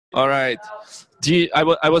All right.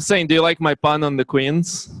 I was saying, do you like my pun on the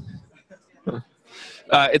queens?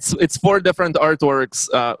 It's four different artworks.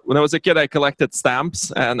 When I was a kid, I collected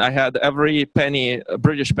stamps, and I had every penny,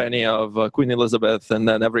 British penny of Queen Elizabeth, and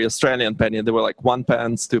then every Australian penny. There were like 1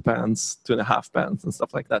 pence, 2 pence, 2.5 pence, and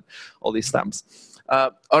stuff like that. All these stamps.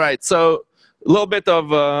 All right, so a little bit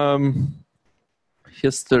of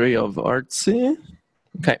history of Artsy.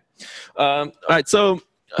 Okay. All right, so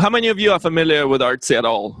how many of you are familiar with Artsy at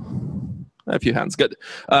all? A few hands, good.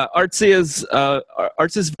 Artsy's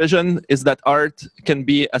vision is that art can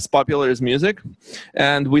be as popular as music,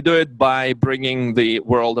 and we do it by bringing the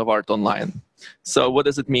world of art online. So what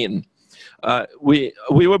does it mean? We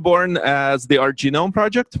were born as the Art Genome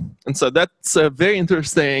Project, and so that's a very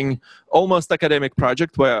interesting, almost academic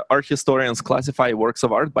project where art historians classify works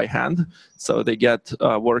of art by hand. So they get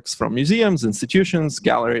works from museums, institutions,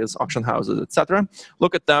 galleries, auction houses, etc.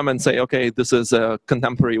 Look at them and say, okay, this is a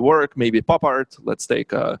contemporary work, maybe pop art. Let's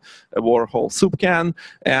take a Warhol soup can,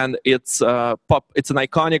 and it's an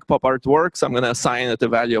iconic pop art work. So I'm going to assign it a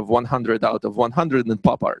value of 100 out of 100 in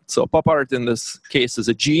pop art. So pop art in this case is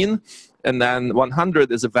a gene. And then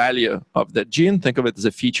 100 is a value of that gene. Think of it as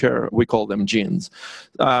a feature. We call them genes.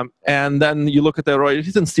 And then you look at the Roy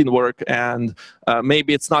Lichtenstein work, and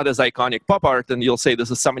maybe it's not as iconic pop art, and you'll say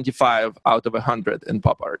this is 75 out of 100 in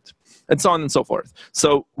pop art, and so on and so forth.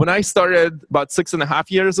 So when I started about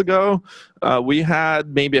 6.5 years ago, we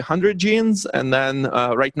had maybe 100 genes, and then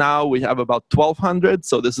right now we have about 1,200.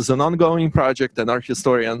 So this is an ongoing project, and art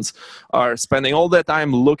historians are spending all their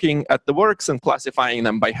time looking at the works and classifying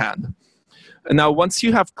them by hand. And now, once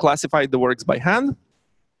you have classified the works by hand,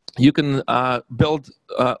 you can build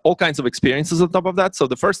all kinds of experiences on top of that. So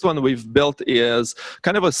the first one we've built is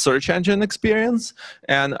kind of a search engine experience.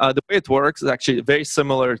 And the way it works is actually very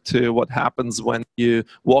similar to what happens when you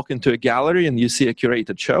walk into a gallery and you see a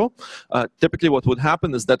curated show. Typically what would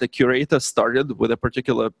happen is that the curator started with a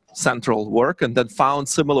particular central work and then found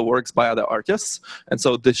similar works by other artists. And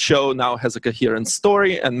so the show now has a coherent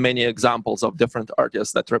story and many examples of different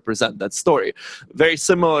artists that represent that story. Very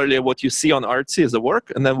similarly, what you see on Artsy is a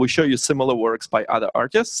work, and then we show you similar works by other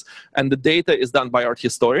artists, and the data is done by art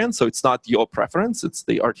historians, so it's not your preference, it's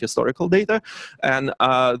the art historical data, and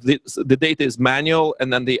the data is manual,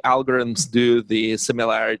 and then the algorithms do the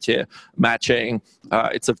similarity matching.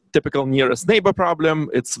 It's a typical nearest neighbor problem.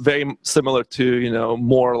 It's very similar to,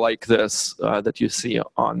 more like this that you see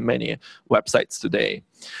on many websites today.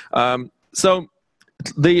 So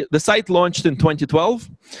the site launched in 2012,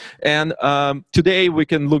 and today we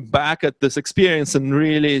can look back at this experience and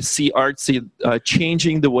really see Artsy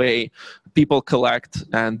changing the way people collect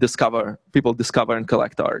and discover and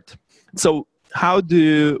collect art. So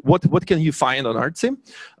what can you find on Artsy?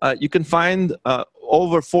 You can find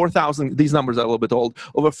over 4,000, these numbers are a little bit old,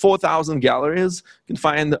 over 4,000 galleries. You can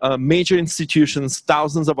find major institutions,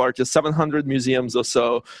 thousands of artists, 700 museums or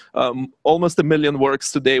so, almost 1 million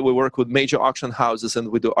works today. We work with major auction houses and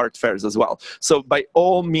we do art fairs as well. So by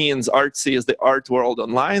all means, Artsy is the art world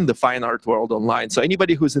online, the fine art world online. So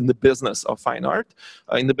anybody who's in the business of fine art,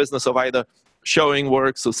 in the business of either showing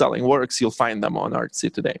works or selling works, you'll find them on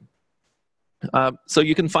Artsy today. So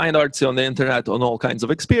you can find Artsy on the internet on all kinds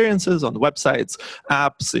of experiences, on websites,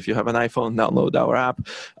 apps. If you have an iPhone, download our app,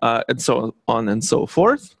 and so on and so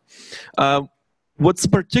forth. What's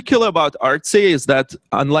particular about Artsy is that,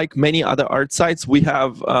 unlike many other art sites, we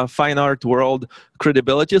have fine art world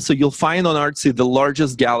credibility. So you'll find on Artsy the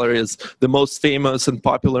largest galleries, the most famous and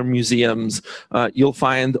popular museums. You'll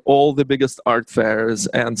find all the biggest art fairs,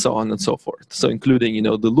 and so on and so forth. So including,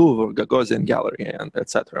 the Louvre, Gagosian Gallery, and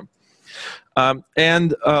etc.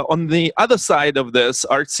 And on the other side of this,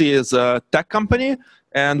 Artsy is a tech company,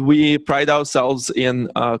 and we pride ourselves in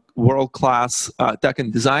world-class tech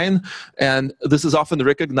and design. And this is often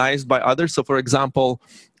recognized by others. So, for example,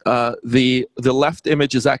 the left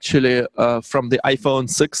image is actually from the iPhone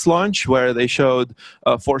 6 launch, where they showed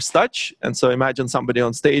Force Touch. And so imagine somebody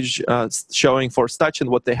on stage showing Force Touch, and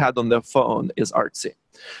what they had on their phone is Artsy.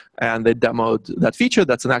 And they demoed that feature.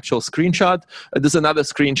 That's an actual screenshot. There's another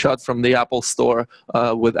screenshot from the Apple Store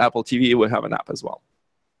with Apple TV. We have an app as well.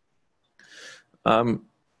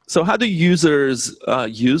 So how do users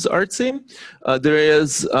use Artsy?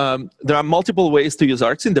 There are multiple ways to use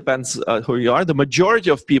Artsy. It depends who you are. The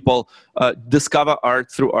majority of people discover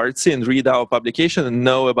art through Artsy and read our publication and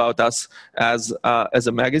know about us as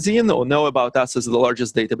a magazine, or know about us as the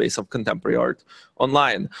largest database of contemporary art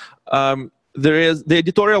online. the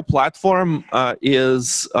editorial platform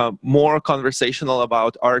is more conversational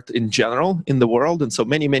about art in general in the world, and so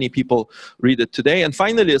many people read it today. And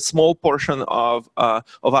finally, a small portion of our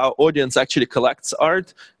audience actually collects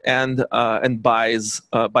art and buys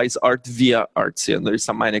art via Artsy. And there's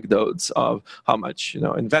some anecdotes of how much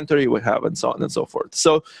inventory we have and so on and so forth.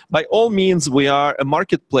 So by all means, we are a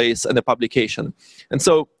marketplace and a publication, and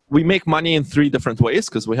so we make money in 3 different ways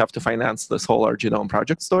because we have to finance this whole Our Genome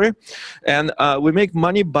project story. And we make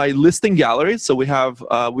money by listing galleries. So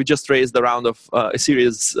we just raised a round of a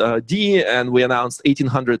Series D, and we announced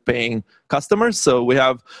 1,800 paying customers. So we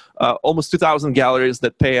have almost 2,000 galleries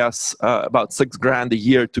that pay us about $6,000 a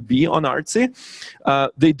year to be on Artsy.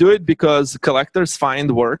 They do it because collectors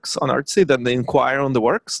find works on Artsy, then they inquire on the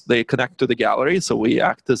works, they connect to the gallery, so we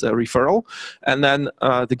act as a referral, and then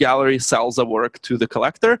the gallery sells a work to the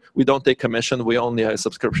collector. We don't take commission, we only have a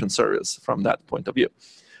subscription service from that point of view.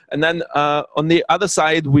 And then on the other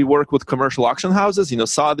side, we work with commercial auction houses,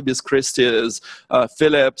 Sotheby's, Christie's,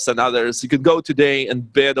 Phillips, and others. You could go today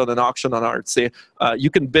and bid on an auction on Artsy. You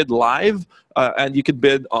can bid live, and you can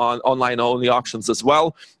bid on online-only auctions as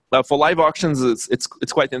well. For live auctions,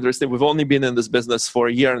 it's quite interesting. We've only been in this business for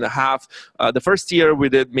a year and a half. The first year we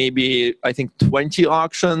did maybe, I think, 20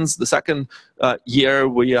 auctions. The second year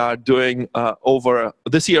we are doing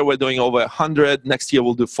this year we're doing over 100. Next year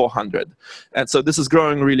we'll do 400. And so this is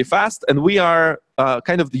growing really fast. And we are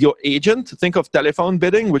kind of your agent. Think of telephone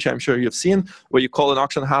bidding, which I'm sure you've seen, where you call an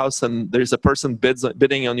auction house and there's a person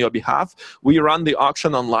bidding on your behalf. We run the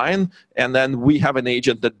auction online, and then we have an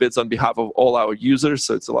agent that bids on behalf of all our users,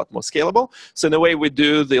 so it's a lot more scalable. So in a way, we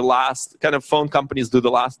do the last, kind of phone companies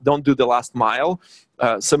don't do the last mile.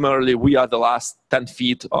 Similarly, we are the last 10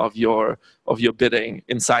 feet of your bidding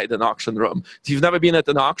inside an auction room. If you've never been at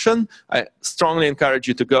an auction, I strongly encourage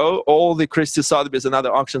you to go. All the Christie's, Sotheby's, and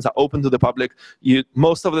other auctions are open to the public.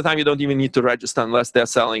 Most of the time, you don't even need to register unless they're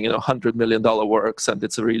selling $100 million works, and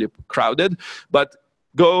it's really crowded. But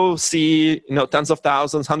go see tens of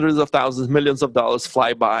thousands, hundreds of thousands, millions of dollars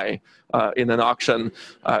fly by in an auction.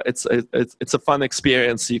 It's a fun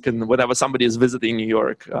experience. You can, whenever somebody is visiting New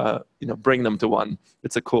York, bring them to one.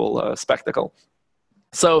 It's a cool spectacle.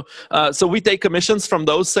 So we take commissions from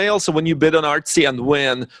those sales. So when you bid on Artsy and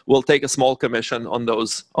win, we'll take a small commission on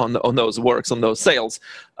those works, on those sales.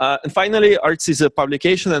 And finally, Artsy is a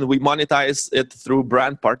publication, and we monetize it through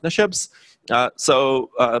brand partnerships. So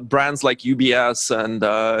brands like UBS and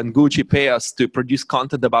Gucci pay us to produce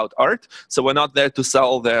content about art. So we're not there to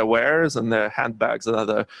sell their wares and their handbags and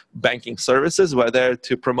other banking services. We're there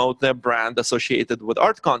to promote their brand associated with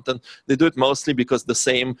art content. They do it mostly because the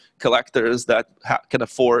same collectors that can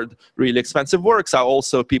afford really expensive works are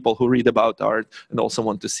also people who read about art and also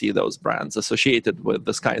want to see those brands associated with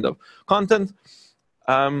this kind of content.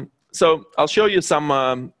 So I'll show you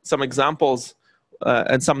some examples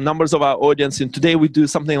and some numbers of our audience. And today we do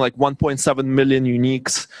something like 1.7 million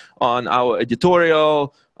uniques on our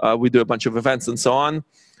editorial. We do a bunch of events and so on.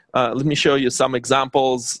 Let me show you some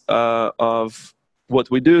examples of what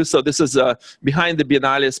we do. So this is Behind the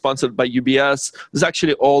Biennale, sponsored by UBS. This is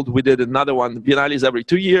actually old. We did another one. Biennale is every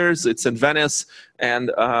 2 years. It's in Venice. And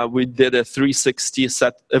we did a 360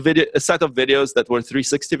 set of videos that were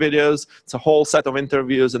 360 videos. It's a whole set of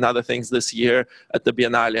interviews and other things this year at the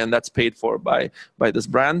Biennale, and that's paid for by this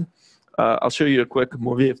brand. I'll show you a quick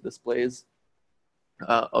movie, if this plays,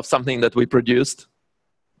 of something that we produced.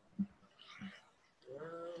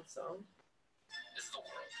 This is the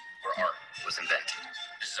world where art was invented.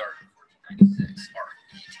 This is art in 1496, art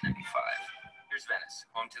in 1895. Here's Venice,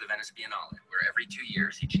 home to the Venice Biennale, where every 2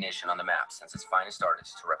 years each nation on the map sends its finest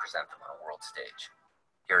artists to represent them on a world stage.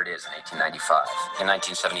 Here it is in 1895, in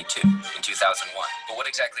 1972, in 2001. But what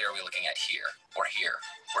exactly are we looking at here, or here,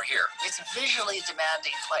 or here? It's a visually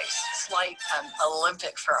demanding place. It's like an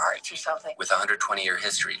Olympic for arts or something. With a 120-year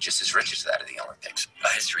history just as rich as that of the Olympics.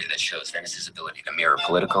 A history that shows Venice's ability to mirror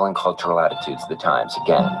political and cultural attitudes of the times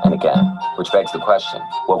again and again. Which begs the question,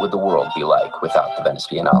 what would the world be like without the Venice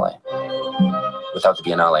Biennale? Without the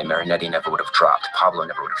Biennale, Marinetti never would have dropped, Pablo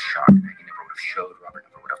never would have shot, Peggy never would have showed, Robert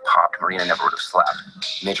never would have popped, Marina never would have slapped.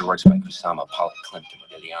 Major works by Kusama, Paula Klimt, and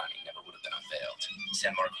Modigliani never would have been unveiled.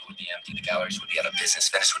 San Marco would be empty, the galleries would be out of business,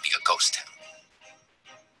 Venice would be a ghost town.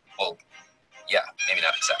 Well, yeah, maybe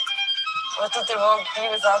not exactly. What did the world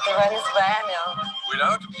be without the Venice Biennale?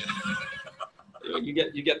 Without? you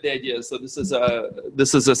get the idea. So this is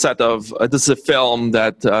a set of this is a film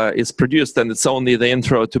that is produced, and it's only the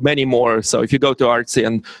intro to many more. So if you go to Artsy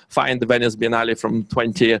and find the Venice Biennale from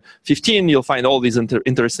 2015, you'll find all these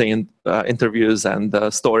interesting interviews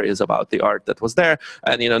and stories about the art that was there.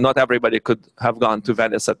 And not everybody could have gone to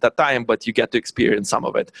Venice at that time, but you get to experience some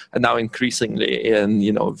of it. And now increasingly in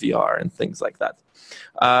VR and things like that.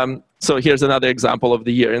 So here's another example of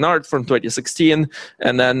the year in art from 2016,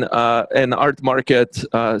 and then an art market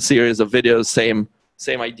series of videos, same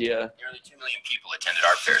idea. Nearly 2 million people attended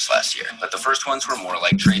art fairs last year, but the first ones were more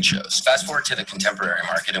like trade shows. Fast forward to the contemporary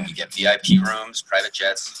market and we get VIP rooms, private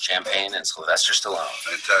jets, champagne, and Sylvester Stallone.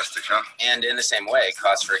 Fantastic, huh? And in the same way,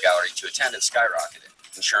 costs for a gallery to attend have skyrocketed.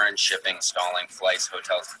 Insurance, shipping, stalling, flights,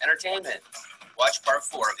 hotels, entertainment. Watch part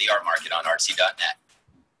 4 of the art market on artsy.net.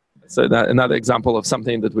 So another example of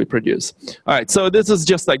something that we produce. All right, so this is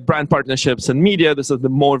just like brand partnerships and media. This is the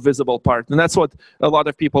more visible part. And that's what a lot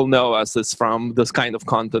of people know us is from this kind of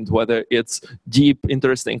content, whether it's deep,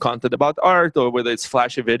 interesting content about art or whether it's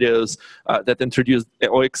flashy videos that introduce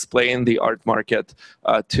or explain the art market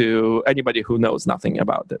to anybody who knows nothing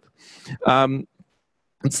about it.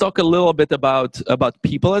 Let's talk a little bit about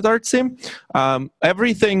people at Artsy.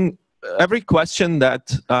 Every question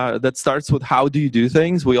that starts with how do you do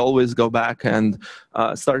things, we always go back and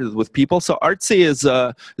start it with people. So Artsy is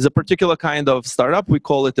a particular kind of startup. We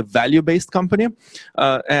call it a value-based company,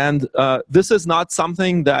 and this is not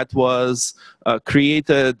something that was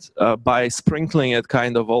created by sprinkling it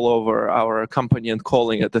kind of all over our company and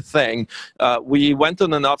calling it a thing. We went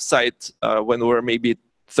on an offsite when we were maybe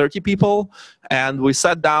 30 people, and we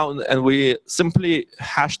sat down and we simply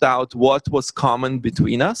hashed out what was common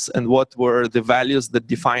between us and what were the values that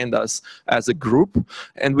defined us as a group,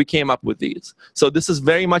 and we came up with these. So this is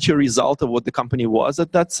very much a result of what the company was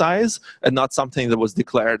at that size and not something that was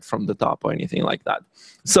declared from the top or anything like that.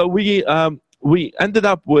 So we ended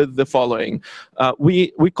up with the following.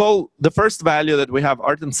 We call the first value that we have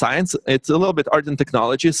art and science. It's a little bit art and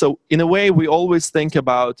technology. So in a way, we always think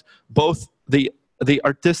about both the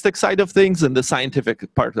artistic side of things and the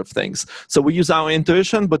scientific part of things. So we use our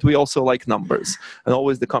intuition, but we also like numbers, and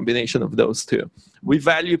always the combination of those two. We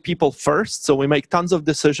value people first, so we make tons of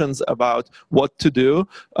decisions about what to do,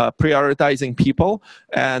 prioritizing people,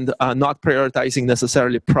 and not prioritizing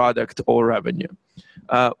necessarily product or revenue.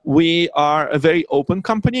 We are a very open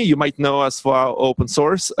company. You might know us for our open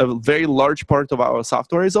source. A very large part of our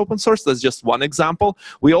software is open source. That's just one example.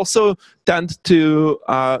 We also tend to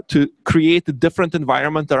create a different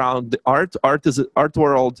environment around the art. Art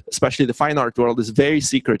world, especially the fine art world, is very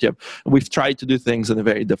secretive. We've tried to do things in a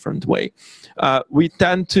very different way. We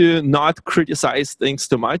tend to not criticize things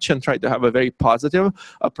too much and try to have a very positive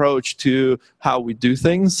approach to how we do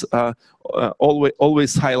things.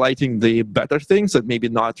 Always highlighting the better things and maybe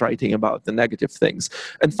not writing about the negative things.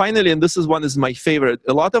 And finally, and this is my favorite,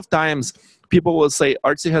 a lot of times people will say,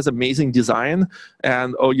 Artsy has amazing design,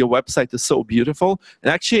 and oh, your website is so beautiful.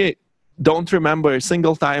 And actually, don't remember a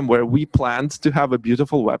single time where we planned to have a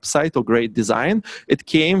beautiful website or great design. It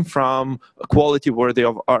came from a quality worthy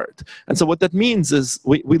of art. And so what that means is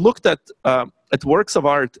we looked at works of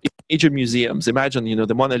art in major museums. Imagine,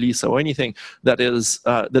 the Mona Lisa or anything that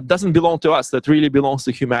doesn't belong to us, that really belongs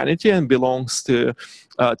to humanity and belongs to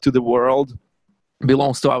the world,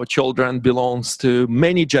 belongs to our children, belongs to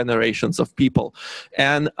many generations of people.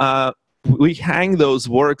 And we hang those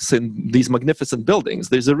works in these magnificent buildings.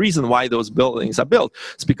 There's a reason why those buildings are built.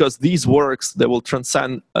 It's because these works, they will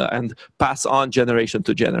transcend and pass on generation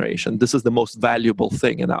to generation. This is the most valuable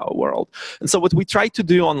thing in our world. And so what we try to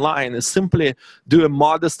do online is simply do a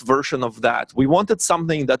modest version of that. We wanted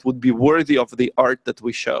something that would be worthy of the art that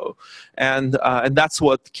we show. And that's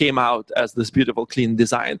what came out as this beautiful, clean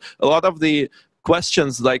design. A lot of the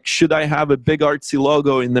questions like, should I have a big Artsy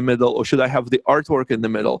logo in the middle or should I have the artwork in the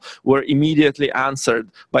middle, were immediately answered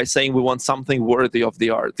by saying we want something worthy of the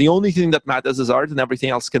art. The only thing that matters is art, and everything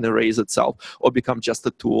else can erase itself or become just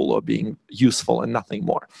a tool or being useful and nothing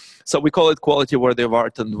more. So we call it quality worthy of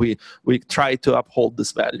art, and we try to uphold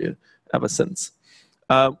this value ever since.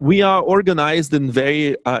 We are organized in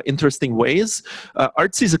very interesting ways.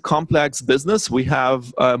 Artsy is a complex business. We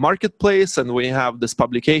have a marketplace and we have this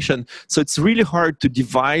publication. So it's really hard to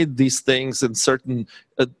divide these things in certain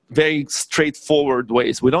very straightforward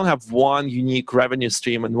ways. We don't have one unique revenue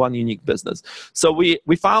stream and one unique business. So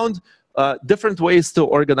we found different ways to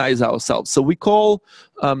organize ourselves. So we call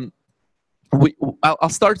I'll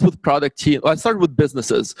start with product team. I'll start with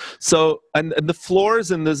businesses. So, and the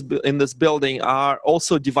floors in this building are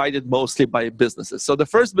also divided mostly by businesses. So the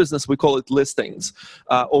first business, we call it listings,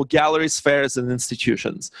 or galleries, fairs, and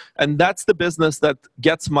institutions. And that's the business that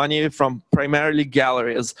gets money from primarily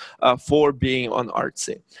galleries for being on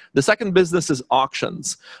Artsy. The second business is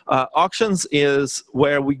auctions. Auctions is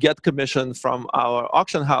where we get commission from our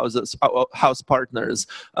auction houses, our house partners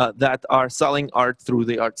that are selling art through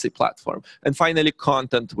the Artsy platform. And finally,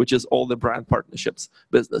 content, which is all the brand partnerships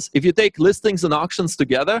business. If you take listings and auctions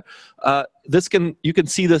together, you can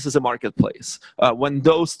see this as a marketplace. When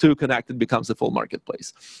those two connect, it becomes a full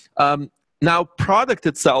marketplace. Now, product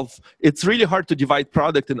itself, it's really hard to divide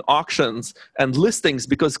product in auctions and listings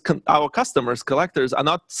because our customers, collectors, are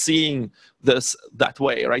not seeing this that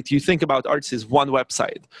way, right? You think about Artsy as one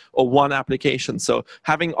website or one application. So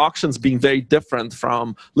having auctions being very different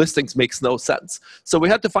from listings makes no sense. So we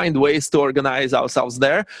had to find ways to organize ourselves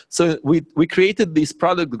there. So we created these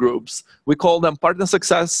product groups. We call them partner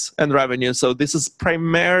success and revenue. So this is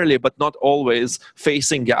primarily, but not always,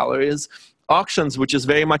 facing galleries. Auctions, which is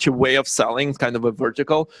very much a way of selling, kind of a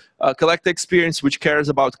vertical. Collector experience, which cares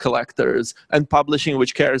about collectors, and publishing,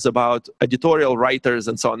 which cares about editorial writers,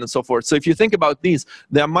 and so on and so forth. So if you think about these,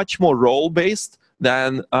 they're much more role-based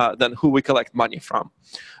than who we collect money from.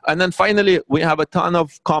 And then finally, we have a ton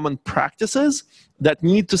of common practices that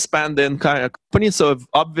need to span the entire company. So an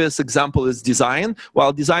obvious example is design.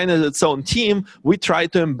 While design is its own team, we try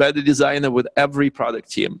to embed a designer with every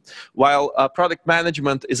product team. While product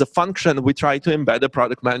management is a function, we try to embed a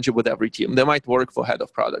product manager with every team. They might work for head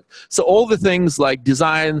of product. So all the things like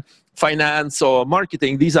design, finance, or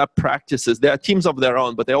marketing, these are practices. They are teams of their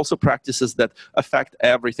own, but they're also practices that affect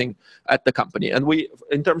everything at the company. And we,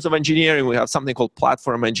 in terms of engineering, we have something called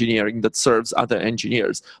platform engineering that serves other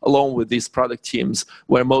engineers, along with these product teams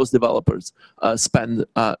where most developers spend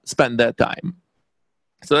their time.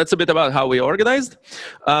 So that's a bit about how we organized.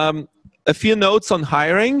 A few notes on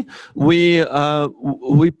hiring. We are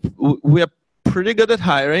pretty good at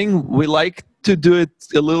hiring. We like to do it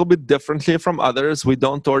a little bit differently from others. We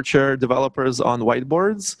don't torture developers on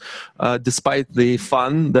whiteboards, despite the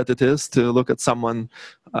fun that it is to look at someone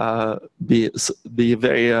be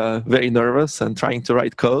very nervous and trying to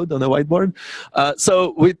write code on a whiteboard.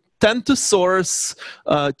 So we tend to source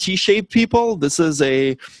T-shaped people. This is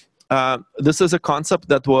a concept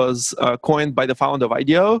that was coined by the founder of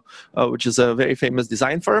IDEO, which is a very famous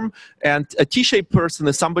design firm. And a T-shaped person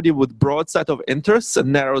is somebody with broad set of interests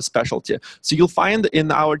and narrow specialty. So you'll find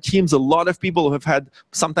in our teams a lot of people who have had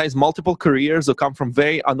sometimes multiple careers or come from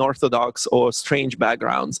very unorthodox or strange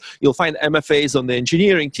backgrounds. You'll find MFAs on the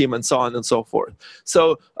engineering team and so on and so forth.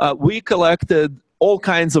 So we collected all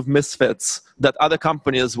kinds of misfits that other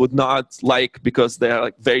companies would not like because they're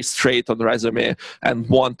like very straight on the resume and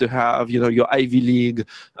want to have, your Ivy League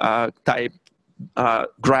type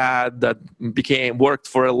grad that worked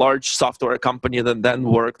for a large software company and then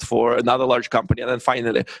worked for another large company and then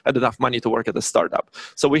finally had enough money to work at a startup.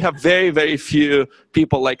 So we have very, very few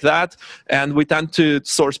people like that, and we tend to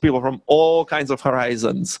source people from all kinds of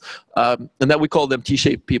horizons. And then we call them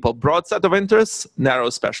T-shaped people. Broad set of interests,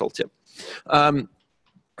 narrow specialty.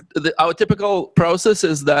 Our typical process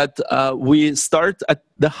is that we start at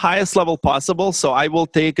the highest level possible. So I will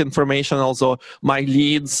take informationals, or my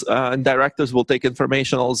leads and directors will take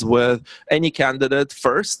informationals with any candidate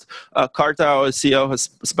first. Carter, our CEO,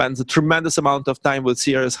 spends a tremendous amount of time with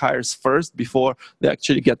serious hires first before they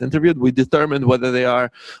actually get interviewed. We determine whether they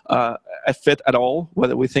are a fit at all,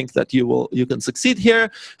 whether we think that you can succeed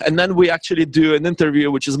here. And then we actually do an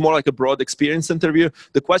interview, which is more like a broad experience interview.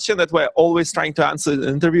 The question that we're always trying to answer in an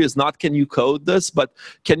interview is not, can you code this, but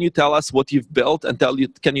can you tell us what you've built, and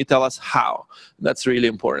can you tell us how? That's really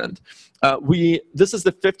important. This is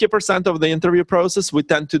the 50% of the interview process. We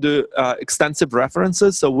tend to do extensive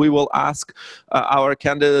references. So we will ask our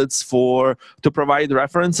candidates to provide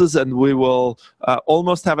references, and we will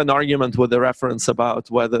almost have an argument with the reference about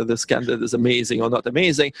whether this candidate is amazing or not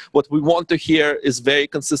amazing. What we want to hear is very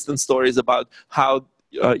consistent stories about how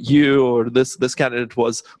you or this candidate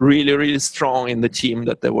was really, really strong in the team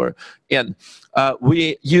that they were in.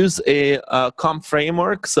 We use a comp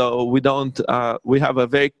framework, so we have a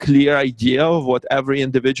very clear idea of what every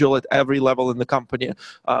individual at every level in the company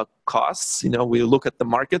costs. We look at the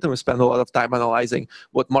market and we spend a lot of time analyzing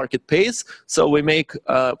what market pays. So we make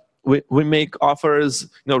we make offers,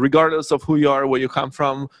 regardless of who you are, where you come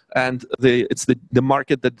from, and it's the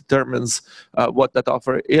market that determines what that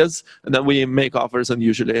offer is. And then we make offers, and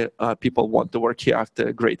usually people want to work here after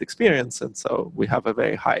a great experience, and so we have a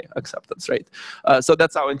very high acceptance rate. So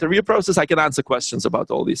that's our interview process. I can answer questions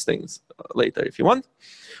about all these things later if you want.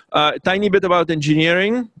 A tiny bit about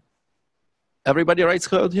engineering. Everybody writes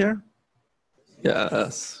code here?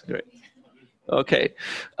 Yes, great. Okay.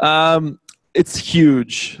 It's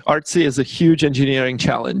huge. Artsy is a huge engineering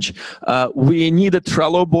challenge. We need a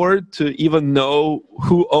Trello board to even know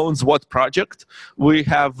who owns what project. We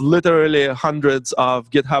have literally hundreds of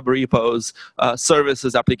GitHub repos,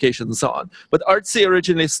 services, applications, and so on. But Artsy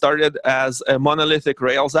originally started as a monolithic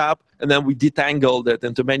Rails app, and then we detangled it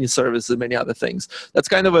into many services and many other things. That's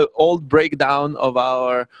kind of an old breakdown of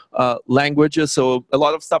our languages. So a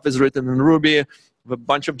lot of stuff is written in Ruby. A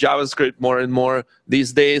bunch of JavaScript more and more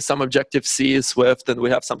these days, some Objective-C, Swift, and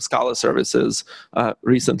we have some Scala services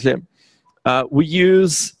recently. We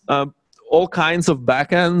use all kinds of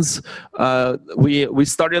backends. We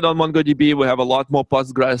started on MongoDB. We have a lot more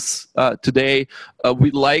Postgres today.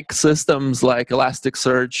 We like systems like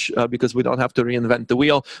Elasticsearch because we don't have to reinvent the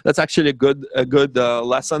wheel. That's actually a good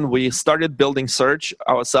lesson. We started building search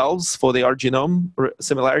ourselves for the R-genome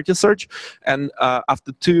similarity search. And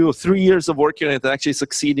after 2 or 3 years of working on it and actually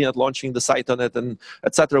succeeding at launching the site on it and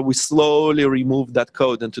etc., we slowly removed that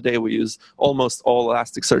code. And today we use almost all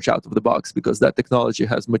Elasticsearch out of the box because that technology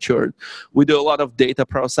has matured. We do a lot of data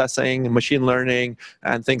processing, machine learning,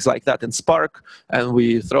 and things like that in Spark, and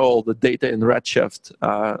we throw all the data in Redshift.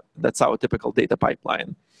 That's our typical data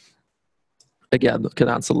pipeline. Again, can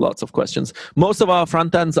answer lots of questions. Most of our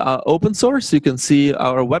front ends are open source. You can see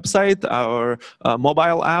our website, our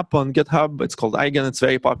mobile app on GitHub. It's called Eigen. It's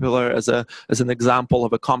very popular as an example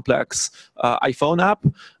of a complex iPhone app.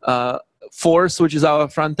 Force, which is our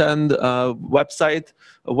front-end website,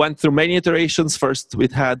 went through many iterations. First,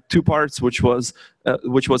 it had 2 parts, which was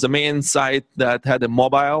a main site that had a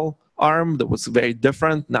mobile arm that was very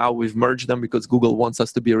different. Now we've merged them because Google wants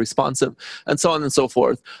us to be responsive, and so on and so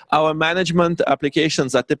forth. Our management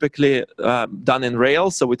applications are typically done in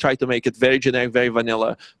Rails, so we try to make it very generic, very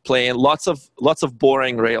vanilla, playing lots of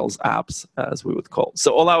boring Rails apps, as we would call.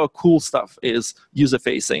 So all our cool stuff is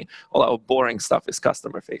user-facing. All our boring stuff is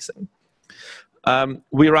customer-facing.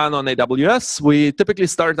 We run on AWS. We typically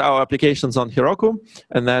start our applications on Heroku,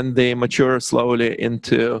 and then they mature slowly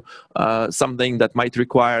into something that might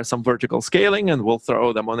require some vertical scaling, and we'll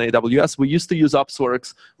throw them on AWS. We used to use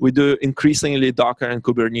OpsWorks. We do increasingly Docker and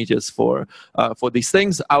Kubernetes for these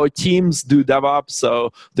things. Our teams do DevOps,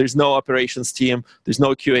 so there's no operations team, there's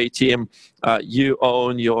no QA team. You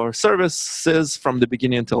own your services from the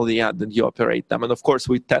beginning until the end, and you operate them. And of course,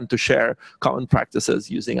 we tend to share common practices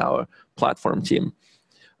using our platform team.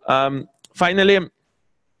 Finally,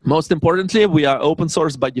 most importantly, we are open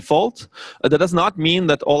source by default. That does not mean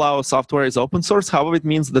that all our software is open source. However, it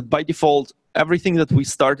means that by default, everything that we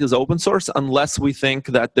start is open source unless we think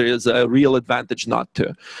that there is a real advantage not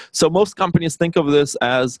to. So most companies think of this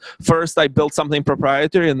as, first I build something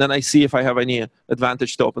proprietary and then I see if I have any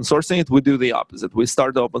advantage to open sourcing it. We do the opposite. We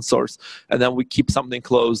start open source and then we keep something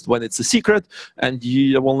closed when it's a secret, and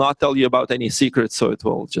you will not tell you about any secrets, so it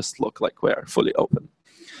will just look like we're fully open.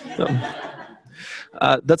 So,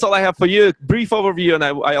 that's all I have for you. Brief overview, and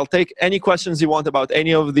I'll take any questions you want about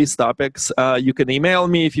any of these topics. You can email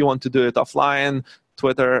me if you want to do it offline,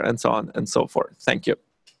 Twitter, and so on and so forth. Thank you.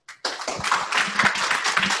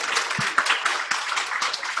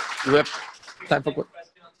 Do we have time for questions?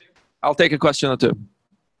 I'll take a question or two.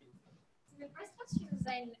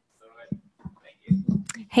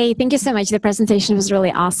 Hey, thank you so much. The presentation was really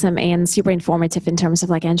awesome and super informative in terms of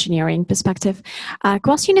like engineering perspective.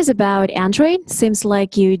 Question is about Android. Seems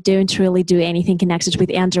like you don't really do anything connected with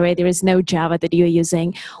Android. There is no Java that you're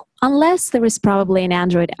using, unless there is probably an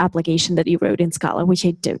Android application that you wrote in Scala, which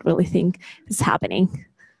I don't really think is happening.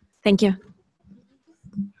 Thank you.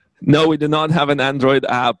 No, we do not have an Android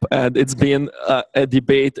app, and it's been a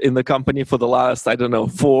debate in the company for the last, I don't know,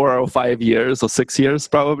 4 or 5 years or 6 years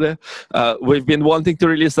probably. We've been wanting to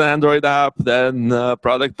release an Android app, then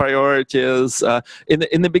product priorities.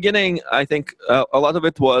 In the beginning, I think a lot of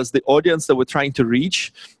it was the audience that we're trying to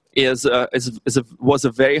reach was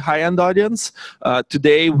a very high-end audience.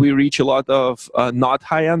 Today, we reach a lot of not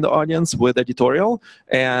high-end audience with editorial,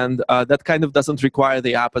 and that kind of doesn't require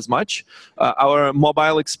the app as much. Our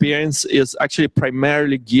mobile experience is actually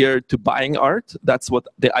primarily geared to buying art. That's what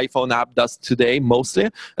the iPhone app does today, mostly,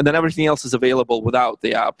 and then everything else is available without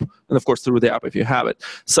the app, and of course through the app if you have it.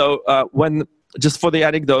 So when just for the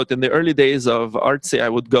anecdote, in the early days of Artsy, I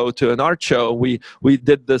would go to an art show. We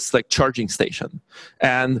did this like charging station,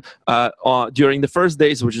 and during the first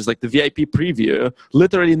days, which is like the VIP preview,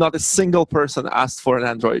 literally not a single person asked for an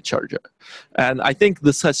Android charger. And I think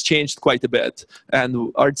this has changed quite a bit, and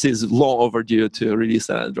Artsy is long overdue to release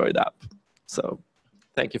an Android app. So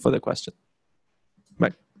thank you for the question.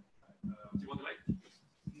 Mike. Do you want to make?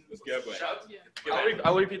 Let's go. Shout.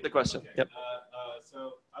 I'll repeat the question. Yep.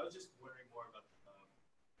 So I was just wondering more about the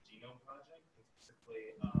genome project,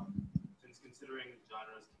 specifically, since considering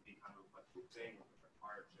genres can be kind of like the same with different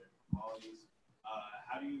art and qualities.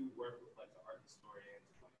 How do you work with like the art historians,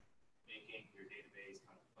 like making your database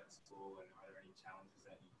kind of flexible, and are there any challenges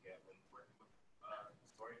that you get when working with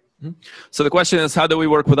historians? So the question is, how do we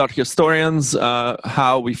work with art historians?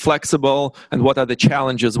 How are we flexible, and what are the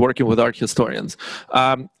challenges working with art historians?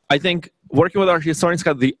 I think working with art historians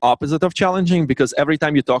got the opposite of challenging, because every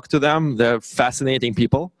time you talk to them, they're fascinating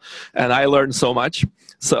people, and I learn so much.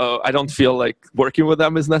 So I don't feel like working with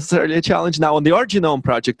them is necessarily a challenge. Now, on the Art Genome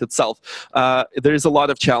project itself, there is a lot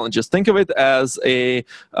of challenges. Think of it as a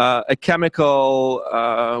chemical,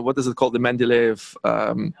 what is it called, the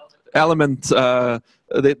Mendeleev element,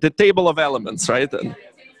 the table of elements, right? And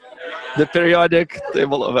the periodic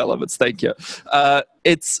table of elements, thank you.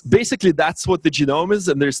 It's basically, that's what the genome is,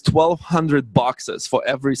 and there's 1,200 boxes for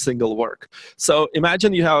every single work. So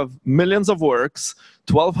imagine you have millions of works,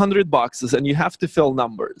 1,200 boxes, and you have to fill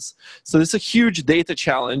numbers. So it's a huge data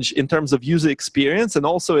challenge in terms of user experience, and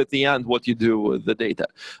also at the end, what you do with the data.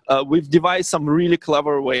 We've devised some really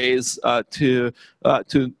clever ways to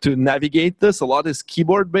navigate this. A lot is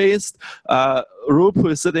keyboard-based. Roop, who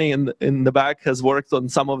is sitting in the back, has worked on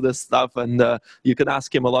some of this stuff, and you can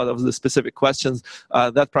ask him a lot of the specific questions.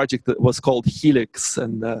 That project was called Helix,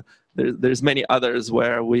 and there's many others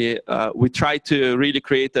where we try to really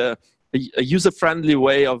create a user-friendly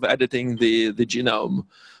way of editing the genome.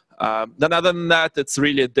 Then other than that, it's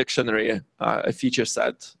really a dictionary, a feature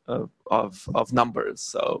set of numbers.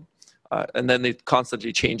 So, and then it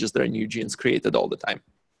constantly changes. There are new genes created all the time.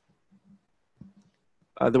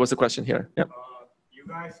 There was a question here. Yeah. You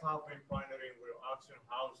guys have been partnering with auction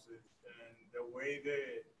houses, and the way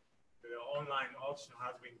the online auction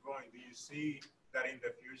has been growing, do you see that in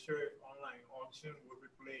the future online auction will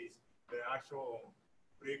replace the actual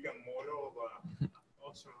brick and mortar of an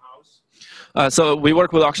auction house? So we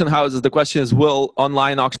work with auction houses. The question is, will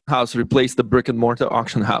online auction house replace the brick and mortar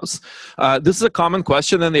auction house? This is a common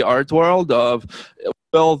question in the art world of,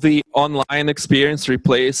 will the online experience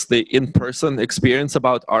replace the in-person experience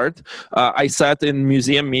about art? I sat in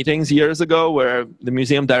museum meetings years ago where the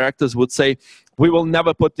museum directors would say, we will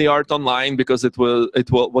never put the art online because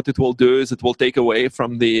what it will do is it will take away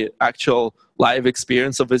from the actual live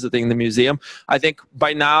experience of visiting the museum. I think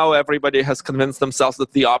by now everybody has convinced themselves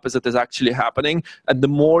that the opposite is actually happening, and the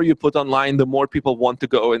more you put online, the more people want to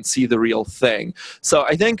go and see the real thing. So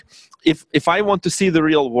I think if I want to see the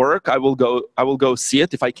real work, I will go see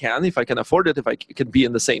it if I can afford it, if I can be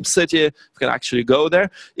in the same city, if I can actually go there.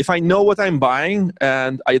 If I know what I'm buying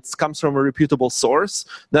and it comes from a reputable source,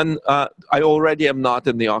 then I already am not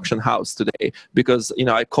in the auction house today, because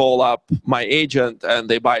I call up my agent and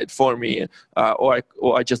they buy it for me, or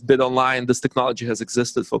I just bid online. This technology has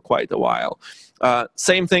existed for quite a while.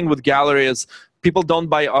 Same thing with galleries. People don't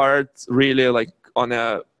buy art really like on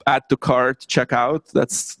a add to cart checkout.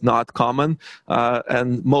 That's not common,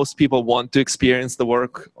 and most people want to experience the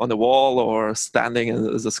work on the wall or standing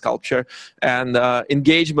as a sculpture, and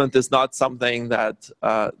engagement is not something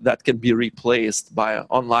that can be replaced by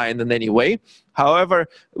online in any way. However,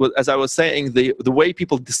 as I was saying, the way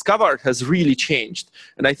people discover art has really changed.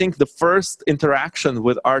 And I think the first interaction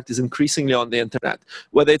with art is increasingly on the internet.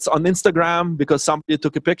 Whether it's on Instagram because somebody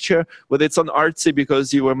took a picture, whether it's on Artsy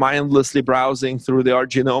because you were mindlessly browsing through the Art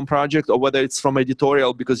Genome project, or whether it's from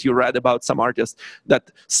editorial because you read about some artist that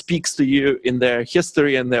speaks to you in their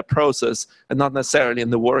history and their process, and not necessarily in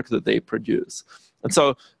the work that they produce. And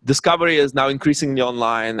so discovery is now increasingly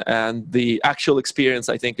online, and the actual experience,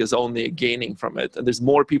 I think, is only gaining from it. And there's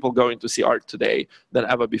more people going to see art today than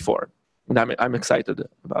ever before. And I'm excited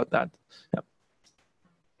about that. Yeah.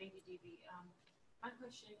 Thank you, DB. My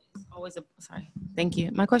question is always, thank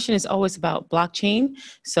you. My question is always about blockchain.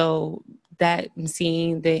 So that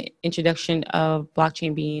seeing the introduction of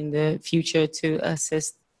blockchain being the future to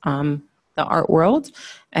assist the art world,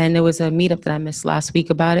 and there was a meetup that I missed last week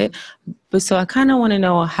about it. But so I kind of want to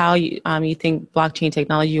know how you think blockchain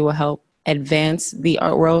technology will help advance the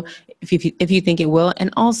art world, if you think it will.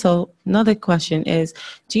 And also another question is,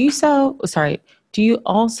 do you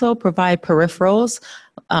also provide peripherals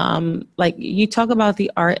like you talk about the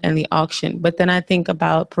art and the auction, but then I think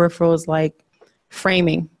about peripherals like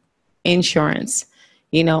framing, insurance,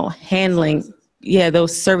 handling,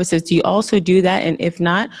 those services. Do you also do that? And if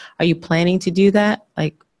not, are you planning to do that?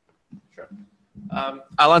 Like,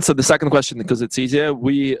 I'll answer the second question because it's easier.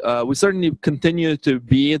 We certainly continue to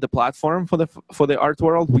be the platform for the art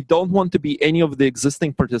world. We don't want to be any of the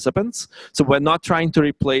existing participants, so we're not trying to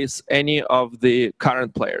replace any of the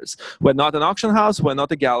current players. We're not an auction house. We're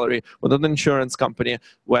not a gallery. We're not an insurance company.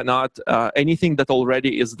 We're not anything that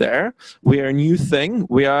already is there. We are a new thing.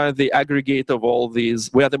 We are the aggregate of all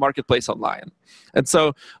these. We are the marketplace online, and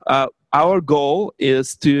so our goal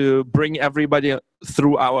is to bring everybody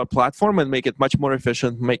through our platform and make it much more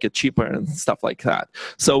efficient, make it cheaper and stuff like that.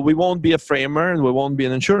 So we won't be a framer and we won't be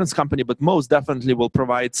an insurance company, but most definitely will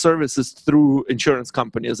provide services through insurance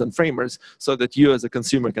companies and framers so that you as a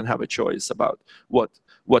consumer can have a choice about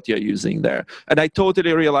what you're using there. And I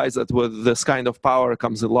totally realize that with this kind of power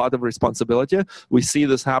comes a lot of responsibility. We see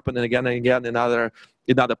this happening again and again in other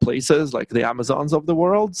places like the Amazons of the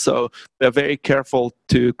world. So we're very careful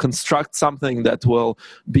to construct something that will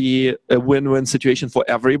be a win-win situation for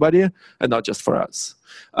everybody and not just for us.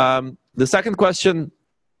 The second question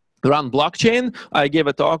around blockchain, I gave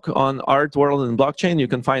a talk on art world and blockchain. You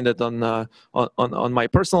can find it on my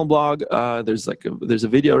personal blog. There's a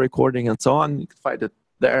video recording and so on. You can find it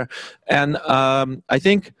there. And I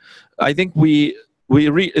think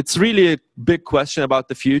it's really a big question about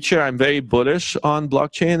the future. I'm very bullish on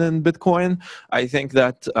blockchain and Bitcoin. I think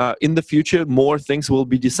that in the future, more things will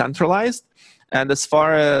be decentralized. And as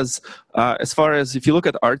far as if you look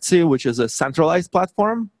at Artsy, which is a centralized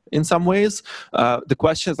platform in some ways, the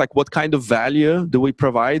question is like, what kind of value do we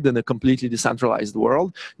provide in a completely decentralized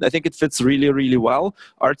world? And I think it fits really, really well.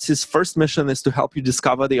 Artsy's first mission is to help you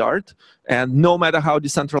discover the art. And no matter how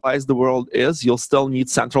decentralized the world is, you'll still need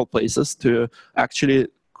central places to actually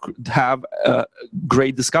have a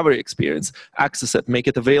great discovery experience, access it, make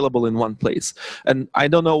it available in one place. And I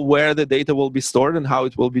don't know where the data will be stored and how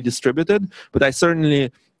it will be distributed, but I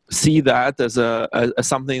certainly see that as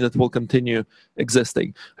something that will continue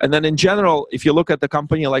existing. And then in general, if you look at the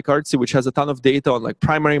company like Artsy, which has a ton of data on like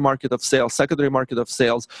primary market of sales, secondary market of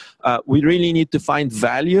sales, we really need to find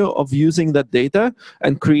value of using that data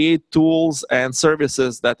and create tools and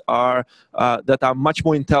services that are much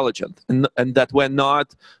more intelligent and that we're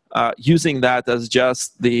not using that as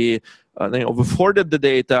just we've hoarded the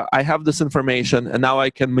data, I have this information, and now I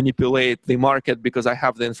can manipulate the market because I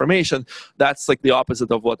have the information. That's like the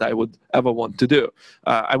opposite of what I would ever want to do.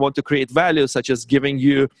 I want to create value, such as giving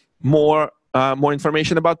you more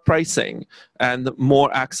information about pricing and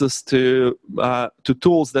more access to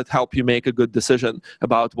tools that help you make a good decision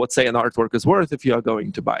about what, say, an artwork is worth if you are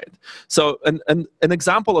going to buy it. So an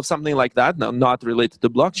example of something like that, now not related to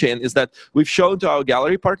blockchain, is that we've shown to our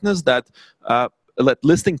gallery partners that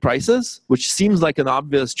listing prices, which seems like an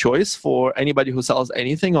obvious choice for anybody who sells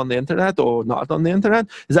anything on the internet or not on the internet,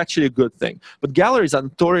 is actually a good thing. But galleries are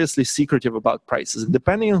notoriously secretive about prices. And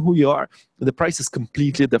depending on who you are, the price is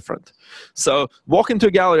completely different. So walk into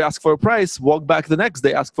a gallery, ask for a price, walk back the next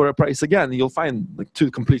day, ask for a price again, and you'll find like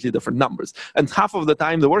two completely different numbers. And half of the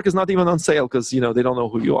time, the work is not even on sale because they don't know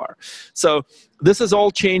who you are. So this is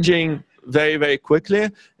all changing very, very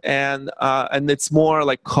quickly, and it's more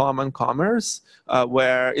like common commerce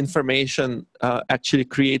where information actually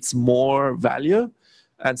creates more value,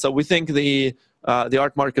 and so we think the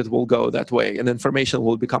art market will go that way, and information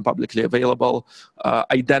will become publicly available.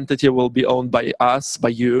 Identity will be owned by us, by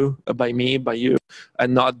you, by me, by you,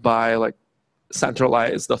 and not by like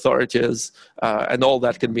centralized authorities, and all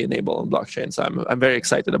that can be enabled on blockchain. So I'm very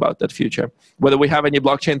excited about that future. Whether we have any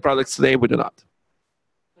blockchain products today, we do not.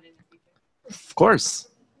 Of course,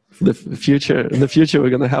 in the future, we're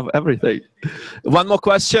going to have everything. One more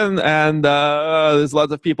question, and there's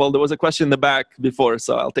lots of people. There was a question in the back before,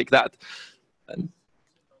 so I'll take that.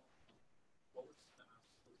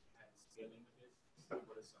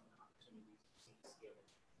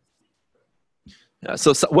 Yeah,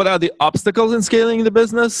 so what are the obstacles in scaling the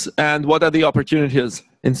business, and what are the opportunities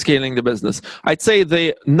in scaling the business? I'd say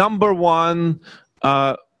the number one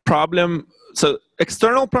problem, so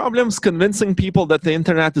external problems, convincing people that the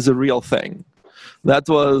internet is a real thing. That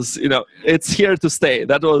was, it's here to stay.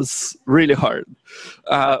 That was really hard.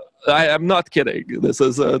 I'm not kidding. This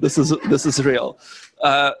is real.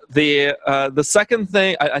 The second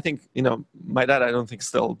thing, I think, my dad, I don't think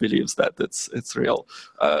still believes that it's real.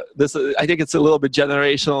 I think it's a little bit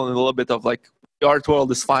generational and a little bit of like, the art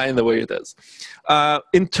world is fine the way it is.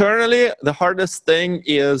 Internally, the hardest thing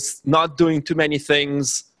is not doing too many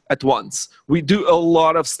things at once. We do a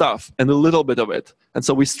lot of stuff and a little bit of it. And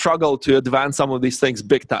so we struggle to advance some of these things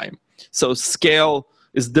big time. So scale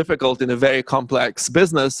is difficult in a very complex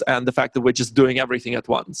business, and the fact that we're just doing everything at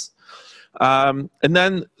once. And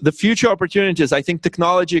then the future opportunities, I think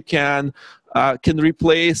technology can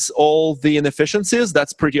replace all the inefficiencies.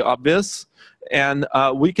 That's pretty obvious. And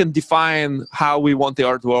we can define how we want the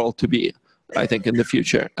art world to be, I think, in the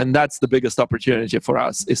future. And that's the biggest opportunity for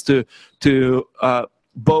us, is to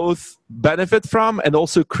both benefit from and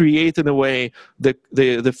also create, in a way,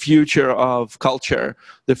 the future of culture,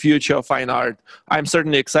 the future of fine art. I'm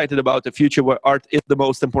certainly excited about the future where art is the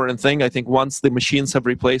most important thing. I think once the machines have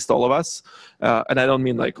replaced all of us, and I don't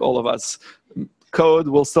mean like all of us, code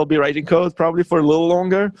will still be writing code probably for a little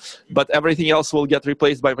longer, but everything else will get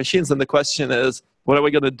replaced by machines. And the question is, what are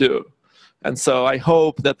we going to do? And so I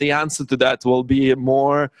hope that the answer to that will be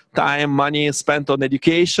more time, money spent on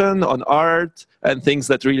education, on art, and things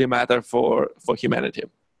that really matter for humanity.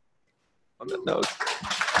 On that note.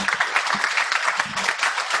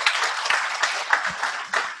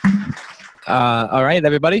 All right,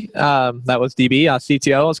 everybody. That was DB, our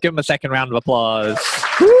CTO. Let's give him a second round of applause.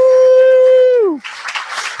 Woo!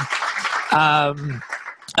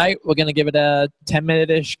 All right, we're going to give it a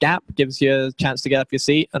 10-minute-ish gap. Gives you a chance to get off your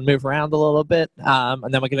seat and move around a little bit. And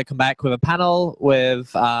then we're going to come back with a panel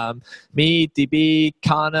with me, DB,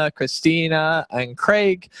 Kana, Christina, and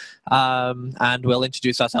Craig. And we'll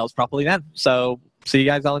introduce ourselves properly then. So see you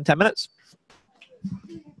guys all in 10 minutes.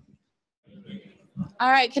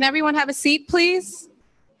 All right, can everyone have a seat, please?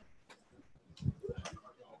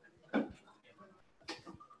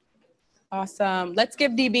 Awesome. Let's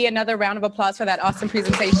give DB another round of applause for that awesome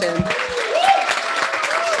presentation.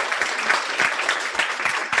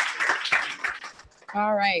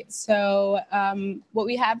 All right, so what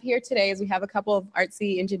we have here today is we have a couple of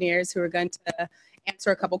artsy engineers who are going to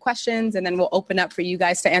answer a couple questions, and then we'll open up for you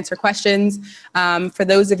guys to answer questions. For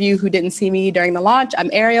those of you who didn't see me during the launch, I'm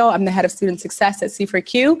Ariel. I'm the head of student success at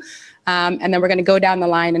C4Q. And then we're going to go down the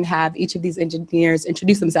line and have each of these engineers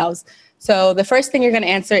introduce themselves. So the first thing you're going to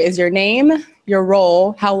answer is your name, your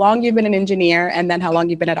role, how long you've been an engineer, and then how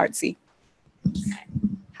long you've been at Artsy.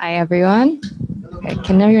 Hi, everyone. Okay,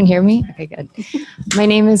 can everyone hear me? Okay, good. My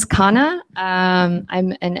name is Kana. I'm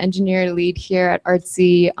an engineer lead here at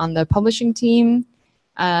Artsy on the publishing team.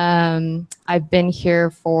 I've been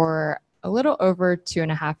here for a little over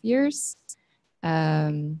 2.5 years.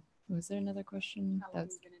 Was there another question?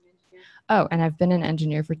 Oh, and I've been an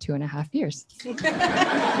engineer for 2.5 years.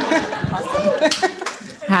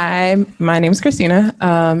 Hi, my name is Christina,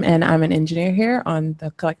 and I'm an engineer here on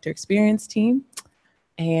the collector experience team.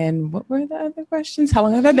 And what were the other questions? How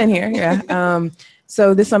long have I been here? Yeah.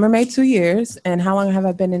 So this summer made 2 years. And how long have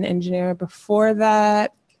I been an engineer before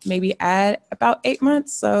that? Maybe at about 8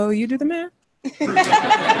 months. So you do the math.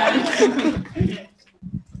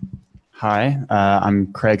 Hi,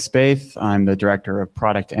 I'm Craig Spaeth. I'm the director of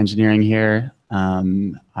product engineering here.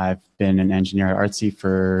 I've been an engineer at Artsy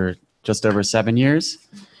for just over 7 years.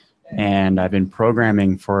 And I've been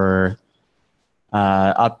programming for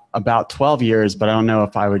about 12 years, but I don't know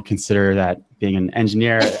if I would consider that being an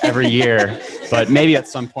engineer every year, but maybe at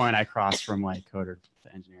some point I crossed from like coder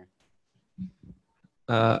to engineer.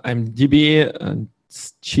 I'm DB,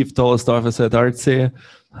 Chief Tallest Officer at Artsy.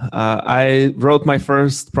 I wrote my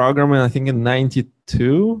first program, I think, in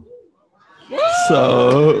 '92.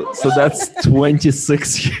 So that's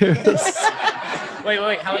 26 years.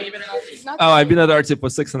 Wait, how long have you been at Artsy? Oh, I've been at Artsy for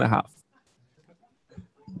 6.5.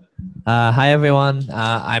 Hi, everyone.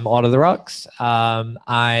 I'm Otto the Rocks. I'm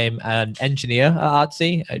an engineer at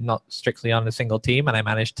Artsy. I'm not strictly on a single team, and I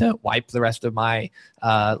managed to wipe the rest of my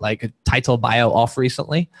title bio off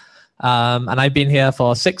recently. And I've been here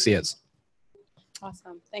for 6 years.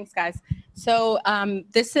 Awesome. Thanks, guys. So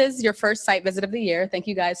this is your first site visit of the year. Thank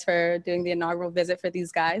you guys for doing the inaugural visit for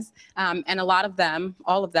these guys. And a lot of them,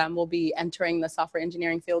 all of them, will be entering the software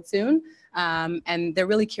engineering field soon. And they're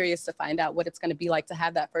really curious to find out what it's going to be like to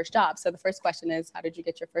have that first job. So the first question is, how did you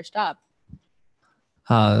get your first job?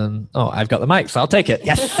 I've got the mic, so I'll take it.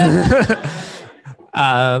 Yes.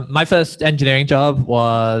 My first engineering job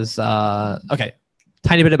was,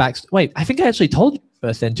 tiny bit of backstory. Wait, I think I actually told you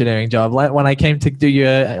first engineering job when I came to do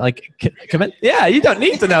your commit. Yeah, you don't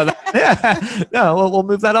need to know that. Yeah, no, we'll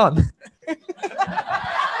move that on.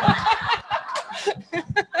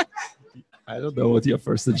 I don't know what your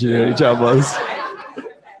first engineering job was.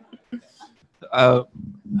 All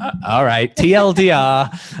right, TLDR.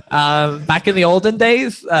 Back in the olden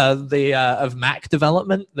days of Mac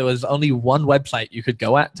development, there was only one website you could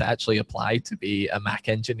go at to actually apply to be a Mac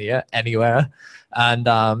engineer anywhere. And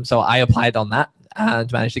so I applied on that.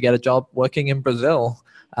 and managed to get a job working in Brazil,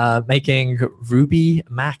 making Ruby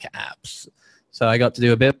Mac apps. So I got to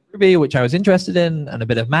do a bit of Ruby, which I was interested in, and a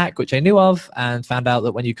bit of Mac, which I knew of, and found out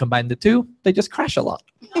that when you combine the two, they just crash a lot.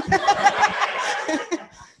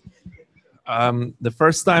 The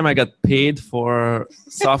first time I got paid for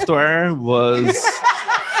software was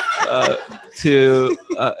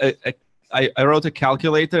I wrote a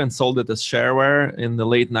calculator and sold it as shareware in the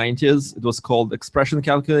late 90s. It was called Expression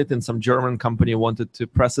Calculator, and some German company wanted to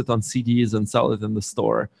press it on CDs and sell it in the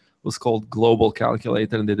store. It was called Global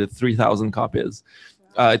Calculator, and they did 3,000 copies.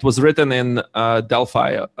 It was written in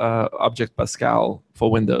Delphi, Object Pascal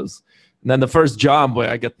for Windows. And then the first job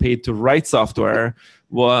where I got paid to write software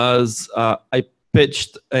was I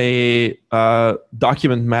pitched a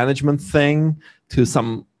document management thing to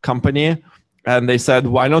some company. And they said,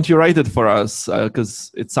 why don't you write it for us?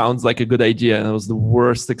 Because it sounds like a good idea. And it was the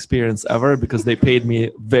worst experience ever because they paid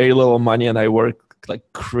me very little money and I worked like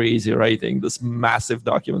crazy writing this massive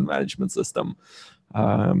document management system.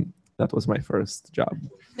 That was my first job.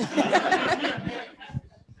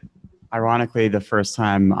 Ironically, the first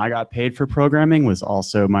time I got paid for programming was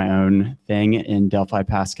also my own thing in Delphi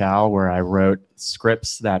Pascal, where I wrote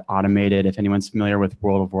scripts that automated, if anyone's familiar with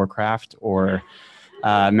World of Warcraft or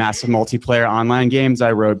massive multiplayer online games,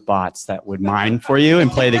 I wrote bots that would mine for you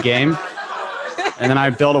and play the game. And then I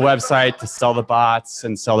built a website to sell the bots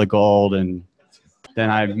and sell the gold. And then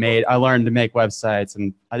I learned to make websites,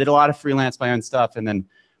 and I did a lot of freelance my own stuff. And then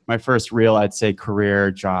my first real, I'd say,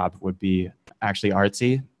 career job would be actually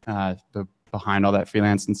Artsy, behind all that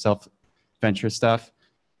freelance and self-venture stuff.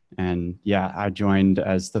 And yeah, I joined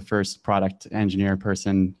as the first product engineer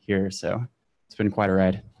person here. So it's been quite a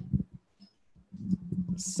ride.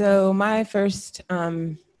 So my first,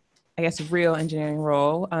 I guess, real engineering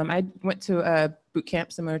role, I went to a boot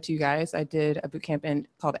camp similar to you guys. I did a boot camp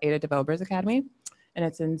called Ada Developers Academy, and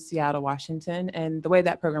it's in Seattle, Washington. And the way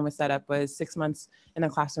that program was set up was 6 months in a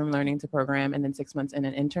classroom learning to program and then 6 months in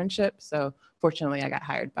an internship. So fortunately, I got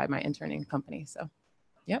hired by my interning company. So,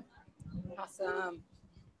 yep. Awesome.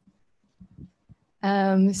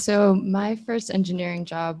 So my first engineering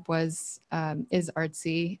job is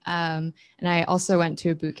Artsy, and I also went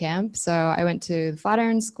to a boot camp. So I went to the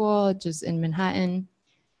Flatiron School, which is in Manhattan,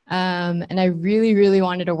 and I really, really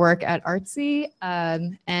wanted to work at Artsy,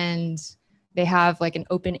 and they have like an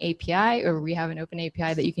open API, or we have an open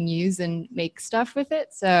API that you can use and make stuff with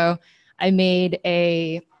it. So I made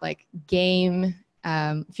a game.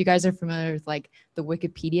 If you guys are familiar with like the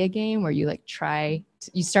Wikipedia game where you like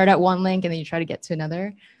you start at one link and then you try to get to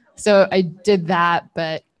another. So I did that,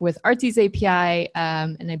 but with Artsy's API,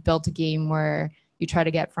 and I built a game where you try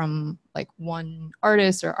to get from like one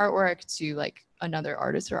artist or artwork to like another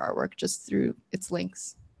artist or artwork just through its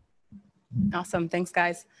links. Awesome. Thanks,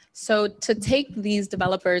 guys. So to take these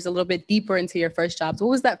developers a little bit deeper into your first jobs, what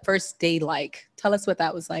was that first day like? Tell us what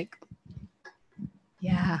that was like.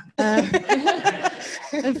 Yeah.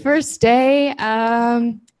 The first day,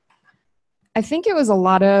 I think it was a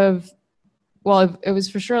lot of, well, it was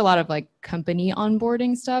for sure a lot of like company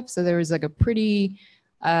onboarding stuff. So there was like a pretty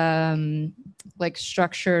like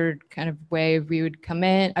structured kind of way we would come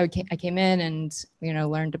in. I came in and,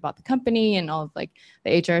 learned about the company and all of like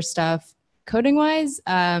the HR stuff. Coding wise,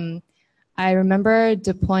 I remember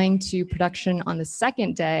deploying to production on the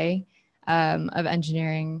second day of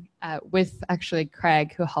engineering with actually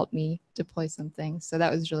Craig, who helped me deploy some things. So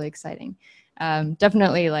that was really exciting.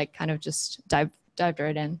 Definitely like kind of just dived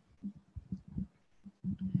right in.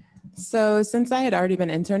 So since I had already been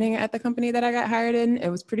interning at the company that I got hired in, it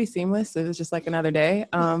was pretty seamless. It was just like another day.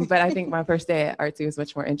 But I think my first day at Artsy was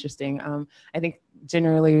much more interesting. I think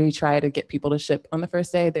generally we try to get people to ship on the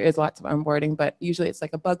first day. There is lots of onboarding, but usually it's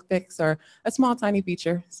like a bug fix or a small, tiny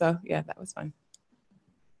feature. So yeah, that was fun.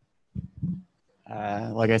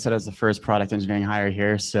 Like I said, I was the first product engineering hire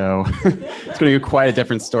here, so it's going to be quite a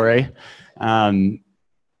different story.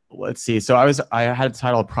 Let's see. So I had the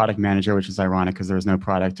title of product manager, which is ironic because there was no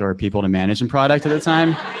product or people to manage in product at the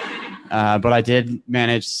time. But I did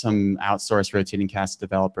manage some outsourced rotating cast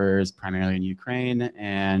developers, primarily in Ukraine.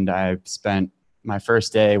 And my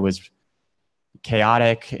first day was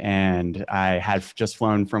chaotic, and I had just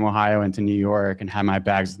flown from Ohio into New York and had my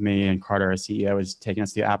bags with me, and Carter, our CEO, was taking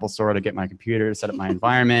us to the Apple store to get my computer to set up my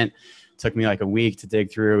environment. It took me like a week to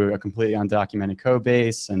dig through a completely undocumented code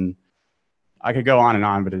base, and I could go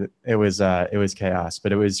on, but it was chaos.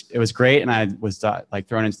 But it was great, and I was like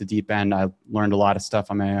thrown into the deep end. I learned a lot of stuff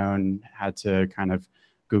on my own, had to kind of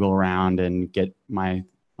Google around and get my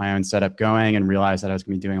own setup going, and realized that I was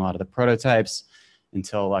going to be doing a lot of the prototypes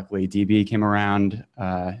until luckily DB came around,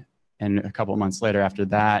 and a couple of months later after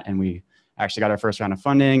that, and we actually got our first round of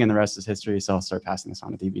funding, and the rest is history. So I'll start passing this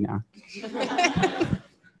on to DB now.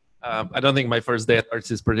 I don't think my first day at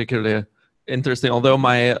Artsy is particularly interesting, although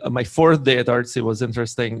my fourth day at Artsy was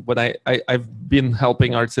interesting. But I've been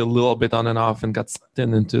helping Artsy a little bit on and off and got sucked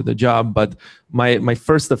into the job. But my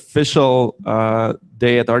first official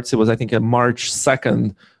day at Artsy was, I think, on March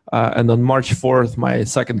 2nd. And on March 4th, my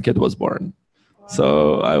second kid was born.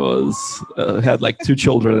 So I had like 2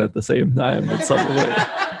 children at the same time in some way.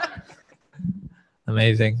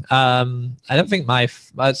 Amazing. I don't think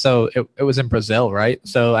so it was in Brazil, right?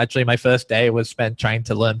 So actually my first day was spent trying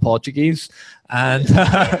to learn Portuguese and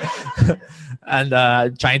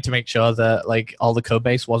and trying to make sure that like all the code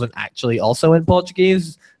base wasn't actually also in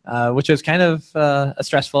Portuguese, which was kind of a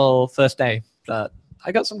stressful first day. But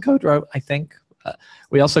I got some code wrote, I think.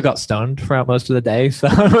 We also got stoned throughout most of the day, so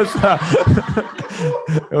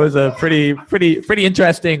it was a pretty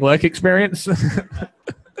interesting work experience.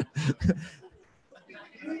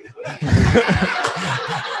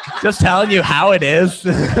 Just telling you how it is.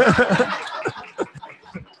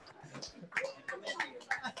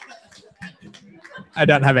 I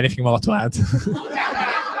don't have anything more to add. The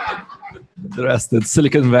rest is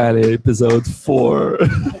Silicon Valley, episode 4.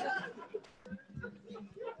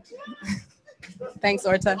 Thanks,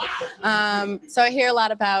 Orta. So I hear a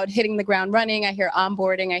lot about hitting the ground running. I hear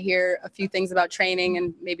onboarding. I hear a few things about training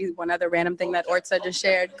and maybe one other random thing that Orta just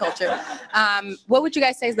shared, culture. What would you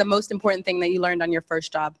guys say is the most important thing that you learned on your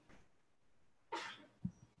first job?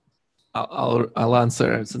 I'll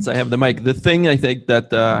answer since I have the mic. The thing I think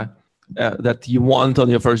that that you want on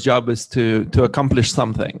your first job is to accomplish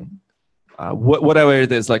something, whatever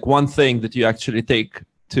it is, like one thing that you actually take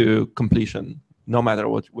to completion, no matter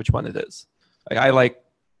which one it is. I like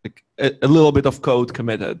a little bit of code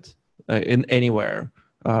committed in anywhere,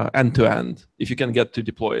 end to end. If you can get to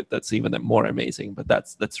deploy it, that's even more amazing. But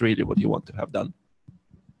that's really what you want to have done.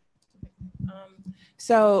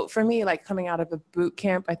 So for me, like coming out of a boot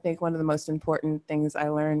camp, I think one of the most important things I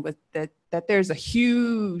learned was that there's a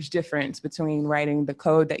huge difference between writing the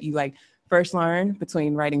code that you like first learn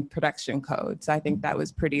between writing production code. So I think that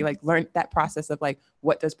was pretty learned that process of like,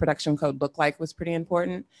 what does production code look like was pretty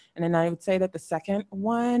important. And then I would say that the second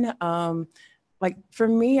one, like for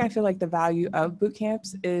me, I feel like the value of boot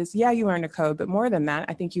camps is, yeah, you learn the code, but more than that,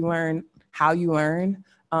 I think you learn how you learn.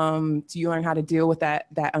 So you learn how to deal with that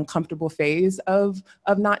uncomfortable phase of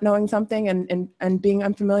not knowing something and being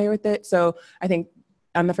unfamiliar with it. So I think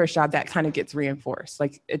on the first job, that kind of gets reinforced.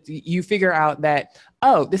 Like you figure out that,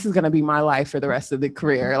 oh, this is going to be my life for the rest of the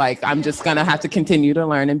career. Like I'm just going to have to continue to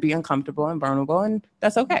learn and be uncomfortable and vulnerable, and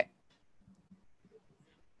that's okay.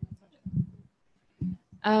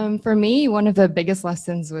 For me, one of the biggest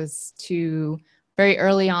lessons was to very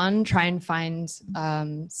early on try and find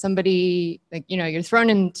somebody, like, you know, you're thrown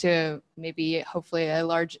into maybe hopefully a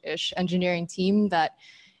large-ish engineering team that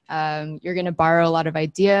you're going to borrow a lot of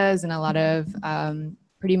ideas and a lot of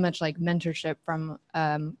pretty much like mentorship from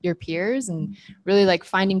your peers, and really like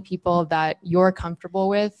finding people that you're comfortable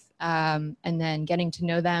with, and then getting to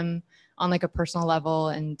know them on like a personal level,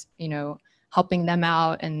 and, you know, helping them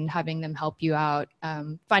out and having them help you out.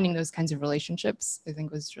 Finding those kinds of relationships, I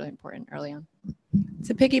think, was really important early on.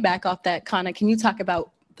 To piggyback off that, Kana, can you talk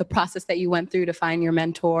about the process that you went through to find your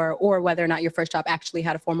mentor, or whether or not your first job actually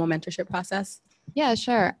had a formal mentorship process? Yeah,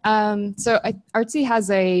 sure. So Artsy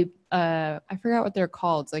has a, I forgot what they're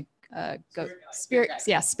called, it's like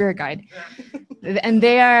Spirit Guide. And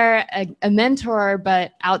they are a mentor,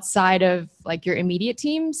 but outside of like your immediate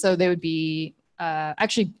team. So they would be,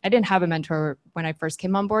 actually, I didn't have a mentor when I first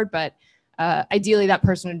came on board, but ideally that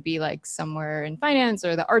person would be like somewhere in finance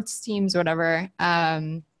or the arts teams or whatever.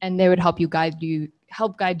 And they would help guide you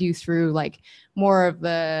through like more of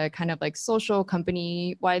the kind of like social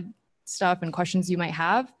company-wide stuff and questions you might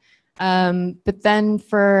have. But then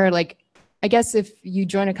for like, I guess if you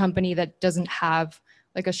join a company that doesn't have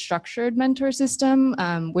like a structured mentor system,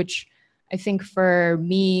 which I think for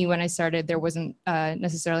me, when I started, there wasn't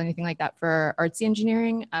necessarily anything like that for artsy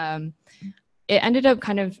engineering. It ended up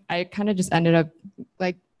I kind of just ended up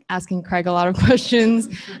like asking Craig a lot of questions.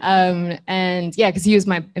 And yeah, because he was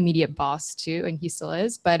my immediate boss too, and he still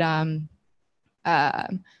is. But yeah,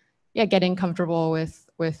 getting comfortable with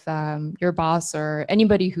your boss or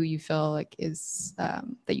anybody who you feel like is that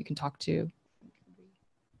you can talk to.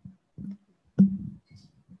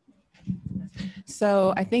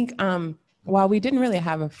 So I think while we didn't really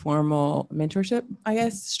have a formal mentorship, I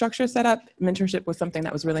guess, structure set up, mentorship was something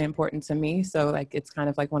that was really important to me. So like, it's kind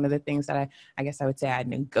of like one of the things that I guess I would say I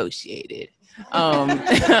negotiated. So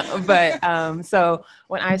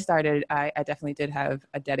when I started, I definitely did have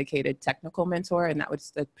a dedicated technical mentor, and that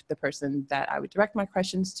was the person that I would direct my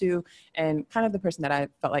questions to, and kind of the person that I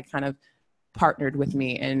felt like kind of partnered with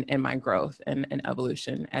me in my growth and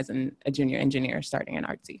evolution as a junior engineer starting in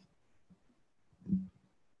Artsy.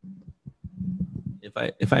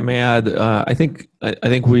 If I may add, I think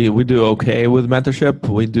we do okay with mentorship.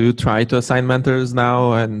 We do try to assign mentors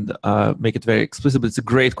now and make it very explicit. But it's a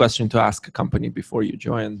great question to ask a company before you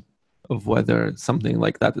join, of whether something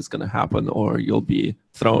like that is going to happen, or you'll be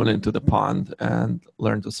thrown into the pond and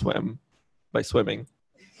learn to swim by swimming.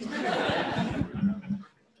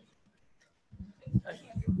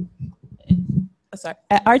 Sorry.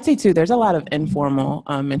 At Artsy too, there's a lot of informal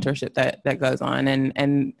mentorship that goes on,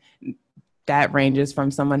 and that ranges from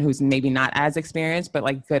someone who's maybe not as experienced, but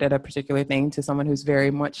like good at a particular thing, to someone who's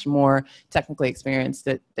very much more technically experienced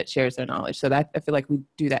that shares their knowledge. So that I feel like we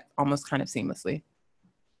do that almost kind of seamlessly.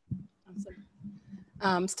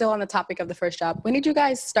 Awesome. Still on the topic of the first job, when did you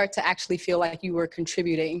guys start to actually feel like you were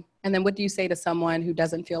contributing? And then what do you say to someone who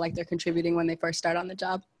doesn't feel like they're contributing when they first start on the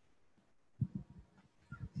job?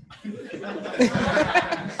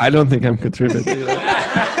 I don't think I'm contributing.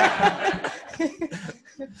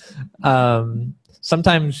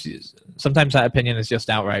 Sometimes that opinion is just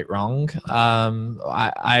outright wrong.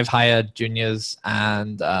 I've hired juniors,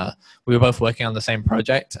 and we were both working on the same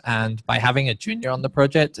project. And by having a junior on the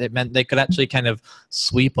project, it meant they could actually kind of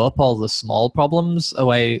sweep up all the small problems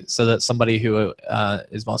away, so that somebody who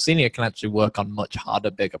is more senior can actually work on much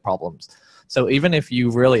harder, bigger problems. So even if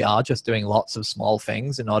you really are just doing lots of small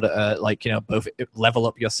things in order to, both level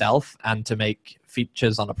up yourself and to make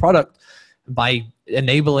features on a product, by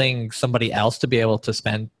enabling somebody else to be able to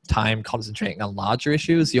spend time concentrating on larger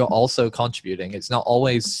issues, you're also contributing. It's not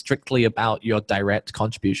always strictly about your direct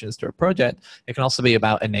contributions to a project. It can also be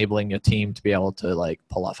about enabling your team to be able to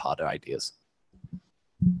pull off harder ideas.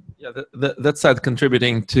 Yeah, that said,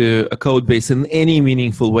 contributing to a code base in any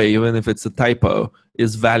meaningful way, even if it's a typo,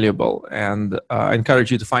 is valuable. And I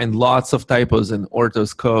encourage you to find lots of typos in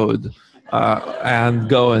Orto's code and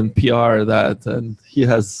go and PR that. And he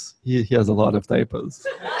has a lot of typos.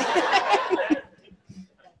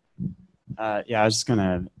 Yeah, I was just going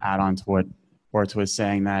to add on to what Orto was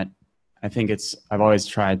saying, that I think I've always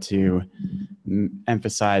tried to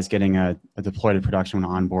emphasize getting a deploy to production when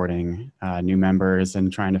onboarding new members,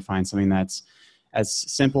 and trying to find something that's as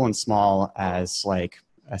simple and small as like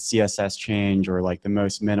a CSS change, or like the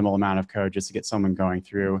most minimal amount of code, just to get someone going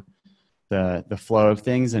through the flow of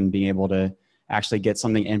things and being able to actually get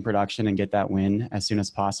something in production and get that win as soon as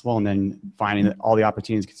possible, and then finding that all the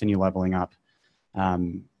opportunities to continue leveling up.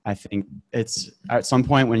 I think it's at some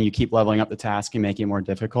point when you keep leveling up the task and making it more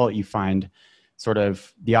difficult, you find sort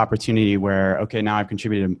of the opportunity where, okay, now I've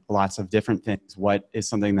contributed lots of different things. What is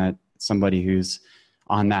something that somebody who's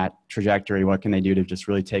on that trajectory, what can they do to just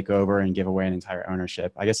really take over and give away an entire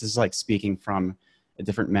ownership? I guess this is like speaking from a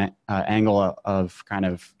different angle of kind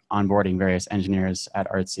of onboarding various engineers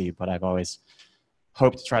at Artsy, but I've always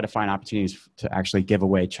hoped to try to find opportunities to actually give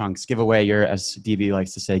away chunks, give away your, as DB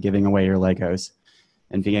likes to say, giving away your Legos,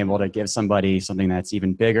 and being able to give somebody something that's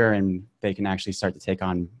even bigger, and they can actually start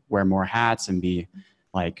to wear more hats and be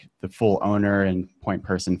like the full owner and point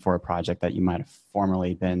person for a project that you might have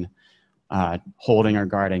formerly been holding or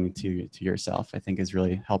guarding to yourself. I think is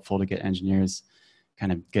really helpful to get engineers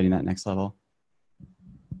kind of getting that next level.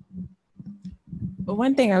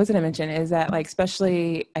 One thing I was going to mention is that, like,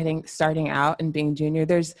 especially I think starting out and being junior,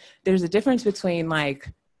 there's a difference between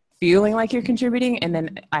like feeling like you're contributing and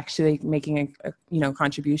then actually making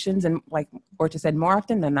contributions. And like Orta said, more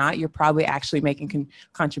often than not, you're probably actually making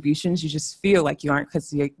contributions. You just feel like you aren't,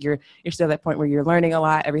 because you're still at that point where you're learning a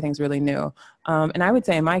lot. Everything's really new. And I would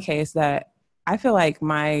say in my case that I feel like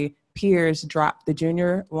my peers dropped the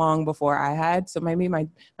junior long before I had. So maybe my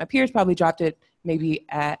peers probably dropped it maybe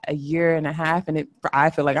at a year and a half, and I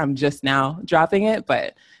feel like I'm just now dropping it,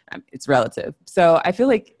 but it's relative. So I feel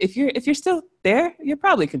like if you're still there, you're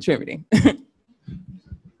probably contributing.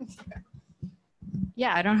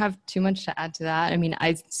 Yeah, I don't have too much to add to that. I mean,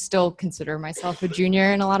 I still consider myself a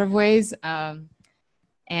junior in a lot of ways.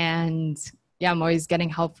 And yeah, I'm always getting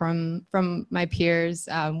help from my peers.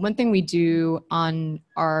 One thing we do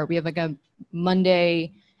we have like a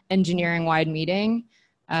Monday engineering-wide meeting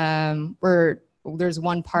where there's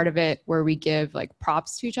one part of it where we give like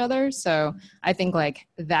props to each other. So I think like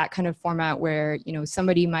that kind of format where,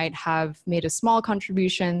 somebody might have made a small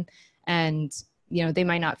contribution and they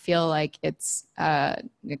might not feel like it's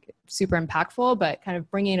super impactful, but kind of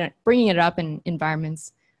bringing it up in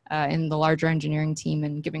environments in the larger engineering team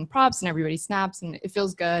and giving props and everybody snaps and it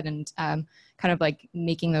feels good, and kind of like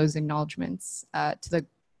making those acknowledgements to the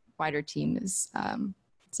wider team is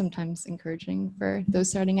sometimes encouraging for those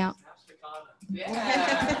starting out.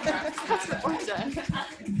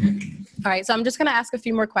 All right, so I'm just going to ask a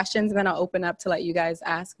few more questions and then I'll open up to let you guys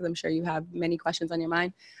ask, because I'm sure you have many questions on your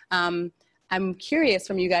mind. I'm curious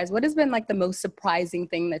from you guys, what has been like the most surprising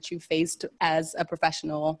thing that you faced as a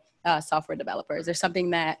professional software developer? Is there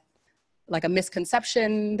something that, like a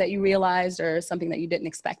misconception that you realized, or something that you didn't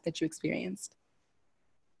expect that you experienced?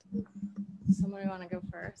 Somebody want to go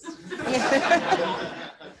first?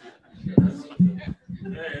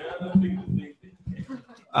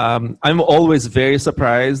 I'm always very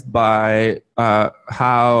surprised by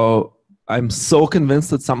how I'm so convinced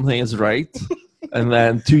that something is right, and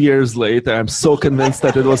then 2 years later, I'm so convinced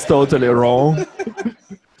that it was totally wrong.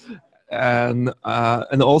 And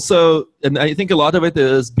also, and I think a lot of it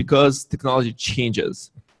is because technology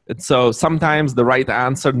changes. And so sometimes the right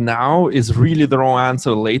answer now is really the wrong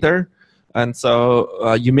answer later. And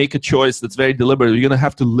so you make a choice that's very deliberate. You're going to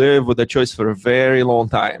have to live with that choice for a very long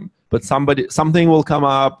time. But something will come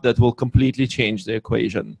up that will completely change the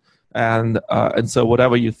equation. And so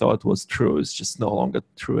whatever you thought was true is just no longer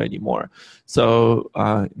true anymore. So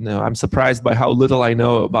I'm surprised by how little I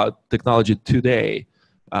know about technology today,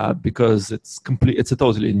 because it's a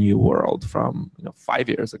totally new world from 5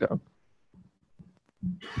 years ago.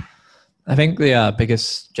 I think the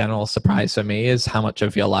biggest general surprise for me is how much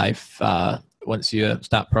of your life, once you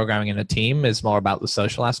start programming in a team, is more about the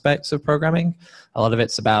social aspects of programming. A lot of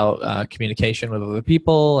it's about communication with other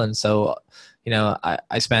people. And so,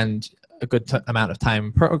 I spend a good amount of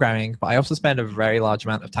time programming, but I also spend a very large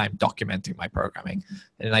amount of time documenting my programming.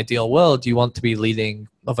 In an ideal world, you want to be leading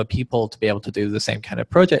other people to be able to do the same kind of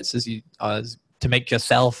projects as you, to make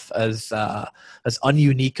yourself as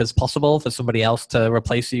ununique as possible for somebody else to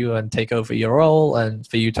replace you and take over your role, and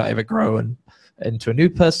for you to either grow into a new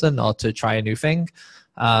person or to try a new thing.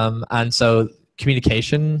 And so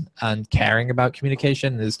communication and caring about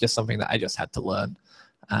communication is just something that I just had to learn.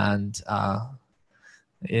 And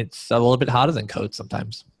it's a little bit harder than code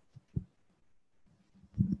sometimes.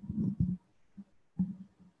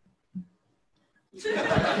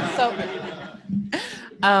 So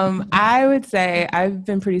I would say I've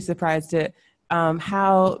been pretty surprised at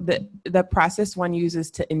how the process one uses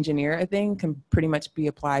to engineer a thing can pretty much be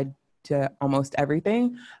applied to almost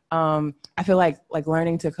everything. I feel like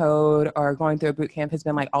learning to code or going through a boot camp has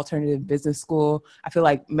been like alternative business school. I feel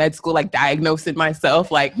like med school, like diagnosing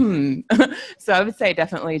myself, like, So I would say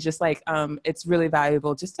definitely just like, it's really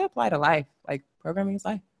valuable just to apply to life. Like programming is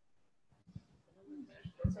life.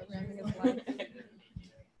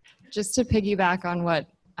 Just to piggyback on what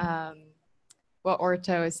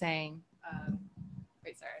Orto is saying.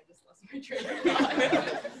 Wait, sorry, I just lost my train of thought.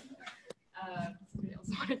 Somebody else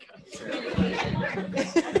want to go?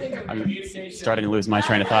 I'm starting to lose my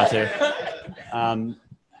train of thought too.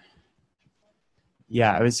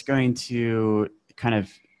 Yeah, I was going to kind of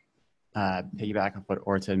piggyback on what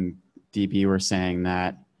Orta and DB were saying,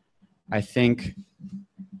 that I think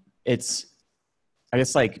it's,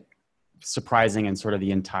 like surprising in sort of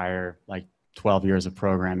the entire 12 years of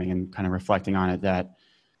programming and kind of reflecting on it, that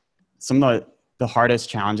some of the hardest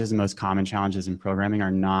challenges and most common challenges in programming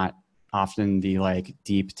are not often the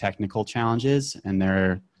deep technical challenges, and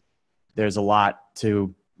there's a lot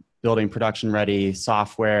to building production ready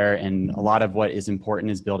software, and a lot of what is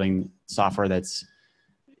important is building software that's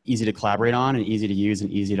easy to collaborate on and easy to use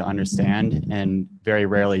and easy to understand. And very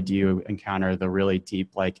rarely do you encounter the really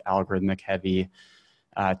deep algorithmic heavy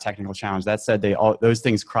technical challenge. That said, those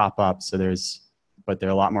things crop up, but they're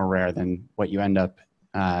a lot more rare than what you end up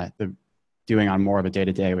doing on more of a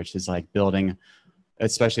day-to-day, which is building,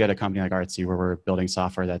 especially at a company like Artsy, where we're building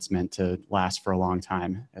software that's meant to last for a long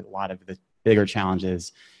time. A lot of the bigger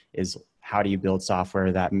challenges is how do you build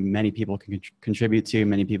software that many people can contribute to,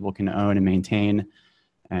 many people can own and maintain,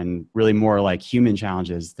 and really more human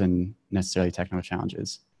challenges than necessarily technical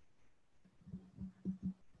challenges.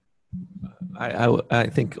 I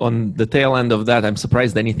think on the tail end of that, I'm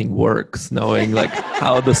surprised anything works, knowing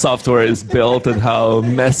how the software is built and how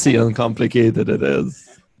messy and complicated it is.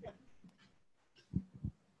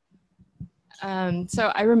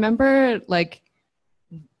 So I remember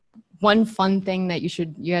one fun thing that you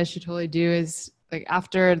guys should totally do is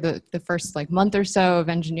after the first month or so of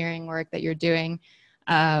engineering work that you're doing,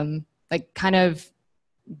 kind of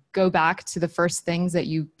go back to the first things that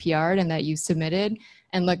you PR'd and that you submitted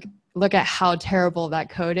and look at how terrible that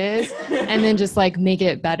code is and then just like make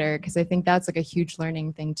it better. Cause I think that's like a huge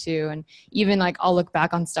learning thing too. And even like I'll look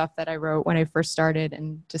back on stuff that I wrote when I first started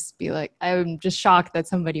and just be like, I'm just shocked that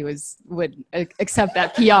somebody would accept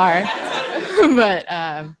that PR. But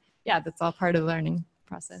yeah, that's all part of the learning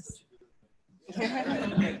process.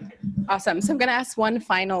 Awesome. So I'm going to ask one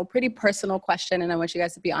final pretty personal question, and I want you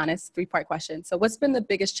guys to be honest, 3-part question. So what's been the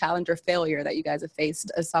biggest challenge or failure that you guys have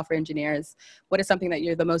faced as software engineers? What is something that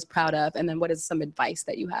you're the most proud of? And then what is some advice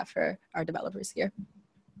that you have for our developers here?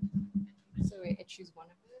 So wait, I choose one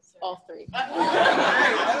of those? All 3.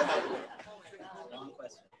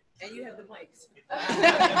 And you have the mics.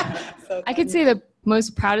 So I could say the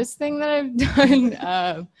most proudest thing that I've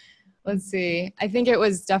done. Let's see. I think it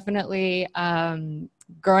was definitely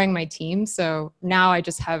growing my team. So now I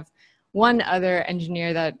just have one other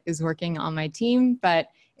engineer that is working on my team, but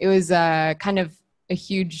it was kind of a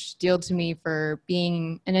huge deal to me for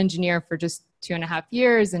being an engineer for just 2.5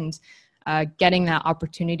 years and getting that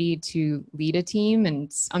opportunity to lead a team.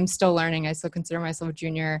 And I'm still learning. I still consider myself a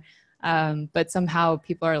junior, but somehow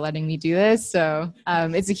people are letting me do this. So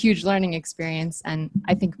it's a huge learning experience. And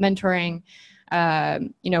I think mentoring,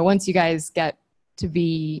 once you guys get to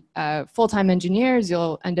be full-time engineers,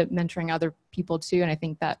 you'll end up mentoring other people too. And I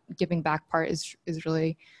think that giving back part is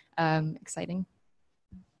really exciting.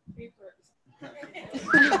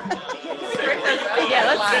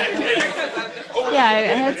 Yeah, I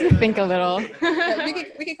had to think a little.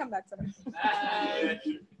 we can come back to that.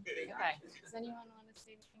 Okay. Does anyone want to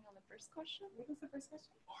say anything on the first question? What was the first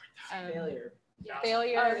question? Failure.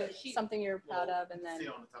 Failure, something you're proud of, and then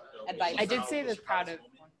advice. I did say the proud of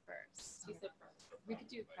one first. We could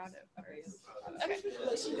do proud of first.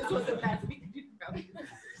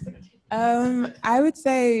 I would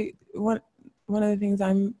say one of the things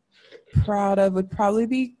I'm proud of would probably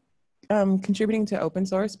be contributing to open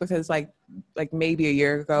source, because like maybe a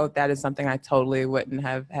year ago, that is something I totally wouldn't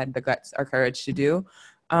have had the guts or courage to do.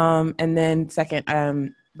 And then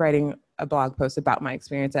second, writing a blog post about my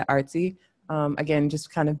experience at Artsy. Again,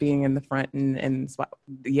 just kind of being in the front and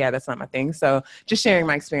yeah, that's not my thing. So just sharing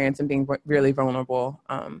my experience and being really vulnerable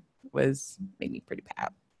made me pretty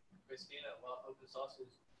proud. Christina, what open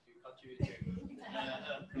sources do you contribute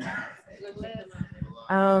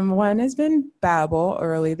to? One has been Babel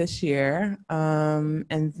early this year,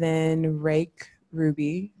 and then Rake,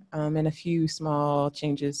 Ruby, and a few small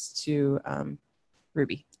changes to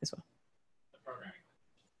Ruby as well.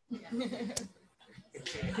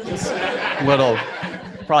 Little,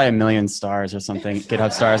 probably 1 million stars or something,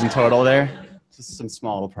 GitHub stars in total there. Just some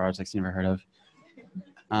small little projects you never heard of.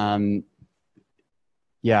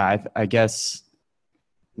 Yeah, I guess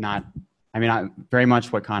not. I mean, very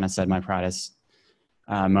much what Kana said, my proudest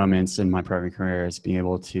moments in my programming career is being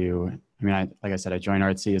able to, like I said, I joined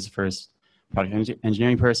Artsy as the first product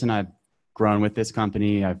engineering person. I've grown with this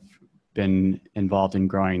company. I've been involved in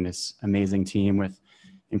growing this amazing team with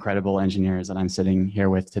incredible engineers that I'm sitting here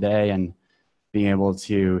with today, and being able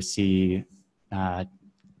to see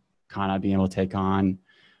Kana being able to take on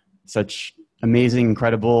such amazing,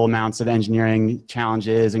 incredible amounts of engineering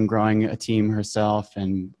challenges and growing a team herself,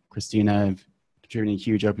 and Christina contributing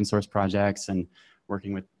huge open source projects and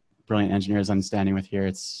working with brilliant engineers I'm standing with here.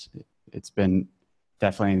 It's been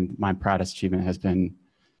definitely my proudest achievement has been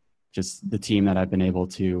just the team that I've been able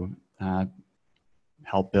to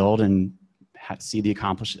help build and see the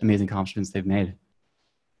amazing accomplishments they've made.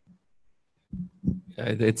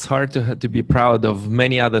 It's hard to be proud of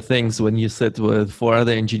many other things when you sit with 4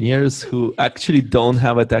 other engineers who actually don't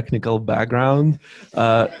have a technical background,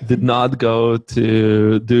 did not go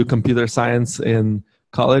to do computer science in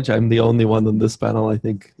college. I'm the only one on this panel, I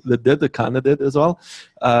think, that did. The Kana did as well.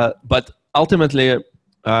 But ultimately,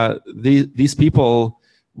 these people,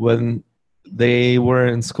 when they were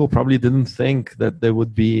in school, probably didn't think that they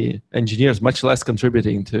would be engineers, much less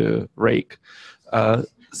contributing to Rake.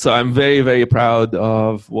 So I'm very, very proud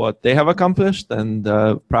of what they have accomplished, and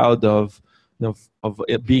proud of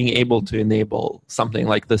it being able to enable something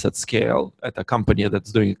like this at scale at a company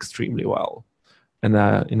that's doing extremely well. And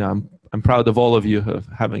I'm proud of all of you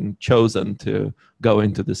having chosen to go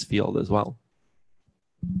into this field as well.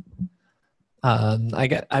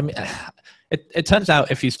 It turns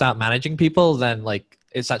out if you start managing people, then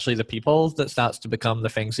it's actually the people that starts to become the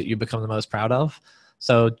things that you become the most proud of.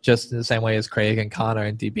 So just in the same way as Craig and Kana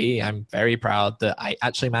and DB, I'm very proud that I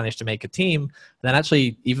actually managed to make a team, and then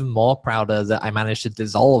actually even more prouder that I managed to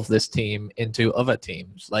dissolve this team into other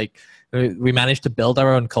teams. We managed to build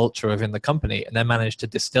our own culture within the company, and then managed to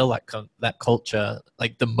distill that culture,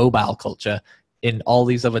 like the mobile culture, in all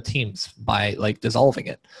these other teams by like dissolving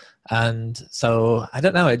it. And so I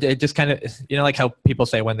don't know, it just kind of, like how people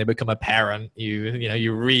say when they become a parent, you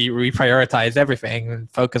reprioritize everything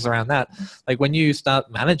and focus around that. Like when you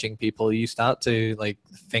start managing people, you start to like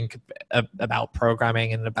think about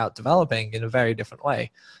programming and about developing in a very different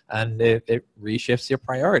way, and it reshifts your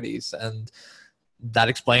priorities. And that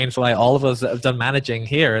explains why all of us that have done managing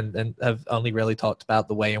here and have only really talked about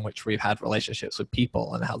the way in which we've had relationships with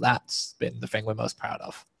people and how that's been the thing we're most proud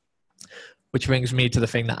of. Which brings me to the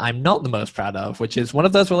thing that I'm not the most proud of, which is one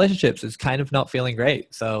of those relationships is kind of not feeling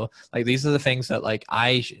great. So like these are the things that like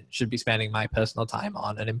I should be spending my personal time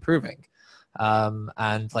on and improving.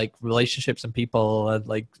 And like relationships and people are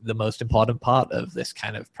like the most important part of this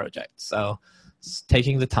kind of project. So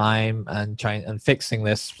taking the time and trying and fixing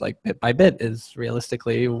this like bit by bit is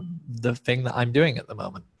realistically the thing that I'm doing at the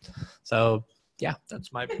moment. So yeah,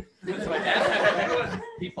 that's my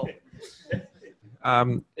people.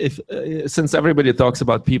 Since everybody talks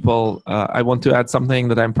about people, I want to add something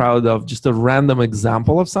that I'm proud of, just a random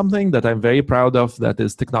example of something that I'm very proud of, that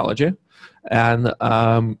is technology. And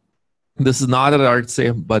this is not at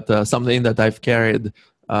Artsy, but something that I've carried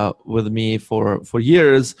with me for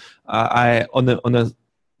years. I was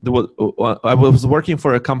working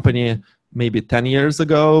for a company maybe 10 years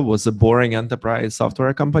ago. It was a boring enterprise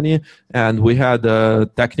software company, and we had a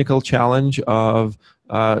technical challenge of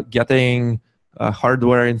getting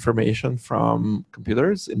hardware information from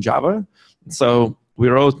computers in Java. So we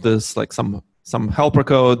wrote this like some helper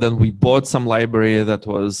code, then we bought some library that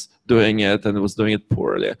was doing it, and it was doing it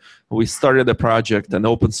poorly. We started a project and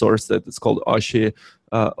open sourced it. It's called OSHI,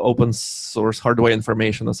 Open Source Hardware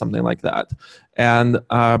Information, or something like that. And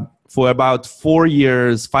for about 4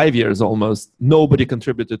 years, 5 years almost, nobody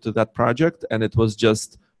contributed to that project, and it was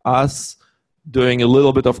just us doing a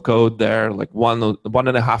little bit of code there, like one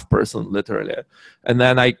and a half person literally. And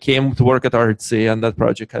then I came to work at Artsy, and that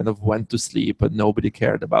project kind of went to sleep and nobody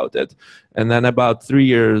cared about it. And then about 3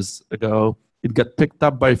 years ago, it got picked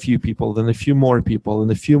up by a few people, then a few more people,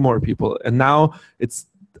 and a few more people. And now it's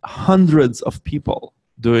hundreds of people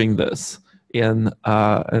doing this in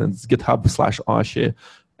it's GitHub/Oshi.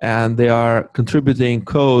 And they are contributing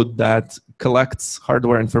code that collects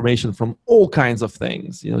hardware information from all kinds of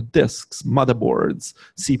things, disks, motherboards,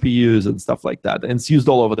 CPUs, and stuff like that. And it's used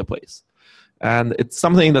all over the place. And it's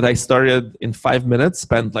something that I started in 5 minutes,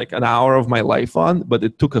 spent like an hour of my life on, but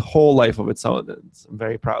it took a whole life of its own. And I'm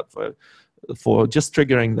very proud for just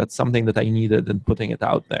triggering that something that I needed and putting it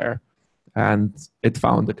out there. And it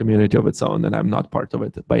found a community of its own, and I'm not part of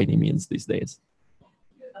it by any means these days.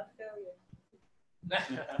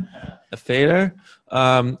 A failure?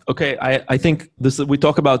 Okay, I think we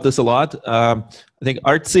talk about this a lot. I think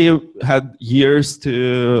Artsy had years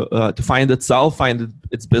to find itself, find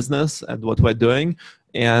its business and what we're doing.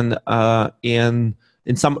 And in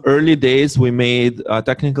some early days, we made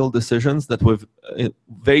technical decisions that were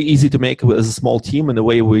very easy to make as a small team, in the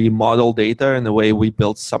way we model data and the way we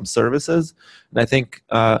built some services. And I think,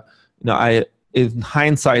 in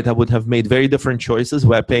hindsight, I would have made very different choices.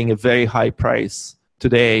 We're paying a very high price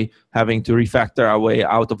today, having to refactor our way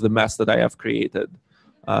out of the mess that I have created.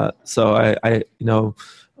 So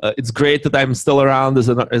it's great that I'm still around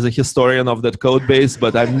as a historian of that code base,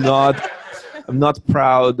 but I'm not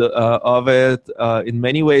proud of it in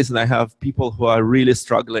many ways. And I have people who are really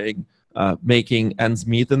struggling making ends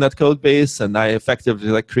meet in that code base. And I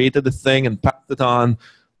effectively created the thing and passed it on,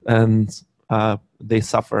 and they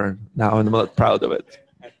suffer now, and I'm not proud of it.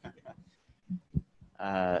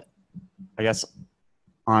 I guess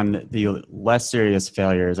on the less serious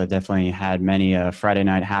failures, I definitely had many Friday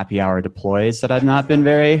night happy hour deploys that I've not been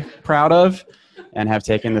very proud of, and have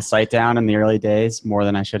taken the site down in the early days more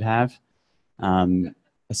than I should have.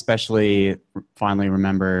 Especially finally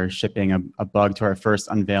remember shipping a bug to our first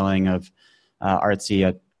unveiling of Artsy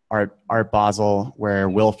at Art Basel, where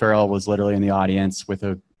Will Ferrell was literally in the audience with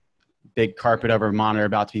a big carpet over monitor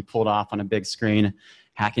about to be pulled off on a big screen,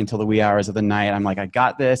 hacking till the wee hours of the night. I'm like, I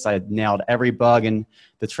got this. I nailed every bug in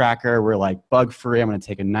the tracker. We're like bug free. I'm going to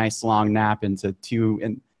take a nice long nap into 2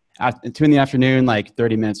 in the afternoon, like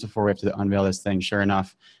 30 minutes before we have to unveil this thing. Sure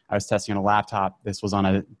enough, I was testing on a laptop. This was on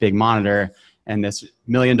a big monitor, and this $1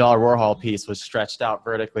 million Warhol piece was stretched out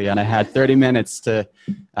vertically. And I had 30 minutes to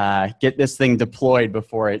get this thing deployed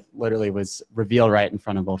before it literally was revealed right in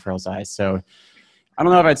front of Will Ferrell's eyes. So I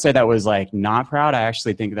don't know if I'd say that was like not proud. I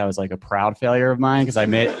actually think that was like a proud failure of mine, because I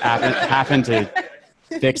happened to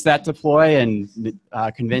fix that deploy and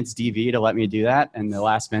convince DV to let me do that in the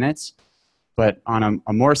last minutes. But on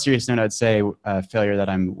a more serious note, I'd say a failure that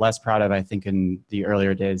I'm less proud of, I think in the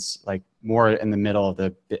earlier days, like more in the middle of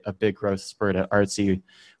a big growth spurt at Artsy, we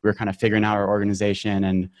were kind of figuring out our organization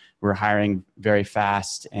and we were hiring very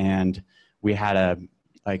fast. And we had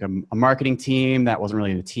a marketing team that wasn't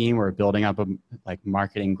really a team. We were building up a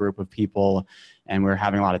marketing group of people, and we were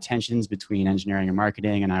having a lot of tensions between engineering and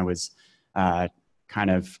marketing. And I was kind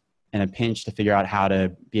of in a pinch to figure out how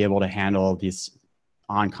to be able to handle this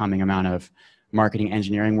oncoming amount of marketing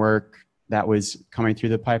engineering work that was coming through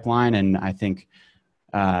the pipeline. And I think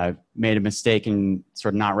made a mistake in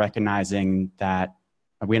sort of not recognizing that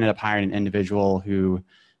we ended up hiring an individual who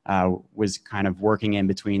was kind of working in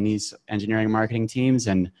between these engineering and marketing teams.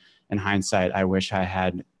 And in hindsight, I wish I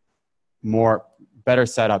had better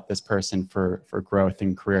set up this person for growth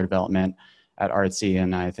and career development at Artsy.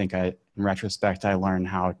 And I think in retrospect, I learned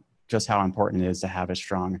just how important it is to have a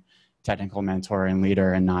strong technical mentor and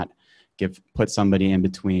leader and not put somebody in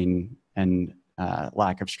between and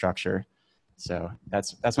lack of structure. So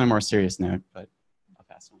that's my more serious note, but I'll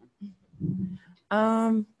pass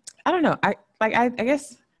on. I don't know. I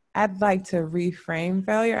guess I'd like to reframe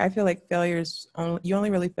failure. I feel like you only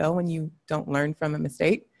really fail when you don't learn from a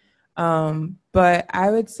mistake. But I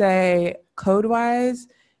would say code-wise,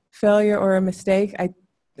 failure or a mistake,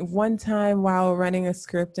 one time while running a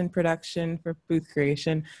script in production for booth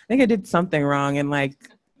creation, I think I did something wrong and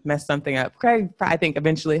messed something up. Craig, I think,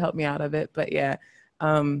 eventually helped me out of it. But yeah,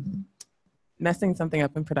 messing something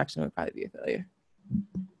up in production would probably be a failure.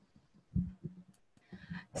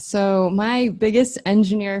 So my biggest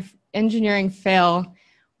engineering fail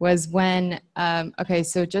was when,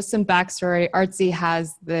 so just some backstory, Artsy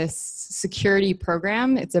has this security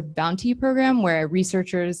program. It's a bounty program where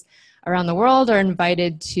researchers around the world are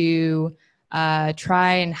invited to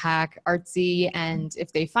try and hack Artsy. And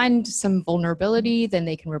if they find some vulnerability, then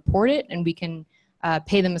they can report it and we can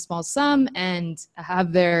pay them a small sum and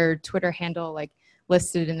have their Twitter handle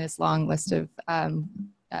listed in this long list of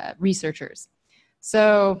researchers.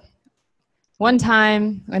 So one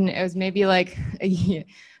time when it was maybe I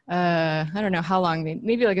don't know how long,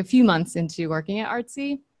 maybe a few months into working at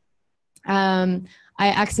Artsy, I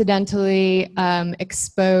accidentally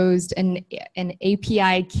exposed an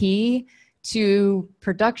API key to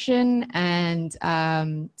production, and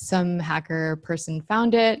some hacker person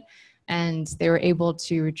found it, and they were able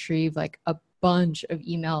to retrieve a bunch of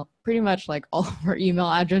email, pretty much all of our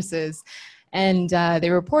email addresses, and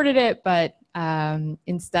they reported it, but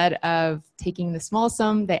instead of taking the small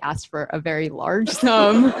sum, they asked for a very large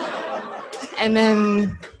sum. And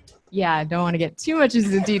then, I don't want to get too much into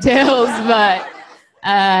the details, but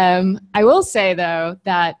I will say, though,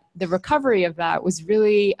 that the recovery of that was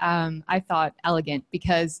really, I thought, elegant,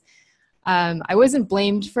 because I wasn't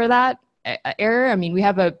blamed for that error. I mean, we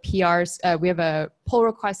have a we have a pull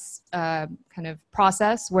request kind of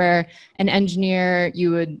process where an engineer,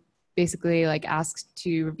 you would basically ask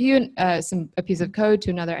to review a piece of code to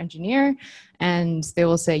another engineer, and they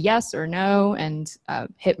will say yes or no and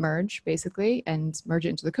hit merge, basically, and merge it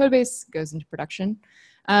into the code base, goes into production.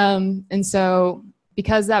 And so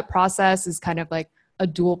because that process is kind of a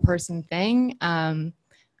dual person thing, I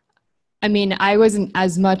mean, I wasn't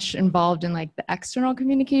as much involved in the external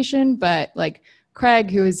communication, but Craig,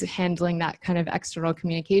 who was handling that kind of external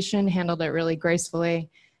communication, handled it really gracefully.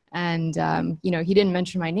 And, he didn't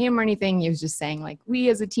mention my name or anything. He was just saying we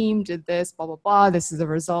as a team did this, blah, blah, blah. This is the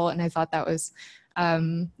result. And I thought that was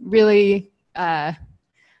really,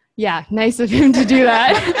 nice of him to do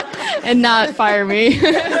that and not fire me.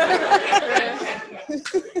 So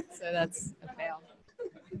that's a fail.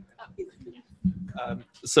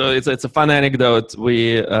 So it's a fun anecdote.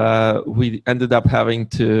 We ended up having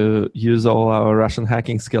to use all our Russian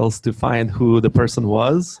hacking skills to find who the person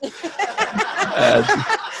was.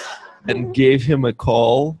 And gave him a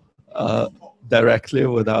call directly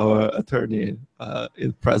with our attorney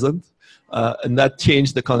present. And that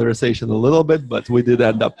changed the conversation a little bit, but we did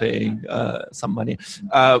end up paying some money.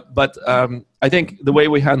 But I think the way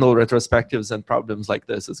we handle retrospectives and problems like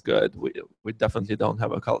this is good. We definitely don't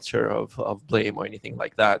have a culture of blame or anything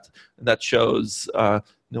like that. And that shows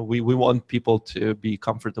we want people to be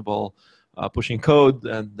comfortable pushing code,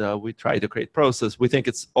 and we try to create process. We think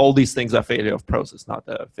it's all these things are failure of process, not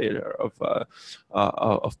a failure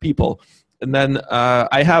of people. And then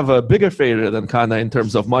I have a bigger failure than Kana in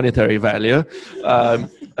terms of monetary value.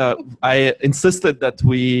 I insisted that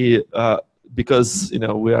we, because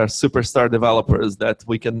we are superstar developers, that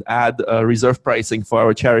we can add reserve pricing for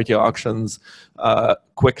our charity auctions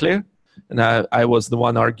quickly. And I was the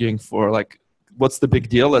one arguing for what's the big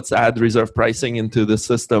deal? Let's add reserve pricing into the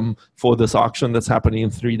system for this auction that's happening in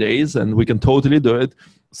 3 days, and we can totally do it.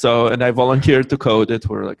 So, and I volunteered to code it.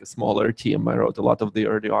 We're like a smaller team. I wrote a lot of the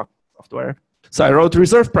early software. So I wrote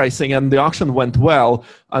reserve pricing, and the auction went well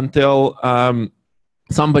until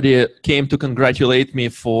somebody came to congratulate me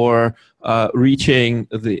for reaching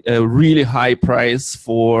a really high price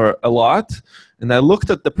for a lot. And I looked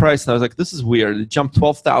at the price and I was like, this is weird. It jumped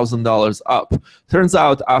 $12,000 up. Turns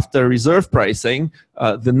out after reserve pricing,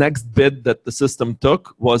 the next bid that the system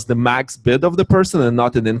took was the max bid of the person and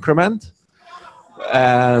not an increment.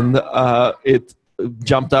 And it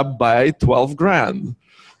jumped up by 12 grand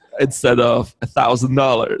instead of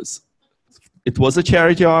 $1,000. It was a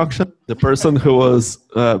charity auction. The person who was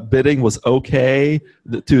bidding was okay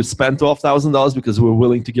to spend $12,000 because we were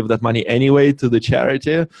willing to give that money anyway to the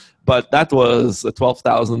charity. But that was a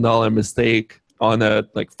 $12,000 mistake on a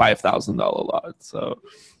like $5,000 lot. So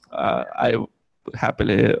I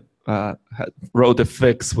happily wrote a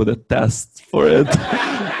fix with a test for it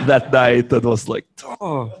that night. That was like,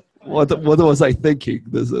 oh, what was I thinking?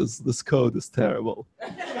 This code is terrible.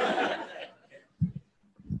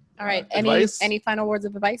 All right. Advice? Any final words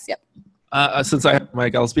of advice? Yep. Since I have a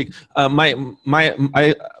mic, I'll speak. My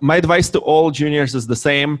advice to all juniors is the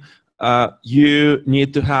same. You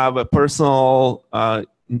need to have a personal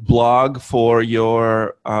blog for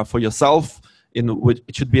yourself. In which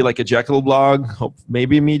it should be like a Jekyll blog,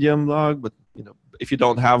 maybe a Medium blog, but if you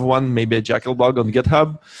don't have one, maybe a Jekyll blog on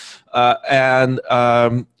GitHub, and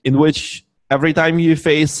in which every time you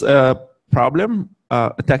face a problem,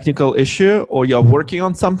 a technical issue, or you're working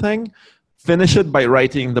on something, finish it by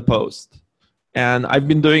writing the post. And I've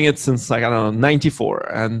been doing it since, like, I don't know,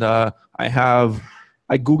 94. And I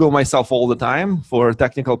Google myself all the time for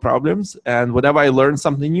technical problems. And whenever I learn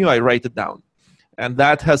something new, I write it down. And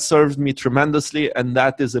that has served me tremendously. And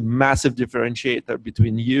that is a massive differentiator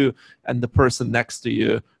between you and the person next to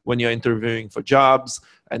you when you're interviewing for jobs.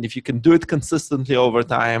 And if you can do it consistently over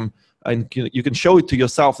time, and you can show it to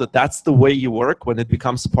yourself that that's the way you work, when it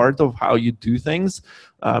becomes part of how you do things,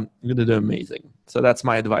 you're going to do amazing. So that's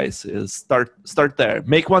my advice, is start there.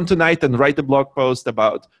 Make one tonight and write a blog post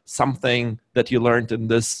about something that you learned in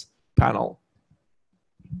this panel.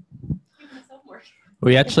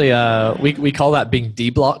 We actually, we call that being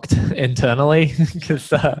deblocked internally,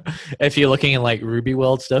 because if you're looking in like Ruby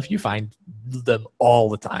world stuff, you find them all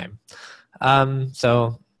the time.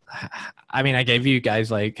 So, I mean, I gave you guys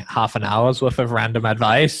like half an hour's worth of random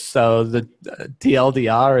advice. So the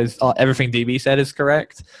TLDR is everything DB said is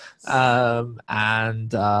correct. The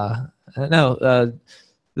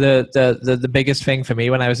biggest thing for me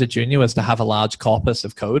when I was a junior was to have a large corpus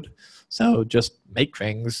of code. So just make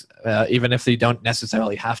things, even if you don't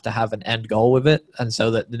necessarily have to have an end goal with it. And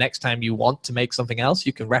so that the next time you want to make something else,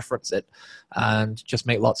 you can reference it and just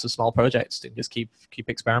make lots of small projects and just keep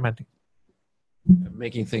experimenting.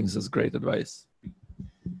 Making things is great advice.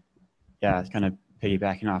 Yeah, kind of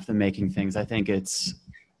piggybacking off the making things. I think it's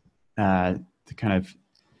to kind of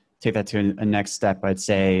take that to a next step. I'd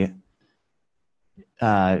say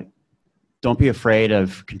don't be afraid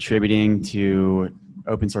of contributing to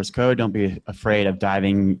open source code. Don't be afraid of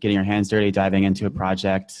getting your hands dirty, diving into a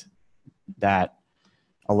project that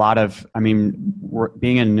a lot of, I mean,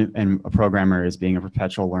 being a programmer is being a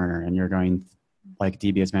perpetual learner, and you're going, like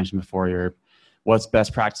DB has mentioned before, what's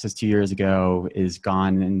best practices 2 years ago is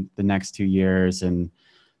gone in the next 2 years, and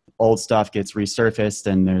old stuff gets resurfaced,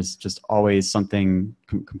 and there's just always something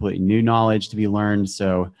completely new knowledge to be learned.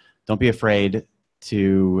 So don't be afraid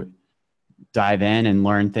to dive in and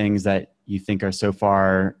learn things that you think are so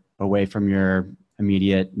far away from your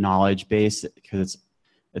immediate knowledge base, because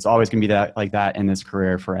it's always going to be like that in this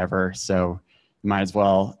career forever. So you might as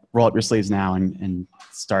well roll up your sleeves now and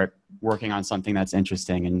start working on something that's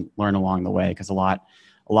interesting and learn along the way, because a lot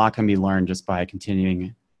can be learned just by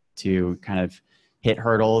continuing to kind of hit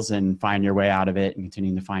hurdles and find your way out of it, and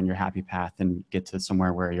continuing to find your happy path and get to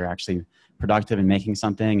somewhere where you're actually productive and making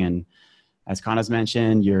something. And as Kana's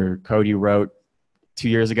mentioned, your code you wrote 2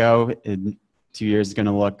 years ago, in 2 years is going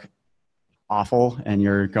to look awful, and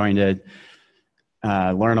you're going to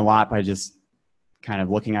learn a lot by just kind of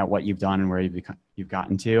looking at what you've done and where you've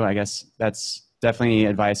gotten to. I guess that's definitely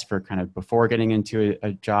advice for kind of before getting into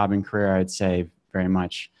a job and career. I'd say very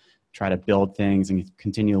much try to build things and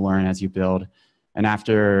continue to learn as you build. And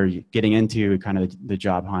after getting into kind of the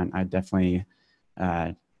job hunt, I definitely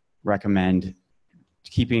recommend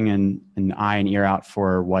keeping an eye and ear out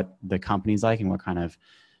for what the company's like and what kind of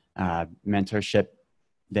mentorship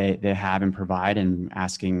they have and provide, and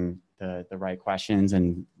asking the right questions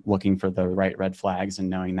and looking for the right red flags, and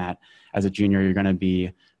knowing that as a junior, you're going to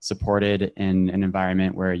be supported in an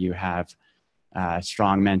environment where you have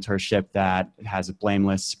strong mentorship that has a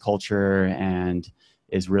blameless culture and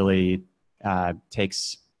is really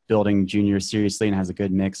takes building juniors seriously and has a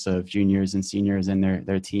good mix of juniors and seniors in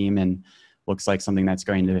their team, and looks like something that's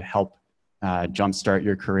going to help jumpstart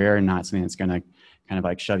your career and not something that's going to kind of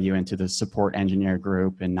like shove you into the support engineer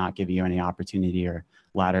group and not give you any opportunity or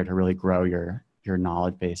ladder to really grow your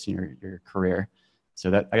knowledge base and your career. So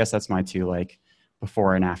that, I guess that's my two like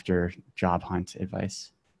before and after job hunt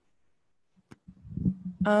advice.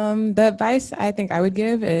 The advice I think I would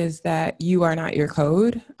give is that you are not your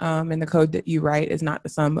code, and the code that you write is not the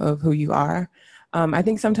sum of who you are. I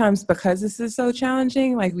think sometimes because this is so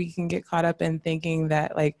challenging, like we can get caught up in thinking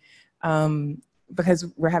that like, because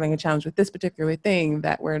we're having a challenge with this particular thing,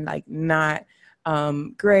 that we're like not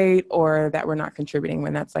great, or that we're not contributing,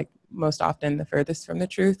 when that's like most often the furthest from the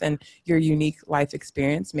truth. And your unique life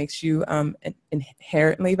experience makes you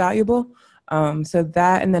inherently valuable. So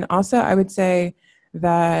that, and then also I would say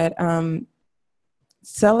that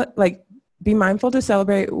be mindful to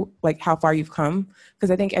celebrate like how far you've come, because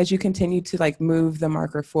I think as you continue to like move the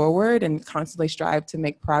marker forward and constantly strive to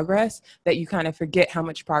make progress, that you kind of forget how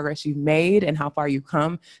much progress you've made and how far you've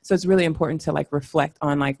come. So it's really important to like reflect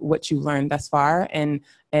on like what you learned thus far, and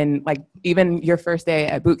like even your first day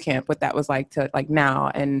at boot camp, what that was like to like now,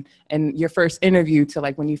 and your first interview to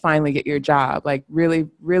like when you finally get your job. Like really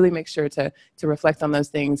make sure to reflect on those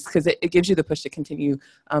things, because it gives you the push to continue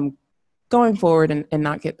going forward and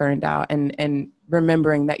not get burned out, and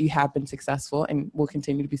remembering that you have been successful and will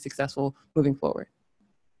continue to be successful moving forward.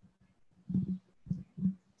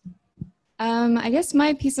 I guess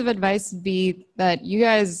my piece of advice would be that you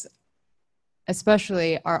guys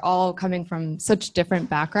especially are all coming from such different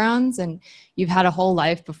backgrounds, and you've had a whole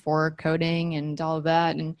life before coding and all of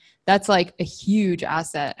that. And that's like a huge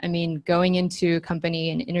asset. I mean, going into a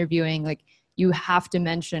company and interviewing, like you have to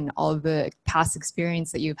mention all of the past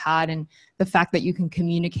experience that you've had, and the fact that you can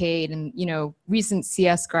communicate. And, you know, recent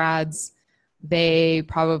CS grads, they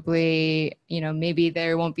probably, you know, maybe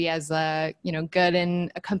they won't be as, you know, good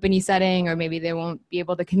in a company setting, or maybe they won't be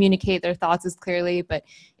able to communicate their thoughts as clearly. But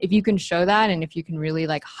if you can show that, and if you can really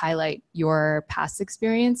like highlight your past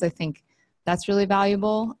experience, I think that's really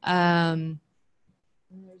valuable. There's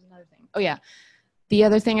another thing. Oh yeah. The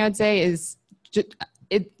other thing I would say is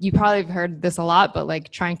you probably have heard this a lot, but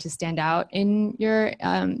like trying to stand out in your,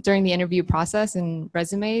 during the interview process and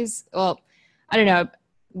resumes. Well, I don't know.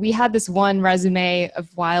 We had this one resume a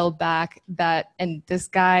while back and this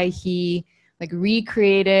guy, he like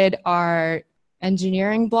recreated our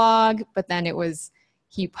engineering blog, but then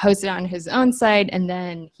he posted it on his own site, and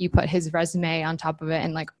then he put his resume on top of it.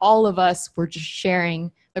 And like all of us were just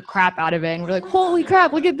sharing the crap out of it. And we're like, holy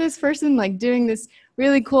crap, look at this person like doing this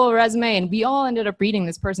really cool resume. And we all ended up reading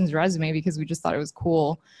this person's resume because we just thought it was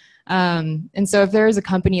cool. And so if there is a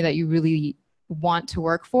company that you really want to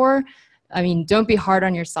work for, I mean, don't be hard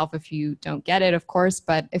on yourself if you don't get it, of course,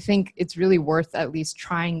 but I think it's really worth at least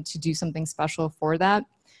trying to do something special for that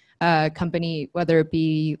company, whether it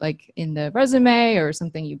be like in the resume or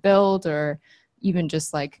something you build, or even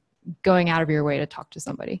just like going out of your way to talk to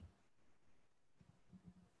somebody.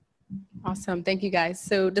 Awesome. Thank you, guys.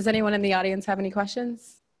 So does anyone in the audience have any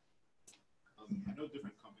questions? I know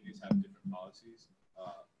different companies have different policies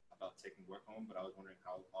about taking work home, but I was wondering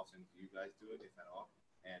how often do you guys do it, if at all?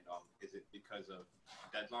 And is it because of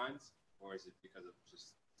deadlines, or is it because of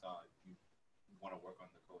just you want to work on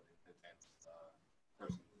the code in advance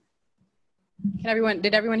personally?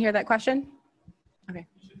 Did everyone hear that question? Okay.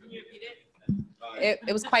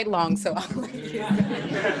 It was quite long, so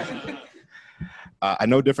I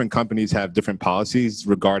know different companies have different policies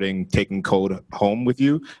regarding taking code home with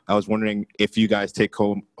you. I was wondering if you guys take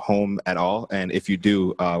code home at all, and if you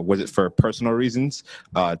do, was it for personal reasons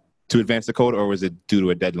to advance the code, or was it due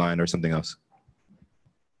to a deadline or something else?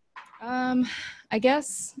 I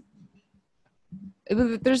guess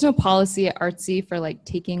there's no policy at Artsy for like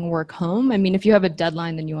taking work home. I mean, if you have a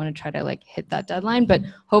deadline, then you want to try to like hit that deadline, but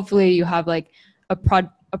hopefully you have like a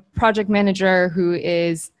project manager who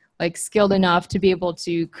is like skilled enough to be able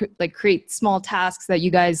to create small tasks that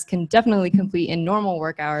you guys can definitely complete in normal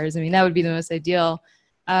work hours. I mean, that would be the most ideal.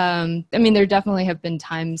 I mean, there definitely have been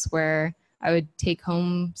times where I would take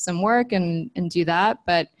home some work and do that.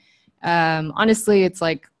 But honestly,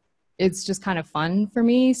 it's just kind of fun for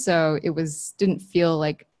me. So it didn't feel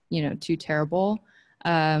like, you know, too terrible.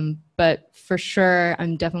 But for sure,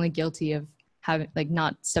 I'm definitely guilty of having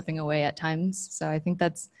not stepping away at times. So I think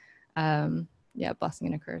that's, yeah, blessing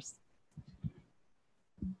and a curse.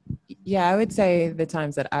 Yeah, I would say the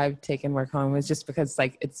times that I've taken work home is just because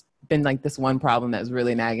like it's been like this one problem that was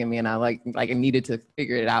really nagging me and I like I needed to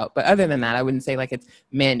figure it out. But other than that, I wouldn't say like it's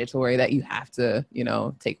mandatory that you have to, you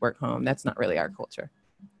know, take work home. That's not really our culture.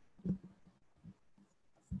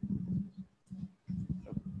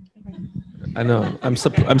 I know. I'm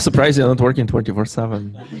surprised you're not working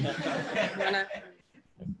 24/7.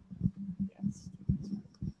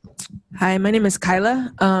 Hi, my name is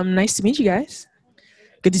Kyla. Nice to meet you guys.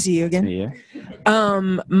 Good to see you again.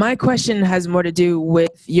 My question has more to do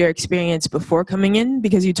with your experience before coming in,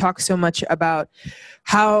 because you talk so much about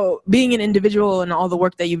how being an individual and all the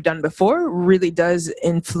work that you've done before really does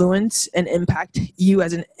influence and impact you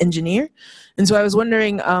as an engineer. And so I was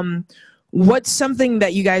wondering, what's something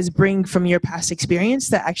that you guys bring from your past experience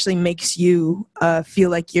that actually makes you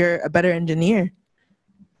feel like you're a better engineer?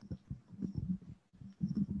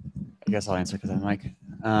 I guess I'll answer because I'm Mike.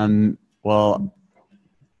 Well,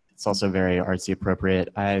 it's also very artsy appropriate.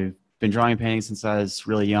 I've been drawing and painting since I was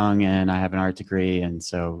really young, and I have an art degree, and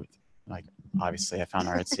so like obviously I found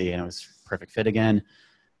artsy, and it was a perfect fit again.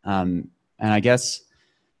 And I guess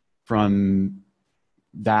from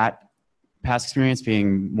that past experience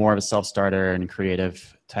being more of a self-starter and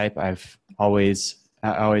creative type, I always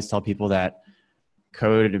tell people that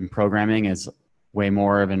code and programming is way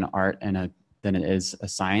more of an art and than it is a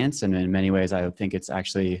science. And in many ways, I think it's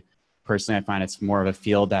actually, personally, I find it's more of a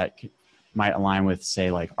field that might align with,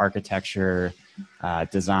 say, like architecture,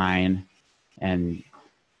 design, and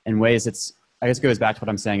in ways I guess goes back to what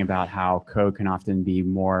I'm saying about how code can often be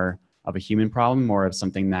more of a human problem, more of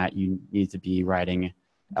something that you need to be writing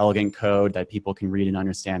elegant code that people can read and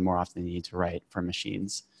understand more often than you need to write for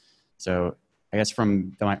machines. So I guess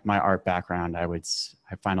from my art background, I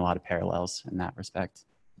find a lot of parallels in that respect.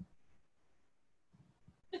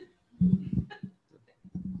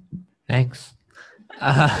 Thanks.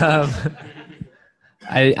 I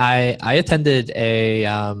attended a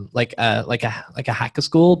hacker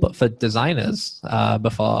school, but for designers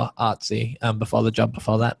before Artsy, before the job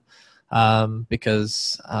before that,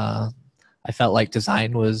 because I felt like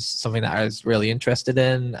design was something that I was really interested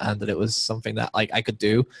in, and that it was something that like I could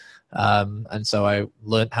do. And so I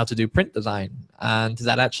learned how to do print design, and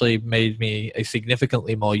that actually made me a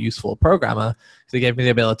significantly more useful programmer, because it gave me the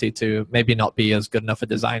ability to maybe not be as good enough a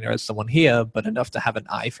designer as someone here, but enough to have an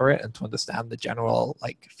eye for it and to understand the general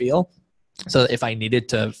like feel. So if I needed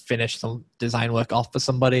to finish some design work off for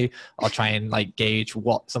somebody or try and like gauge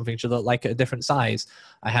what something should look like at a different size,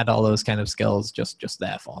 I had all those kind of skills just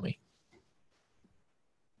there for me.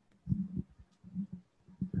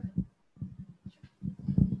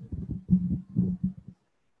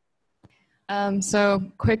 So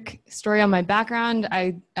quick story on my background.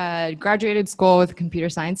 I graduated school with a computer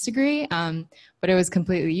science degree, but it was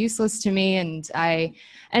completely useless to me. And I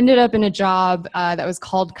ended up in a job that was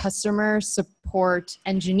called customer support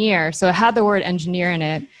engineer. So it had the word engineer in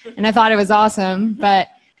it, and I thought it was awesome, but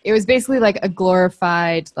it was basically like a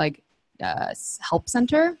glorified like help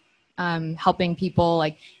center, helping people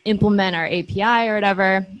like implement our API or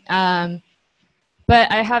whatever. But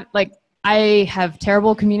I have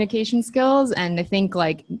terrible communication skills, and I think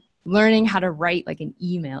like learning how to write like an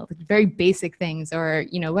email, like very basic things, or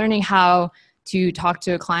learning how to talk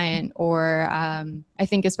to a client, or I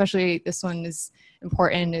think especially this one is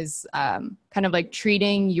important, is kind of like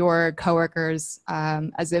treating your coworkers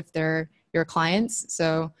as if they're your clients.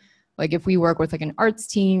 So like if we work with like an arts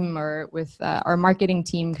team or with our marketing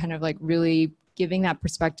team, kind of like really giving that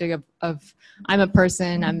perspective of I'm a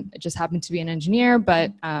person, I just happen to be an engineer,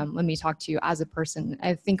 but let me talk to you as a person.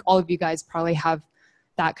 I think all of you guys probably have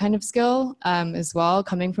that kind of skill as well,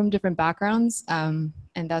 coming from different backgrounds, and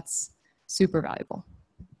that's super valuable.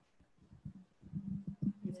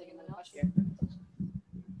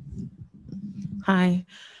 Hi.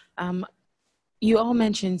 You all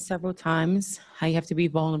mentioned several times how you have to be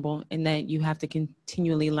vulnerable and that you have to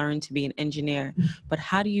continually learn to be an engineer. But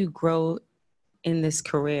how do you grow in this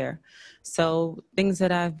career? So things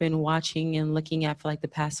that I've been watching and looking at for like the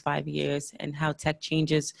past 5 years, and how tech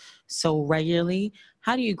changes so regularly,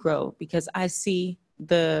 how do you grow? Because I see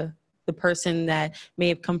the person that may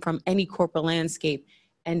have come from any corporate landscape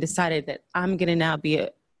and decided that I'm going to now be a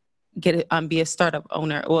startup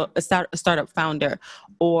owner, or a startup founder,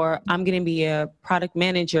 or I'm going to be a product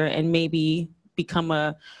manager and maybe become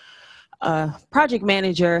a project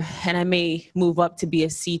manager, and I may move up to be a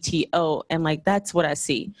CTO. And like, that's what I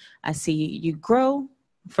see. I see you grow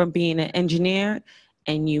from being an engineer,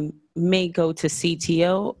 and you may go to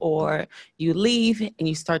CTO, or you leave and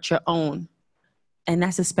you start your own. And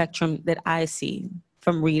that's a spectrum that I see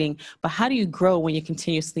from reading. But how do you grow when you're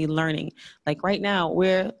continuously learning? Like right now,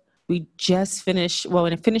 we we just finished, well,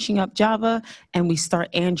 we're finishing up Java, and we start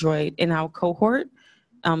Android in our cohort.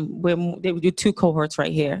 They would do 2 cohorts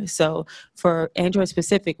right here. So for Android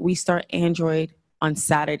specific, we start Android on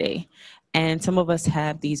Saturday. And some of us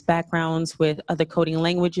have these backgrounds with other coding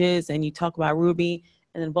languages, and you talk about Ruby.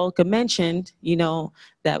 And then Volker mentioned,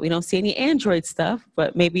 that we don't see any Android stuff,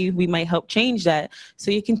 but maybe we might help change that.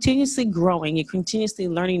 So you're continuously growing, you're continuously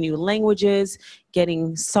learning new languages,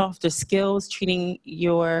 getting softer skills, treating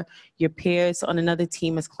your peers on another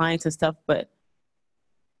team as clients and stuff. But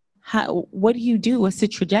what do you do? What's the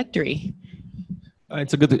trajectory?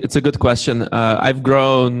 It's a good question. I've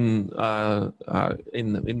grown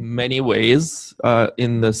in many ways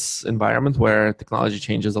in this environment where technology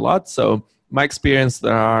changes a lot. So my experience,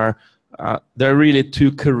 there are really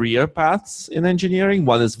 2 career paths in engineering.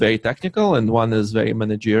 One is very technical and one is very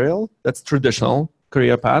managerial. That's traditional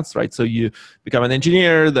career paths, right? So you become an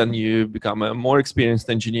engineer, then you become a more experienced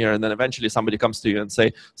engineer, and then eventually somebody comes to you and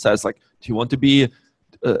says like, do you want to be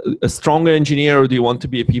a stronger engineer or do you want to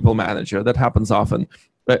be a people manager? That happens often.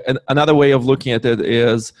 And another way of looking at it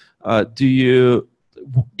is,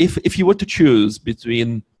 if you were to choose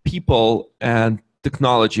between people and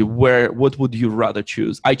technology, what would you rather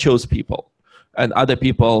choose? I chose people, and other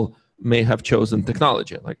people may have chosen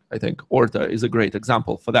technology. Like, I think Orta is a great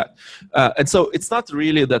example for that. And so it's not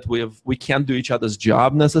really that we can't do each other's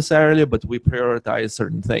job necessarily, but we prioritize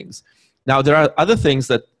certain things. Now, there are other things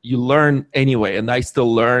that you learn anyway, and I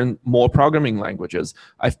still learn more programming languages.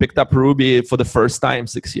 I've picked up Ruby for the first time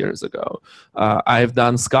 6 years ago. I've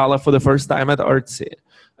done Scala for the first time at Artsy,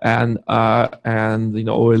 and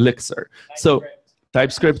or Elixir. So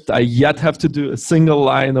TypeScript, I yet have to do a single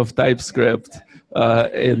line of TypeScript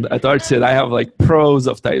at Artsy. I have like pros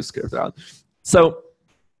of TypeScript around. So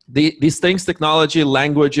these things, technology,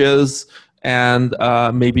 languages, and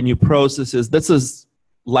maybe new processes, this is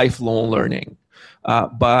lifelong learning.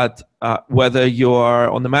 But whether you're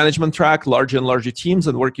on the management track, larger and larger teams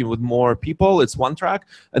and working with more people, it's one track.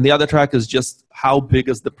 And the other track is just how big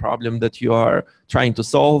is the problem that you are trying to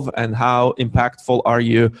solve and how impactful are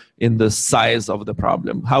you in the size of the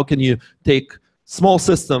problem. How can you take small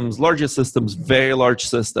systems, larger systems, very large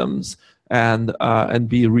systems, and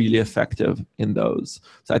be really effective in those.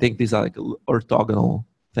 So I think these are like orthogonal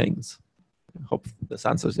things. I hope this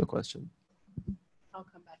answers your question.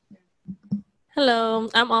 Hello,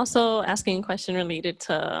 I'm also asking a question related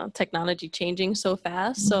to technology changing so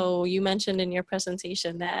fast. So you mentioned in your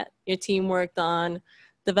presentation that your team worked on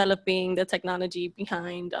developing the technology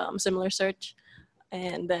behind similar search,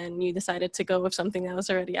 and then you decided to go with something that was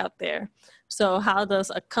already out there. So how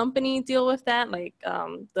does a company deal with that? Like,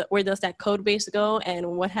 where does that code base go? And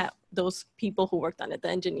those people who worked on it, the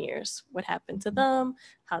engineers, what happened to them?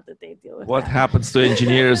 How did they deal with what that? happens to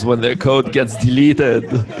engineers when their code gets deleted?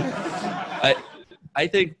 I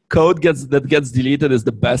think code that gets deleted is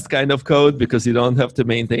the best kind of code because you don't have to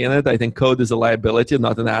maintain it. I think code is a liability,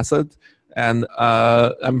 not an asset. And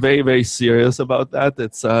I'm very, very serious about that.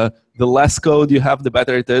 It's the less code you have, the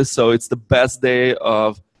better it is. So it's the best day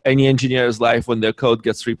of any engineer's life when their code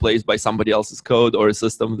gets replaced by somebody else's code or a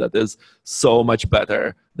system that is so much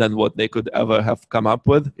better than what they could ever have come up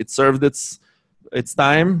with. It served its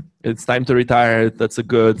time. It's time to retire. That's a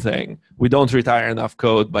good thing. We don't retire enough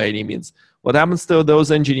code by any means. What happens to those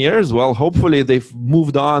engineers? Well, hopefully they've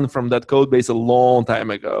moved on from that code base a long time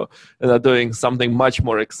ago and are doing something much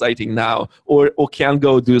more exciting now, or can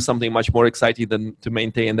go do something much more exciting than to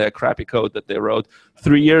maintain their crappy code that they wrote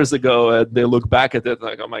 3 years ago. And they look back at it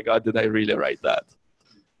like, oh my God, did I really write that?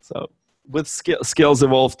 So with skills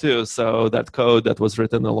evolve too. So that code that was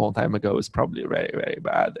written a long time ago is probably very, very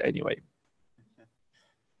bad anyway.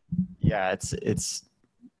 Yeah, it's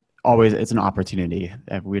always, it's an opportunity.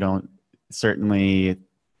 If we don't, certainly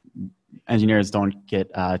engineers don't get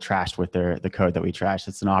trashed with the code that we trash.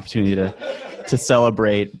 It's an opportunity to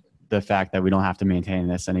celebrate the fact that we don't have to maintain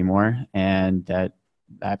this anymore and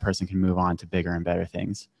that person can move on to bigger and better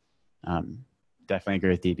things. Definitely agree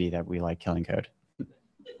with DB that we like killing code.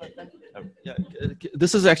 Yeah,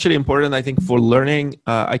 this is actually important, I think, for learning.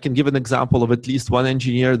 I can give an example of at least one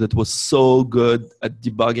engineer that was so good at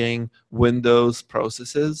debugging Windows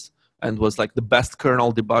processes and was like the best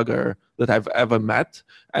kernel debugger that I've ever met.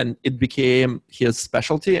 And it became his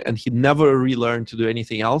specialty, and he never relearned to do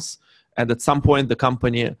anything else. And at some point, the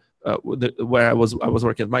company where I was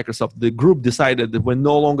working at Microsoft, the group decided that we're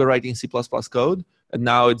no longer writing C++ code, and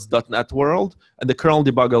now it's .NET world. And the kernel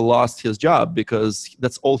debugger lost his job because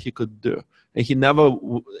that's all he could do. And he never,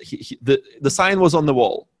 the sign was on the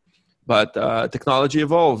wall, but technology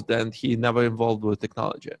evolved, and he never evolved with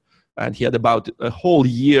technology. and he had about a whole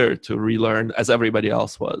year to relearn as everybody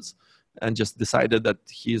else was, and just decided that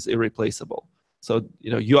he's irreplaceable. So,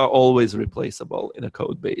 you are always replaceable in a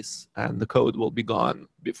code base, and the code will be gone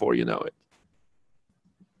before you know it.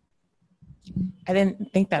 I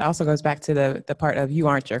didn't think that also goes back to the part of you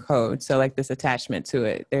aren't your code. So like this attachment to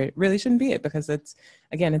it, there really shouldn't be it, because it's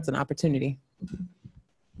an opportunity.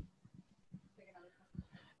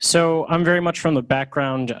 So I'm very much from the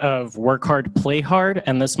background of work hard, play hard,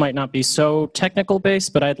 and this might not be so technical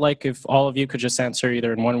based, but I'd like if all of you could just answer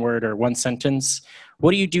either in one word or one sentence. What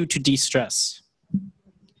do you do to de-stress?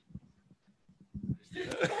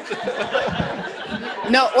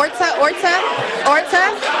 No, Orta.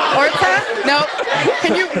 No,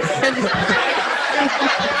 can you?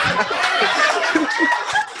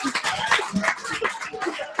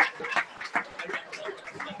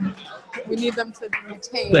 We need them to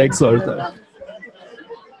retain. Thanks, Orta.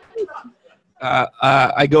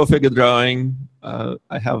 I go figure drawing.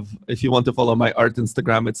 I have, if you want to follow my art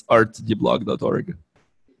Instagram, it's artdeblog.org.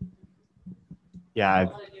 Yeah.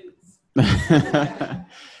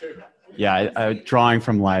 Yeah, drawing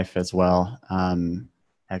from life as well.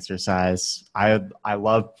 Exercise. I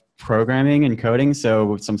love programming and coding,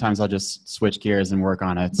 so sometimes I'll just switch gears and work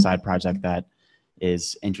on a side project that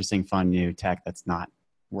is interesting, fun, new tech that's not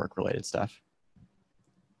work-related stuff.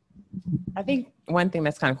 I think one thing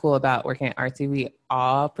that's kind of cool about working at Artsy, we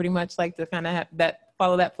all pretty much like to kind of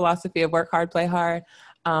follow that philosophy of work hard, play hard.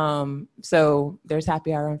 So there's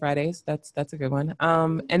happy hour on Fridays. That's a good one.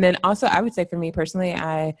 And then also I would say for me personally,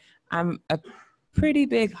 I'm a pretty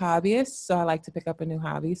big hobbyist, so I like to pick up a new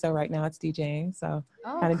hobby. So right now it's DJing. So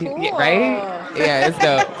kind of cool. right? Yeah, it's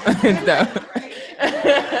dope. It's dope.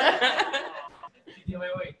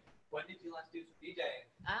 Wait. When did you last do some DJing?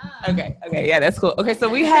 Okay, yeah, that's cool. Okay, so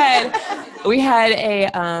we had a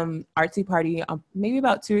artsy party maybe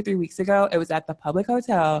about 2 or 3 weeks ago. It was at the Public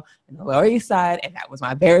Hotel in the Lower East Side, and that was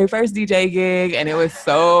my very first DJ gig, and it was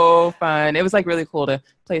so fun. It was like really cool to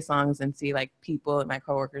play songs and see like people and my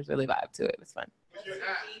coworkers really vibe to it. It was fun.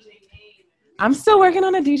 I'm still working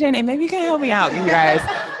on a DJ name. Maybe you can help me out, you guys.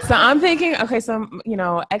 So I'm thinking, okay, so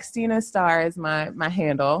Xtina Star is my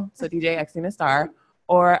handle. So DJ Xtina Star,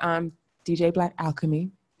 or DJ Black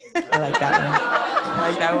Alchemy. I like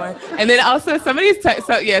that one. And then also somebody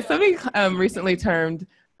recently termed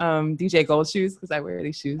DJ Gold Shoes, because I wear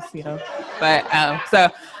these shoes, But so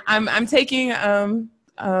I'm taking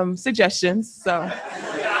suggestions. So.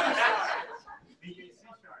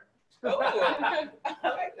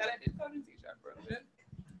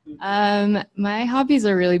 My hobbies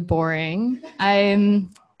are really boring. I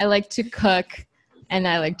like to cook, and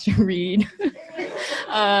I like to read,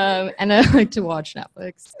 and I like to watch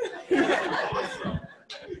Netflix.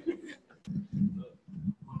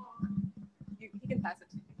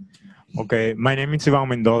 Okay, my name is Ivan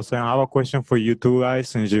Mendoza, and I have a question for you two guys,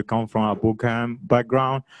 since you come from a bootcamp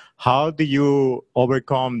background. How do you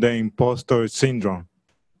overcome the imposter syndrome?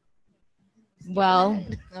 Well,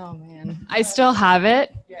 oh man, I still have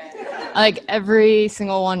it. Like every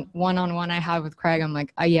single one-on-one I have with Craig, I'm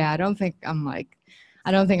like, oh, yeah, I don't think I'm right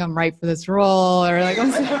for this role, or like,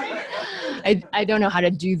 I don't know how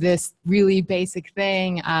to do this really basic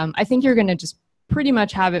thing. I think you're gonna just pretty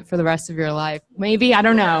much have it for the rest of your life. Maybe, I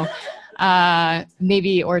don't know.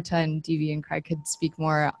 Maybe Orta and DV and Craig could speak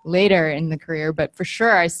more later in the career, but for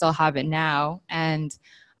sure I still have it now. And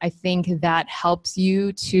I think that helps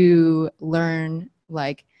you to learn,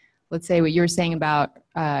 like, let's say what you were saying about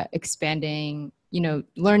expanding,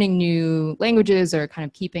 learning new languages or kind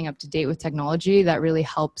of keeping up to date with technology. That really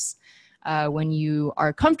helps when you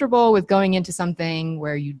are comfortable with going into something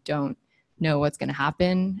where you don't know what's going to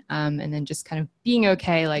happen. And then just kind of being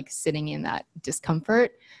okay, like sitting in that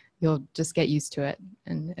discomfort, you'll just get used to it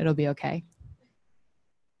and it'll be okay.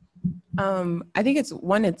 I think it's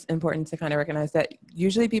important to kind of recognize that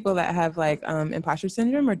usually people that have like imposter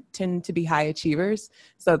syndrome tend to be high achievers.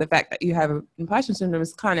 So the fact that you have imposter syndrome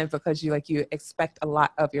is kind of because you expect a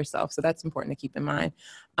lot of yourself. So that's important to keep in mind.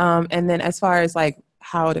 And then as far as like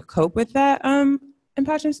how to cope with that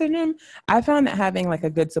imposter syndrome, I found that having like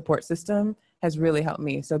a good support system has really helped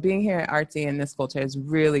me. So being here at Artsy in this culture has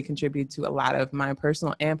really contributed to a lot of my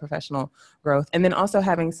personal and professional growth. And then also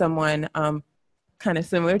having someone kind of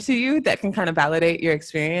similar to you that can kind of validate your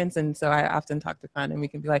experience. And so I often talk to Khan and we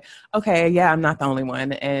can be like, okay, yeah, I'm not the only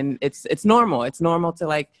one. And it's normal. It's normal to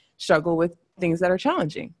like struggle with things that are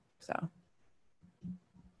challenging. So.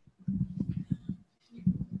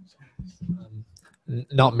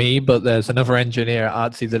 not me, but there's another engineer at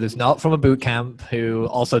Artsy that is not from a boot camp who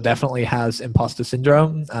also definitely has imposter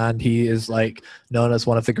syndrome, and he is like known as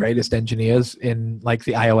one of the greatest engineers in like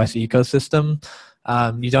the iOS ecosystem.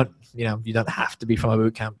 You don't have to be from a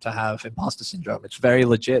boot camp to have imposter syndrome. It's very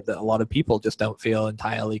legit that a lot of people just don't feel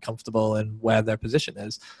entirely comfortable in where their position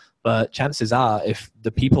is. But chances are, if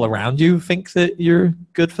the people around you think that you're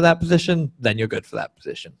good for that position, then you're good for that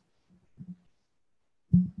position.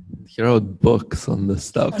 He wrote books on this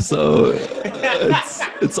stuff, so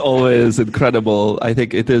it's always incredible. I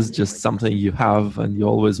think it is just something you have, and you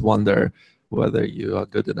always wonder whether you are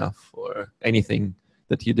good enough for anything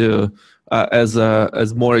that you do.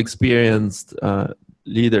 As more experienced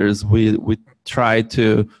leaders, we try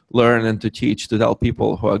to learn and to teach, to tell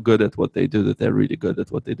people who are good at what they do that they're really good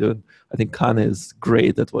at what they do. And I think Kana is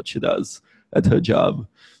great at what she does at her job.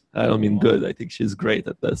 I don't mean good. I think she's great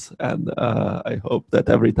at this. And I hope that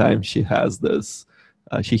every time she has this,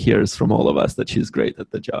 she hears from all of us that she's great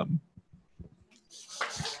at the job.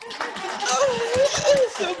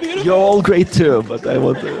 So you're all great too, but I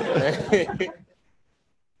want to...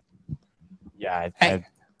 Yeah, I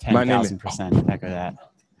 10,000% echo that.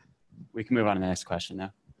 We can move on to the next question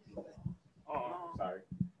now. Oh, sorry.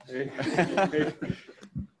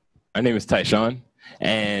 My name is Tyshawn,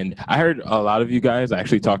 and I heard a lot of you guys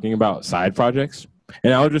actually talking about side projects,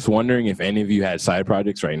 and I was just wondering if any of you had side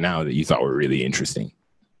projects right now that you thought were really interesting.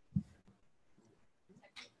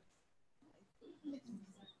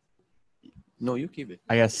 No, you keep it.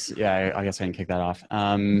 I guess I can kick that off.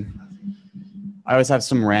 I always have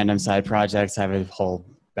some random side projects. I have a whole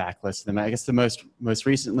backlist of them. I guess the most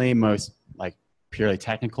recently, like purely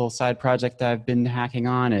technical side project that I've been hacking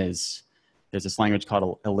on is there's this language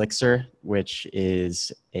called Elixir, which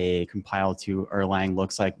is a compile to Erlang,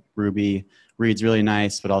 looks like Ruby, reads really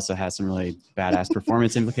nice, but also has some really badass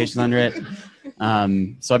performance implications under it.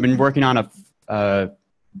 So I've been working on a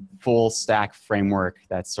full stack framework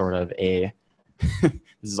that's sort of a, this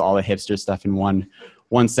is all the hipster stuff in one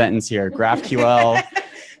sentence here. GraphQL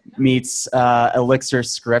meets Elixir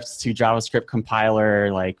scripts to JavaScript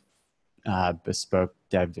compiler, like bespoke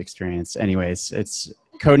dev experience. Anyways, it's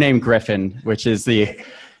codename Griffin, which is the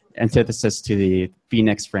antithesis to the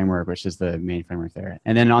Phoenix framework, which is the main framework there.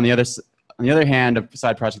 And then on the other hand, a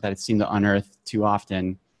side project that I seem to unearth too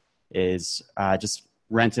often is just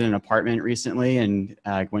rented an apartment recently and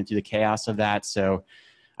went through the chaos of that. So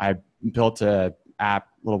I built a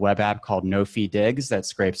little web app called No Fee Digs that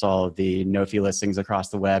scrapes all of the no fee listings across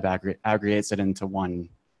the web, aggregates it into one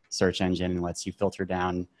search engine, and lets you filter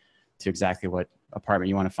down to exactly what apartment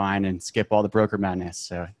you want to find and skip all the broker madness.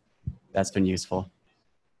 So that's been useful.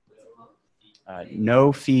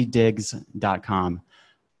 nofeedigs.com.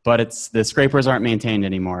 But the scrapers aren't maintained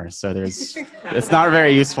anymore, so it's not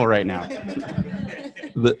very useful right now.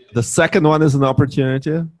 The second one is an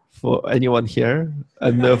opportunity for anyone here,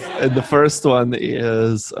 and the first one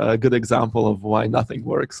is a good example of why nothing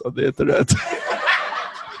works on the internet.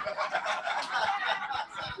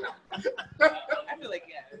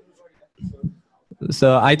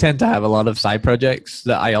 So I tend to have a lot of side projects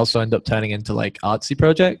that I also end up turning into like artsy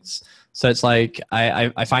projects. So it's like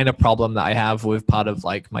I find a problem that I have with part of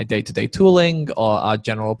like my day-to-day tooling or our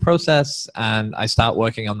general process, and I start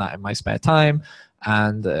working on that in my spare time.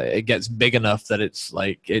 And it gets big enough that it's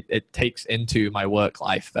like it takes into my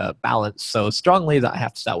work-life balance so strongly that I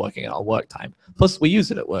have to start working it on work time. Plus, we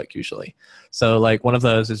use it at work usually. So like one of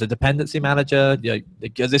those is a dependency manager.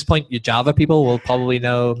 At this point, your Java people will probably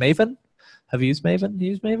know Maven. Have you used Maven? You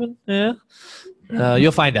use Maven? Yeah.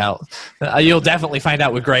 You'll find out. You'll definitely find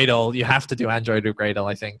out with Gradle. You have to do Android with Gradle,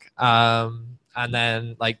 I think. And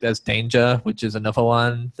then like there's Danger, which is another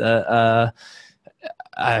one that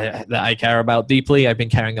I care about deeply. I've been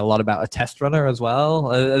caring a lot about a test runner as well.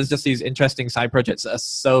 There's just these interesting side projects that are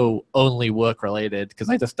so only work related because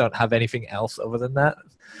I just don't have anything else other than that.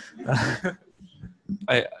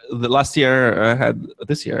 This year I had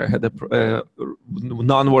a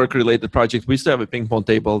non-work related project. We used to have a ping pong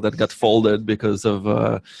table that got folded because of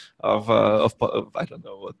I don't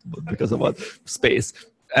know what because of what space.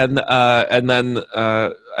 And then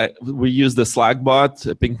we used the Slack bot,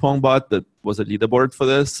 a ping pong bot that was a leaderboard for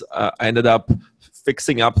this. I ended up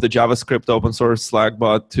fixing up the JavaScript open source Slack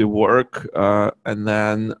bot to work, and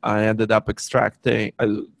then I ended up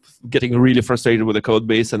getting really frustrated with the code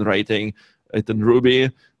base and writing it in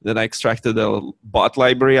Ruby. Then I extracted a bot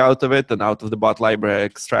library out of it, and out of the bot library I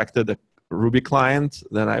extracted a Ruby client.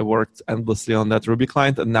 Then I worked endlessly on that Ruby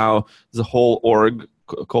client, and now there's a whole org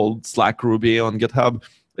called Slack Ruby on GitHub.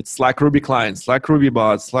 It's Slack Ruby client, Slack Ruby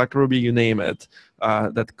bot, Slack Ruby, you name it.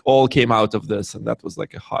 That all came out of this, and that was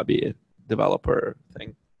like a hobby developer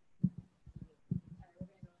thing.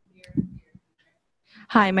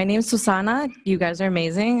 Hi, my name is Susana. You guys are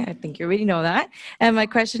amazing. I think you already know that. And my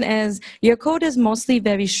question is, your code is mostly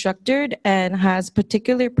very structured and has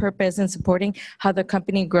particular purpose in supporting how the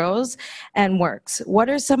company grows and works. What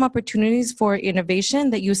are some opportunities for innovation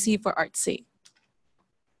that you see for Artsy?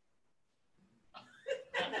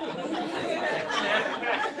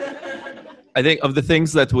 I think of the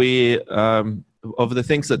things that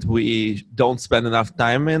we don't spend enough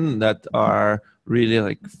time in that are really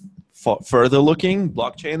like further looking,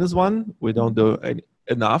 blockchain is one. We don't do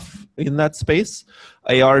enough in that space.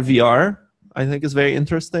 AR, VR, I think is very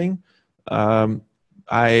interesting. Any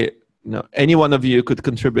one of you could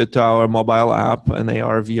contribute to our mobile app and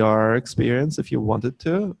AR, VR experience if you wanted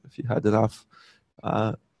to, if you had enough,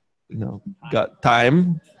 got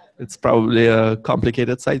time. It's probably a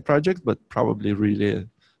complicated side project, but probably really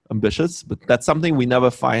ambitious. But that's something we never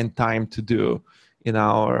find time to do in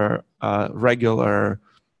our regular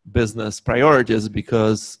business priorities,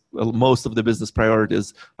 because most of the business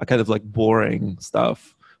priorities are kind of like boring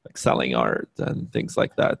stuff, like selling art and things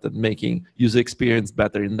like that, and making user experience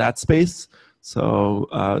better in that space. So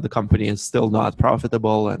the company is still not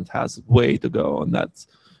profitable and has way to go on that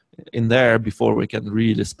in there before we can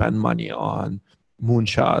really spend money on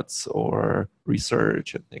moonshots or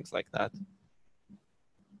research and things like that.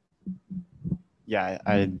 Yeah,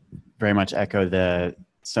 I very much echo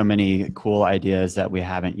so many cool ideas that we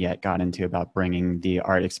haven't yet got into about bringing the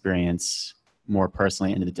art experience more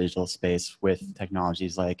personally into the digital space with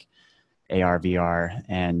technologies like AR, VR,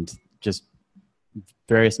 and just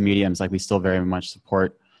various mediums. Like we still very much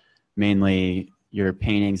support mainly your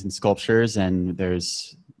paintings and sculptures, and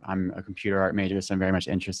I'm a computer art major, so I'm very much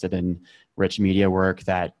interested in rich media work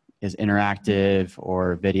that is interactive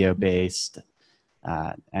or video based,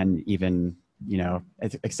 and even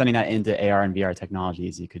extending that into AR and VR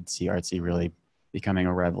technologies. You could see Artsy really becoming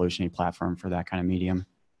a revolutionary platform for that kind of medium.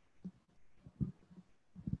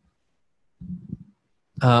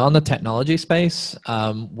 On the technology space,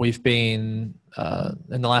 we've been,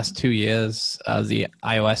 in the last 2 years, the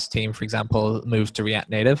iOS team, for example, moved to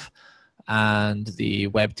React Native, and the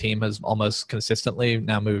web team has almost consistently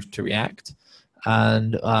now moved to React.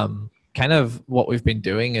 And kind of what we've been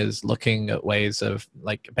doing is looking at ways of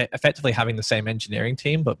like effectively having the same engineering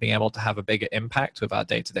team, but being able to have a bigger impact with our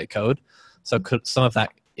day-to-day code. So some of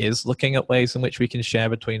that is looking at ways in which we can share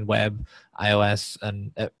between web, iOS,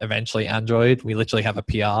 and eventually Android. We literally have a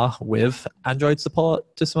PR with Android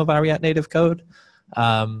support to some of our React Native code.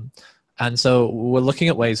 And so we're looking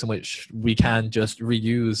at ways in which we can just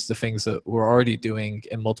reuse the things that we're already doing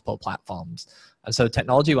in multiple platforms. And so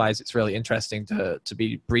technology-wise, it's really interesting to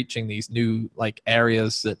be breaching these new like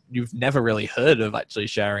areas that you've never really heard of actually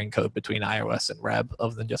sharing code between iOS and web,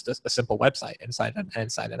 other than just a simple website inside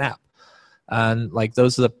an app. And like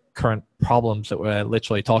those are the current problems that we're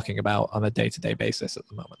literally talking about on a day-to-day basis at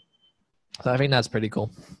the moment. So I think that's pretty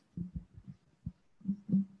cool.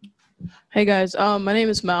 Hey guys, my name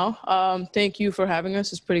is Mel. Thank you for having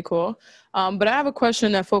us. It's pretty cool. But I have a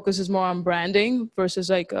question that focuses more on branding versus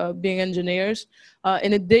like being engineers.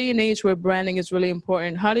 In a day and age where branding is really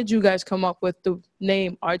important, how did you guys come up with the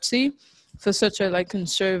name Artsy for such a like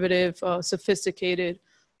conservative, sophisticated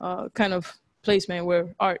kind of placement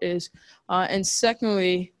where art is? And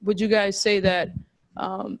secondly, would you guys say that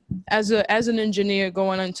as an engineer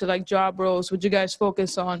going into like job roles, would you guys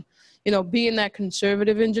focus on being that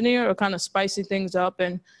conservative engineer, or kind of spicing things up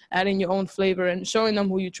and adding your own flavor and showing them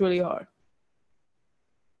who you truly are?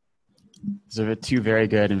 Those are two very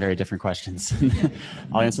good and very different questions.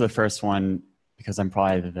 I'll answer the first one because I'm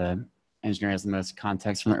probably the engineer who has the most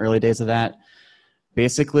context from the early days of that.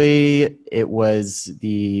 Basically, it was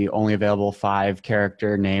the only available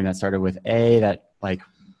 5-character name that started with A, that like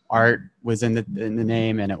art was in the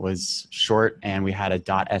name, and it was short, and we had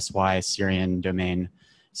a .sy Syrian domain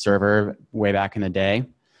server way back in the day.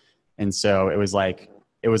 And so it was like,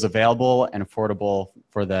 it was available and affordable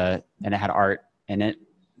and it had art in it.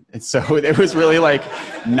 And so it was really like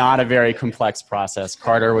not a very complex process.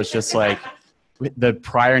 Carter was just like, the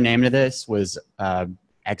prior name to this was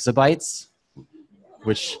Exabytes,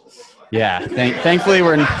 which, yeah, thankfully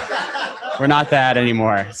we're not that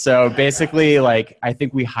anymore. So basically, like, I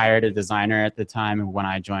think we hired a designer at the time when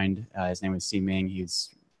I joined. His name was Si Ming. He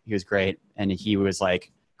was great. And he was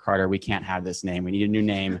like, Carter, we can't have this name. We need a new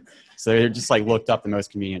name. So they just like looked up the most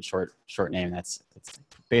convenient short name. That's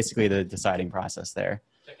basically the deciding process there.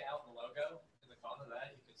 Check out the logo in the corner there.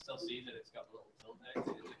 You can still see that it's got a little tilt there to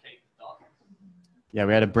indicate the dot. Yeah,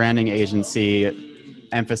 we had a branding agency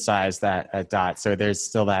emphasize that at Dot. So there's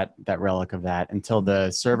still that relic of that until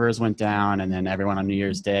the servers went down, and then everyone on New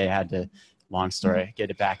Year's Day had to, long story, get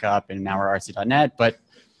it back up, and now we're artsy.net. But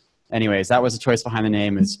anyways, that was the choice behind the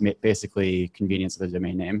name, is basically convenience of the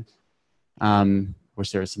domain name.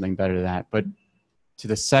 Wish there was something better to that. But to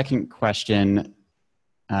the second question,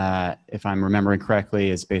 if I'm remembering correctly,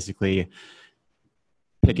 is basically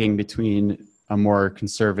picking between a more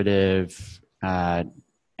conservative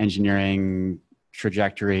engineering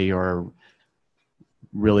trajectory or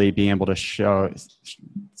really being able to show.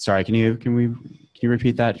 Sorry, can you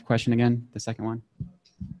repeat that question again? The second one.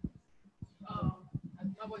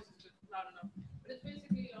 My voice is just loud enough. But it's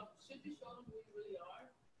basically, should you show them who you really are,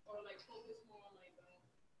 or like focus more on like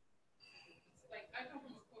I come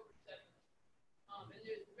from a corporate setting, and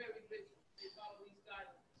there's very rigid. They follow these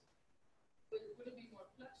guidelines. Would it be more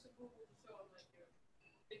flexible? Would you show them like your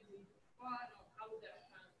big league fun, or how would that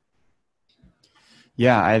kind of?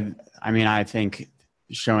 Yeah, I mean, I think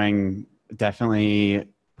showing definitely.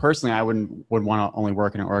 Personally, I would want to only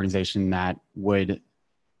work in an organization that would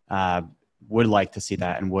like to see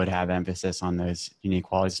that and would have emphasis on those unique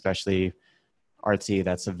qualities, especially Artsy.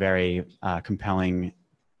 That's a very compelling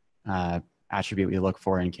attribute we look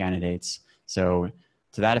for in candidates. So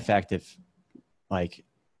to that effect, if like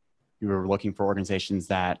you were looking for organizations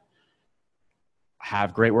that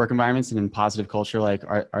have great work environments and positive culture like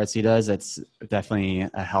Artsy does, it's definitely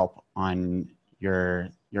a help on your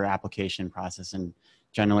application process. And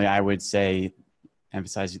generally, I would say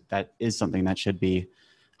emphasize that is something that should be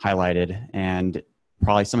highlighted, and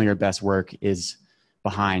probably some of your best work is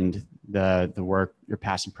behind the work, your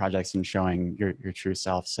passion projects, and showing your true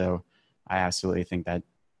self. So I absolutely think that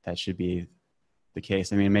should be the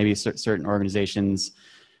case. I mean, maybe certain organizations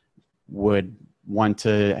would want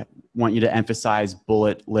you to emphasize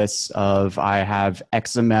bullet lists of I have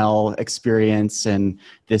XML experience and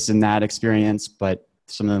this and that experience, but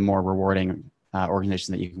some of the more rewarding organizations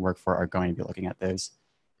that you can work for are going to be looking at those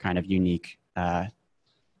kind of unique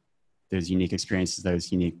experiences, those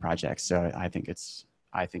unique projects. So I think it's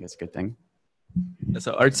a good thing.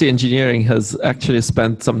 So Artsy Engineering has actually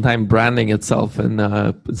spent some time branding itself in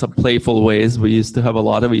some playful ways. We used to have a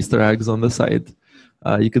lot of Easter eggs on the site.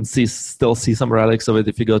 You can still see some relics of it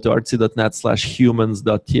if you go to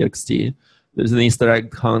artsy.net/humans.txt. There's an Easter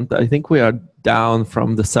egg count. I think we are down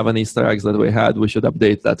from the 7 Easter eggs that we had. We should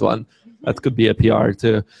update that one. That could be a PR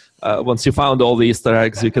too. Once you found all the Easter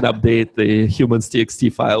eggs, you can update the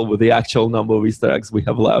humans.txt file with the actual number of Easter eggs we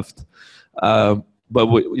have left. But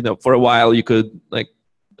for a while, you could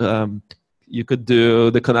you could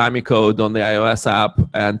do the Konami code on the iOS app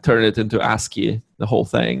and turn it into ASCII, the whole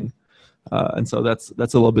thing. And so that's a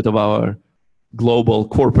little bit of our global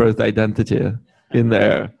corporate identity in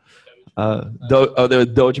there.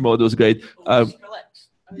 The Doge mode was great.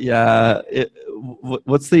 Yeah,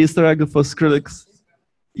 what's the Easter egg for Skrillex?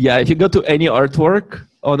 Yeah, if you go to any artwork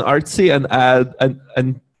on Artsy and add and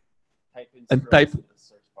type in the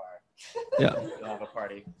search bar, yeah, you'll have a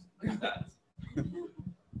party.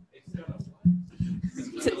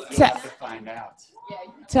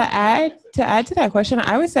 To add to that question,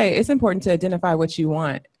 I would say it's important to identify what you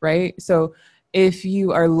want, right? So if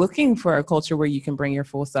you are looking for a culture where you can bring your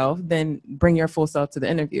full self, then bring your full self to the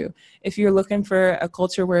interview. If you're looking for a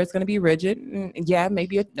culture where it's going to be rigid, yeah,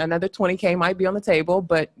 maybe another 20K might be on the table,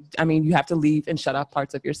 but I mean, you have to leave and shut off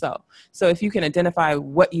parts of yourself. So if you can identify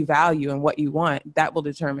what you value and what you want, that will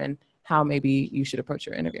determine how maybe you should approach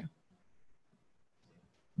your interview.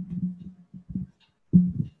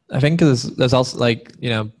 I think there's also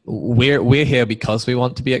we're here because we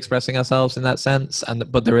want to be expressing ourselves in that sense,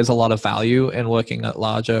 but there is a lot of value in working at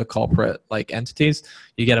larger corporate entities.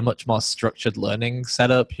 You get a much more structured learning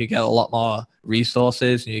setup. You get a lot more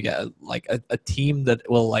resources, and you get a team that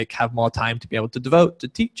will have more time to be able to devote to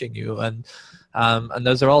teaching you, and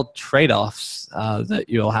those are all trade-offs that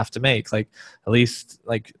you'll have to make. At least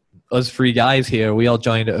us 3 guys here, we all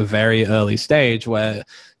joined at a very early stage where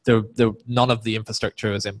none of the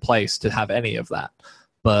infrastructure is in place to have any of that.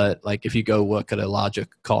 But if you go work at a larger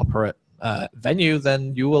corporate venue,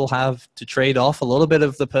 then you will have to trade off a little bit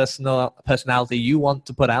of the personality you want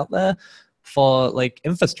to put out there for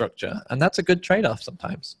infrastructure, and that's a good trade-off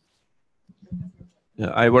sometimes. Yeah,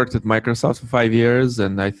 I worked at Microsoft for 5 years,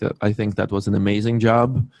 and I think that was an amazing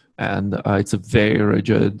job. And it's a very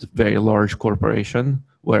rigid, very large corporation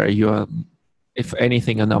where you are, if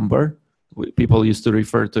anything, a number. People used to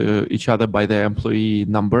refer to each other by their employee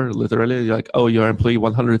number, literally. Oh, your employee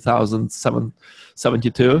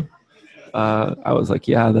 100,772. I was like,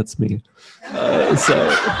 yeah, that's me.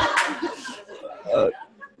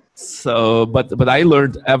 So, but I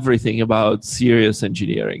learned everything about serious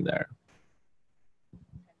engineering there.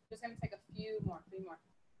 Just gonna take a few more, 3 more.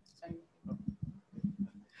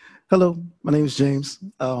 Hello, my name is James.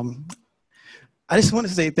 I just want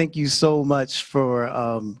to say thank you so much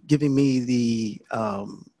for giving me the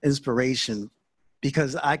inspiration,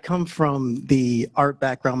 because I come from the art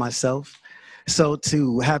background myself. So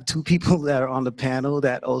to have 2 people that are on the panel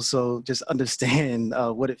that also just understand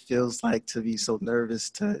what it feels like to be so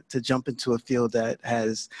nervous to jump into a field that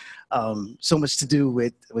has so much to do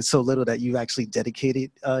with so little that you actually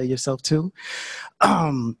dedicated yourself to.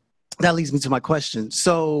 That leads me to my question.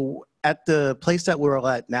 So at the place that we're all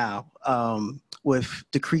at now, with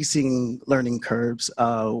decreasing learning curves,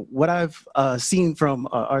 what I've seen from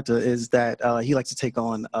Arta is that he likes to take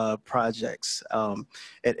on projects.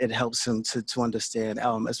 It helps him to understand.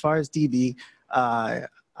 As far as DB, I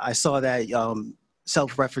saw that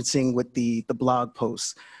self-referencing with the blog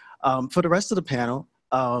posts. For the rest of the panel,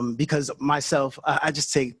 because myself, I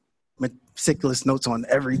just take meticulous notes on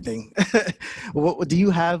everything. What do you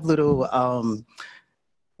have little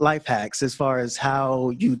life hacks as far as how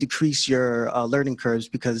you decrease your learning curves?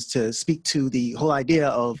 Because to speak to the whole idea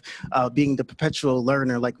of being the perpetual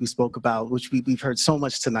learner, like we spoke about, which we've heard so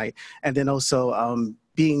much tonight, and then also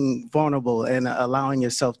being vulnerable and allowing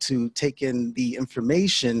yourself to take in the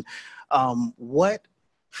information, what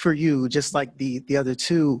for you, just like the other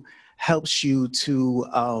 2, helps you to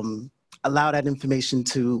allow that information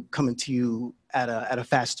to come into you at a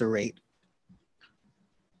faster rate?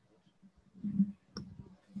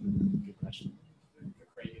 Good question.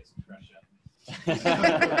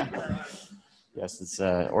 Yes, it's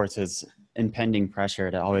Orta's impending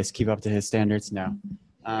pressure to always keep up to his standards now.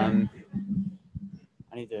 I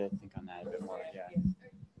need to think on that a bit more.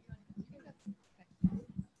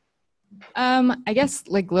 Yeah. I guess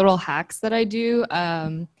like little hacks that I do.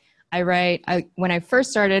 When I first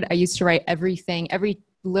started, I used to write every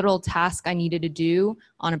little task I needed to do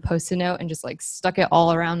on a Post-it note and just like stuck it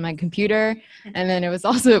all around my computer. And then it was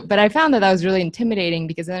also, but I found that was really intimidating,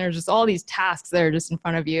 because then there's just all these tasks that are just in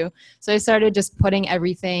front of you. So I started just putting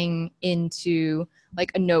everything into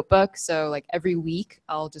like a notebook. So like every week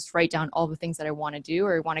I'll just write down all the things that I want to do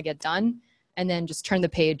or want to get done, and then just turn the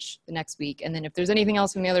page the next week. And then if there's anything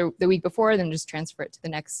else from the week before, then just transfer it to the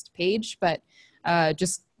next page. But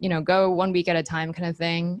just, go 1 week at a time kind of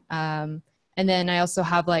thing. And then I also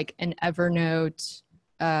have like an Evernote,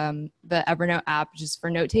 the Evernote app just for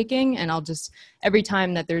note taking. And I'll just, every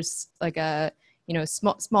time that there's like a,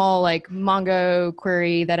 small like Mongo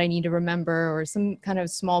query that I need to remember, or some kind of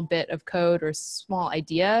small bit of code or small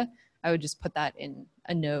idea, I would just put that in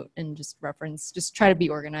a note and just try to be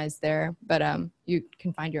organized there. But you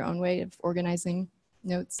can find your own way of organizing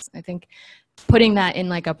notes. I think putting that in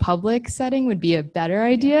like a public setting would be a better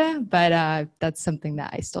idea, but that's something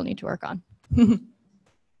that I still need to work on.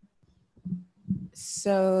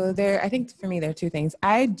 So I think for me, there are 2 things.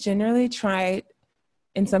 I generally try,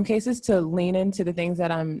 in some cases, to lean into the things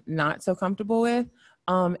that I'm not so comfortable with.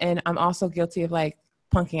 And I'm also guilty of like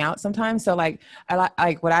punking out sometimes. So like,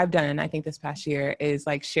 like what I've done, I think this past year, is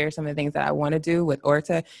like share some of the things that I want to do with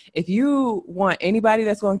Orta. If you want anybody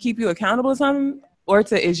that's going to keep you accountable to something,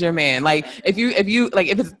 Orta is your man. Like if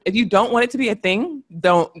you don't want it to be a thing,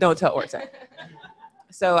 don't tell Orta.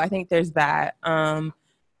 So I think there's that.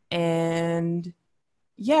 And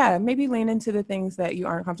yeah, maybe lean into the things that you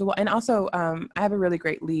aren't comfortable. And also, I have a really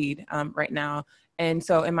great lead right now. And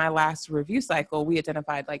so in my last review cycle, we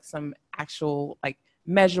identified like some actual like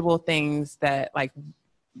measurable things that like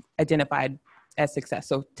identified as success.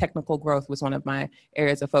 So technical growth was one of my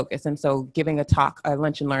areas of focus. And so giving a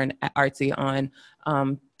lunch and learn at Artsy on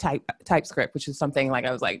TypeScript, which is something like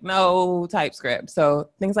I was like, no TypeScript. So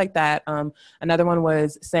things like that. Another one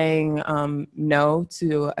was saying no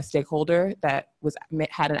to a stakeholder that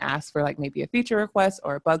had an ask for like maybe a feature request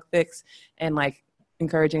or a bug fix, and like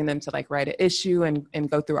encouraging them to like write an issue and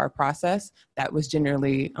go through our process. That was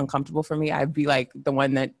generally uncomfortable for me. I'd be like the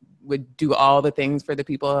one that would do all the things for the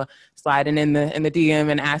people sliding in the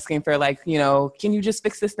DM and asking for like, can you just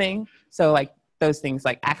fix this thing? So like those things,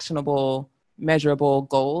 like actionable, measurable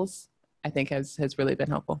goals, I think has really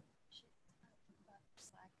been helpful.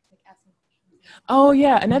 Oh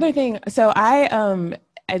yeah, another thing. So I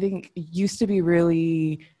think used to be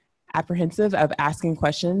really apprehensive of asking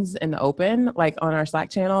questions in the open, like on our Slack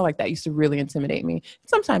channel. Like that used to really intimidate me. It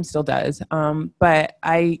sometimes still does. But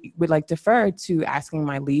I would like defer to asking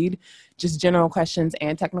my lead just general questions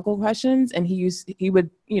and technical questions. And he would,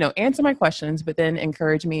 answer my questions, but then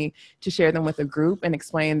encourage me to share them with a group and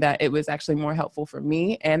explain that it was actually more helpful for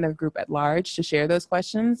me and the group at large to share those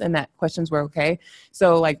questions, and that questions were okay.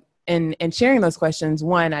 So like in sharing those questions,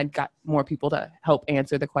 one, I got more people to help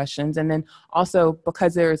answer the questions. And then also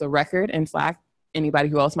because there is a record in Slack, anybody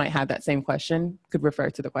who else might have that same question could refer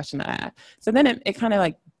to the question that I had. So then it kind of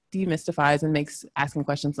like demystifies and makes asking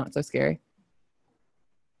questions not so scary.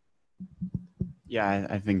 Yeah,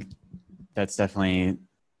 I think that's definitely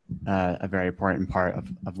a very important part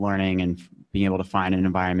of learning and being able to find an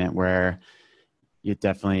environment where it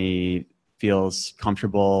definitely feels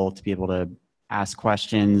comfortable to be able to ask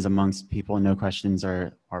questions amongst people and no questions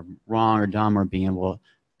are wrong or dumb, or being able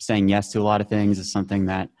saying yes to a lot of things is something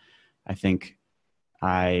that I think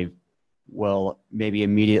I will maybe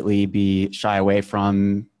immediately be shy away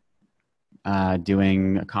from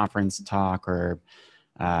doing a conference talk or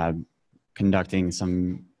conducting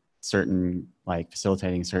some certain, like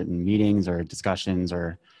facilitating certain meetings or discussions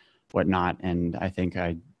or whatnot. And I think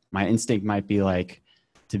my instinct might be like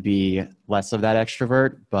to be less of that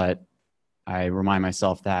extrovert, but I remind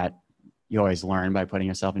myself that you always learn by putting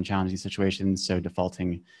yourself in challenging situations. So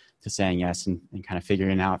defaulting to saying yes and kind of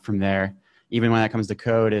figuring it out from there. Even when that comes to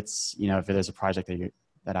code, it's, you know, if there's a project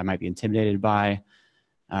that I might be intimidated by,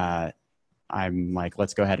 I'm like,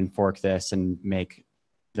 let's go ahead and fork this and make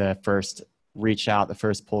the first the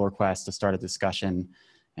first pull request to start a discussion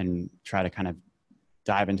and try to kind of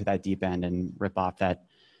dive into that deep end and rip off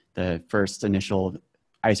the first initial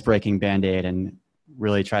ice-breaking Band-Aid and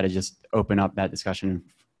really try to just open up that discussion and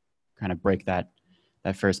kind of break that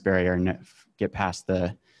first barrier and get past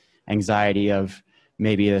the anxiety of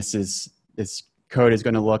maybe this code is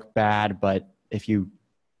going to look bad, but if you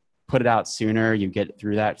put it out sooner, you get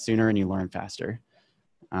through that sooner and you learn faster.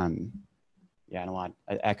 Yeah, and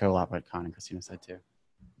I echo a lot what Con and Christina said too.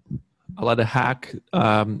 A lot of hack.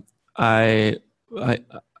 I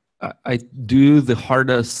do the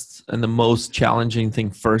hardest and the most challenging thing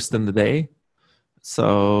first in the day.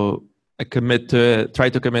 So I commit to it, try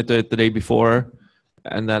to commit to it the day before,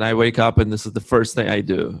 and then I wake up and this is the first thing I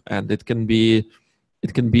do. And it can be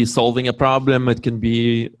solving a problem. It can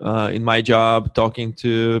be in my job talking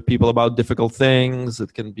to people about difficult things.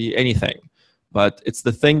 It can be anything. But it's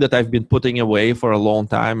the thing that I've been putting away for a long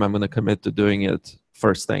time. I'm going to commit to doing it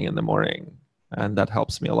first thing in the morning. And that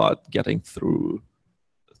helps me a lot getting through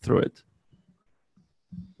it.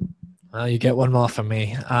 Well, you get one more from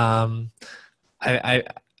me.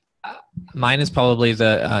 Mine is probably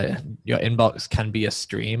your inbox can be a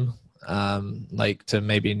stream, like to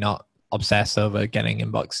maybe not obsess over getting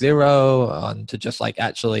inbox 0 and to just like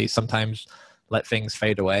actually sometimes let things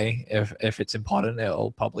fade away. If it's important,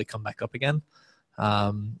 it'll probably come back up again.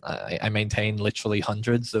 I maintain literally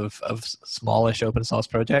hundreds of smallish open source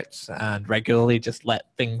projects and regularly just let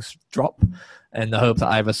things drop in the hope that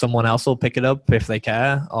either someone else will pick it up if they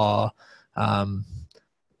care, or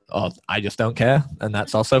I just don't care, and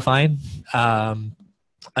that's also fine.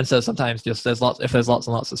 And so sometimes just if there's lots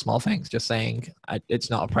and lots of small things, just saying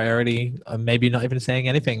it's not a priority, or maybe not even saying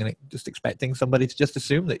anything, and just expecting somebody to just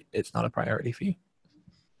assume that it's not a priority for you.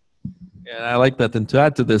 Yeah, I like that. And to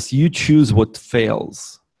add to this, you choose what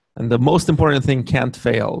fails. And the most important thing can't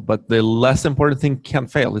fail, but the less important thing can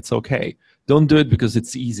fail. It's okay. Don't do it because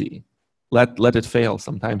it's easy. Let it fail.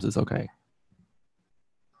 Sometimes it's okay.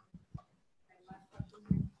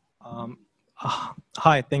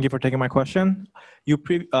 Hi, thank you for taking my question.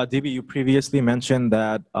 DB, you previously mentioned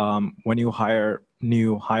that when you hire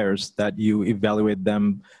new hires, that you evaluate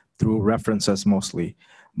them through references mostly.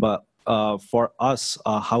 But for us,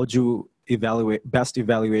 how would you best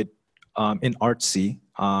evaluate in Artsy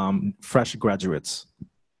fresh graduates?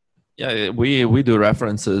 Yeah, we do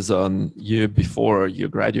references on you before you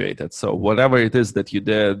graduated. So whatever it is that you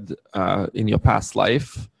did in your past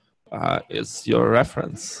life is your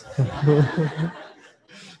reference.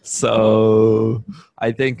 So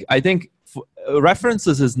I think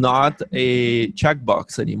references is not a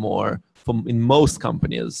checkbox anymore in most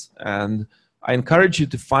companies. And I encourage you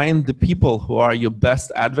to find the people who are your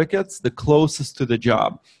best advocates, the closest to the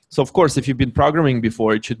job. So of course, if you've been programming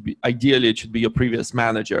before, ideally it should be your previous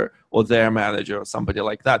manager or their manager or somebody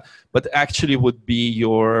like that, but actually would be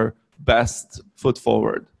your best foot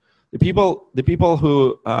forward. The people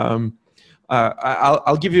who,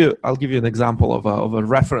 I'll give you an example of a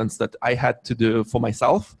reference that I had to do for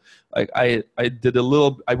myself. Like I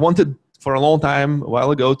wanted for a long time, a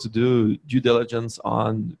while ago, to do due diligence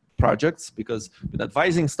on projects because I've been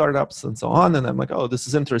advising startups and so on. And I'm like, oh, this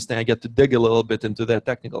is interesting. I get to dig a little bit into their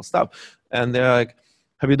technical stuff. And they're like,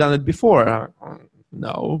 have you done it before?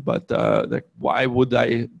 No, but like, why would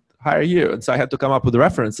I hire you? And so I had to come up with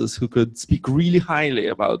references who could speak really highly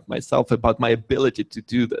about myself, about my ability to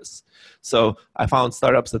do this. So I found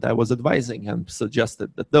startups that I was advising and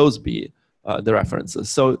suggested that those be the references.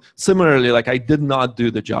 So similarly, like I did not do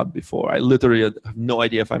the job before. I literally have no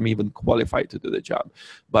idea if I'm even qualified to do the job.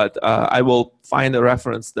 But I will find a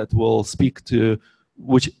reference that will speak to,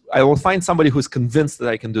 which I will find somebody who's convinced that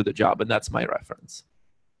I can do the job, and that's my reference.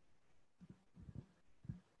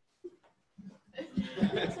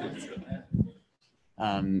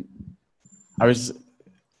 I was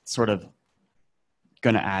sort of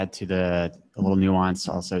going to add to a little nuance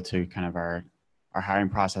also to kind of our hiring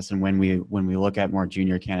process, and when we look at more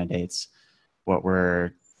junior candidates, what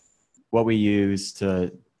we use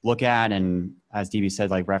to look at, and as DB said,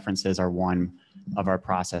 like references are one of our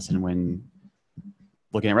process. And when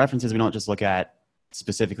looking at references, we don't just look at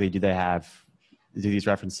specifically do these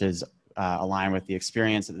references align with the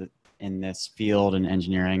experience in this field in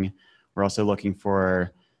engineering. We're also looking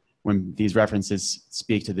for, when these references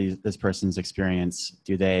speak to this person's experience,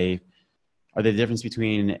 are they the difference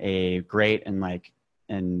between a great and like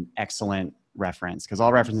an excellent reference? Because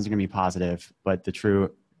all references are going to be positive, but the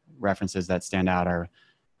true references that stand out are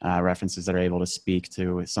references that are able to speak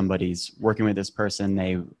to somebody's working with this person.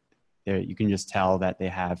 You can just tell that they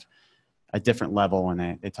have a different level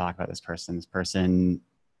when they talk about this person. This person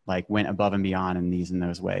like went above and beyond in these and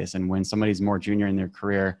those ways. And when somebody's more junior in their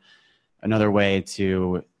career, another way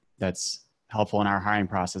that's helpful in our hiring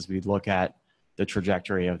process, we look at the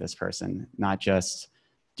trajectory of this person, not just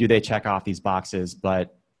do they check off these boxes,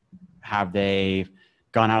 but have they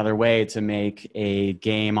gone out of their way to make a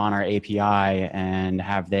game on our API, and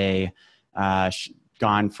have they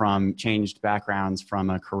changed backgrounds from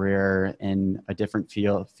a career in a different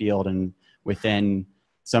field, and within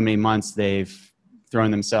so many months they've thrown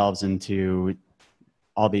themselves into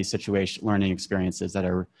all these learning experiences that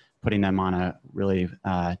are putting them on a really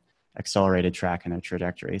accelerated track in their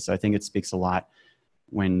trajectory. So I think it speaks a lot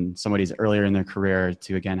when somebody's earlier in their career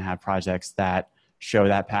to, again, have projects that show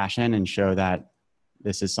that passion and show that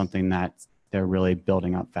this is something that they're really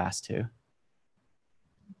building up fast to.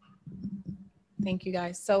 Thank you,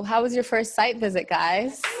 guys. So how was your first site visit,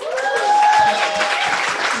 guys?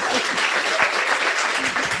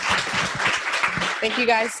 Thank you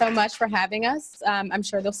guys so much for having us. I'm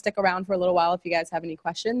sure they'll stick around for a little while if you guys have any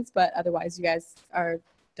questions, but otherwise you guys are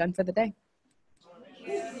done for the day.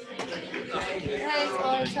 You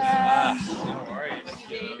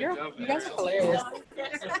guys are hilarious.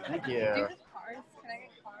 Thank you.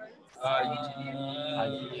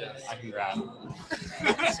 I can grab.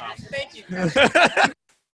 Thank you.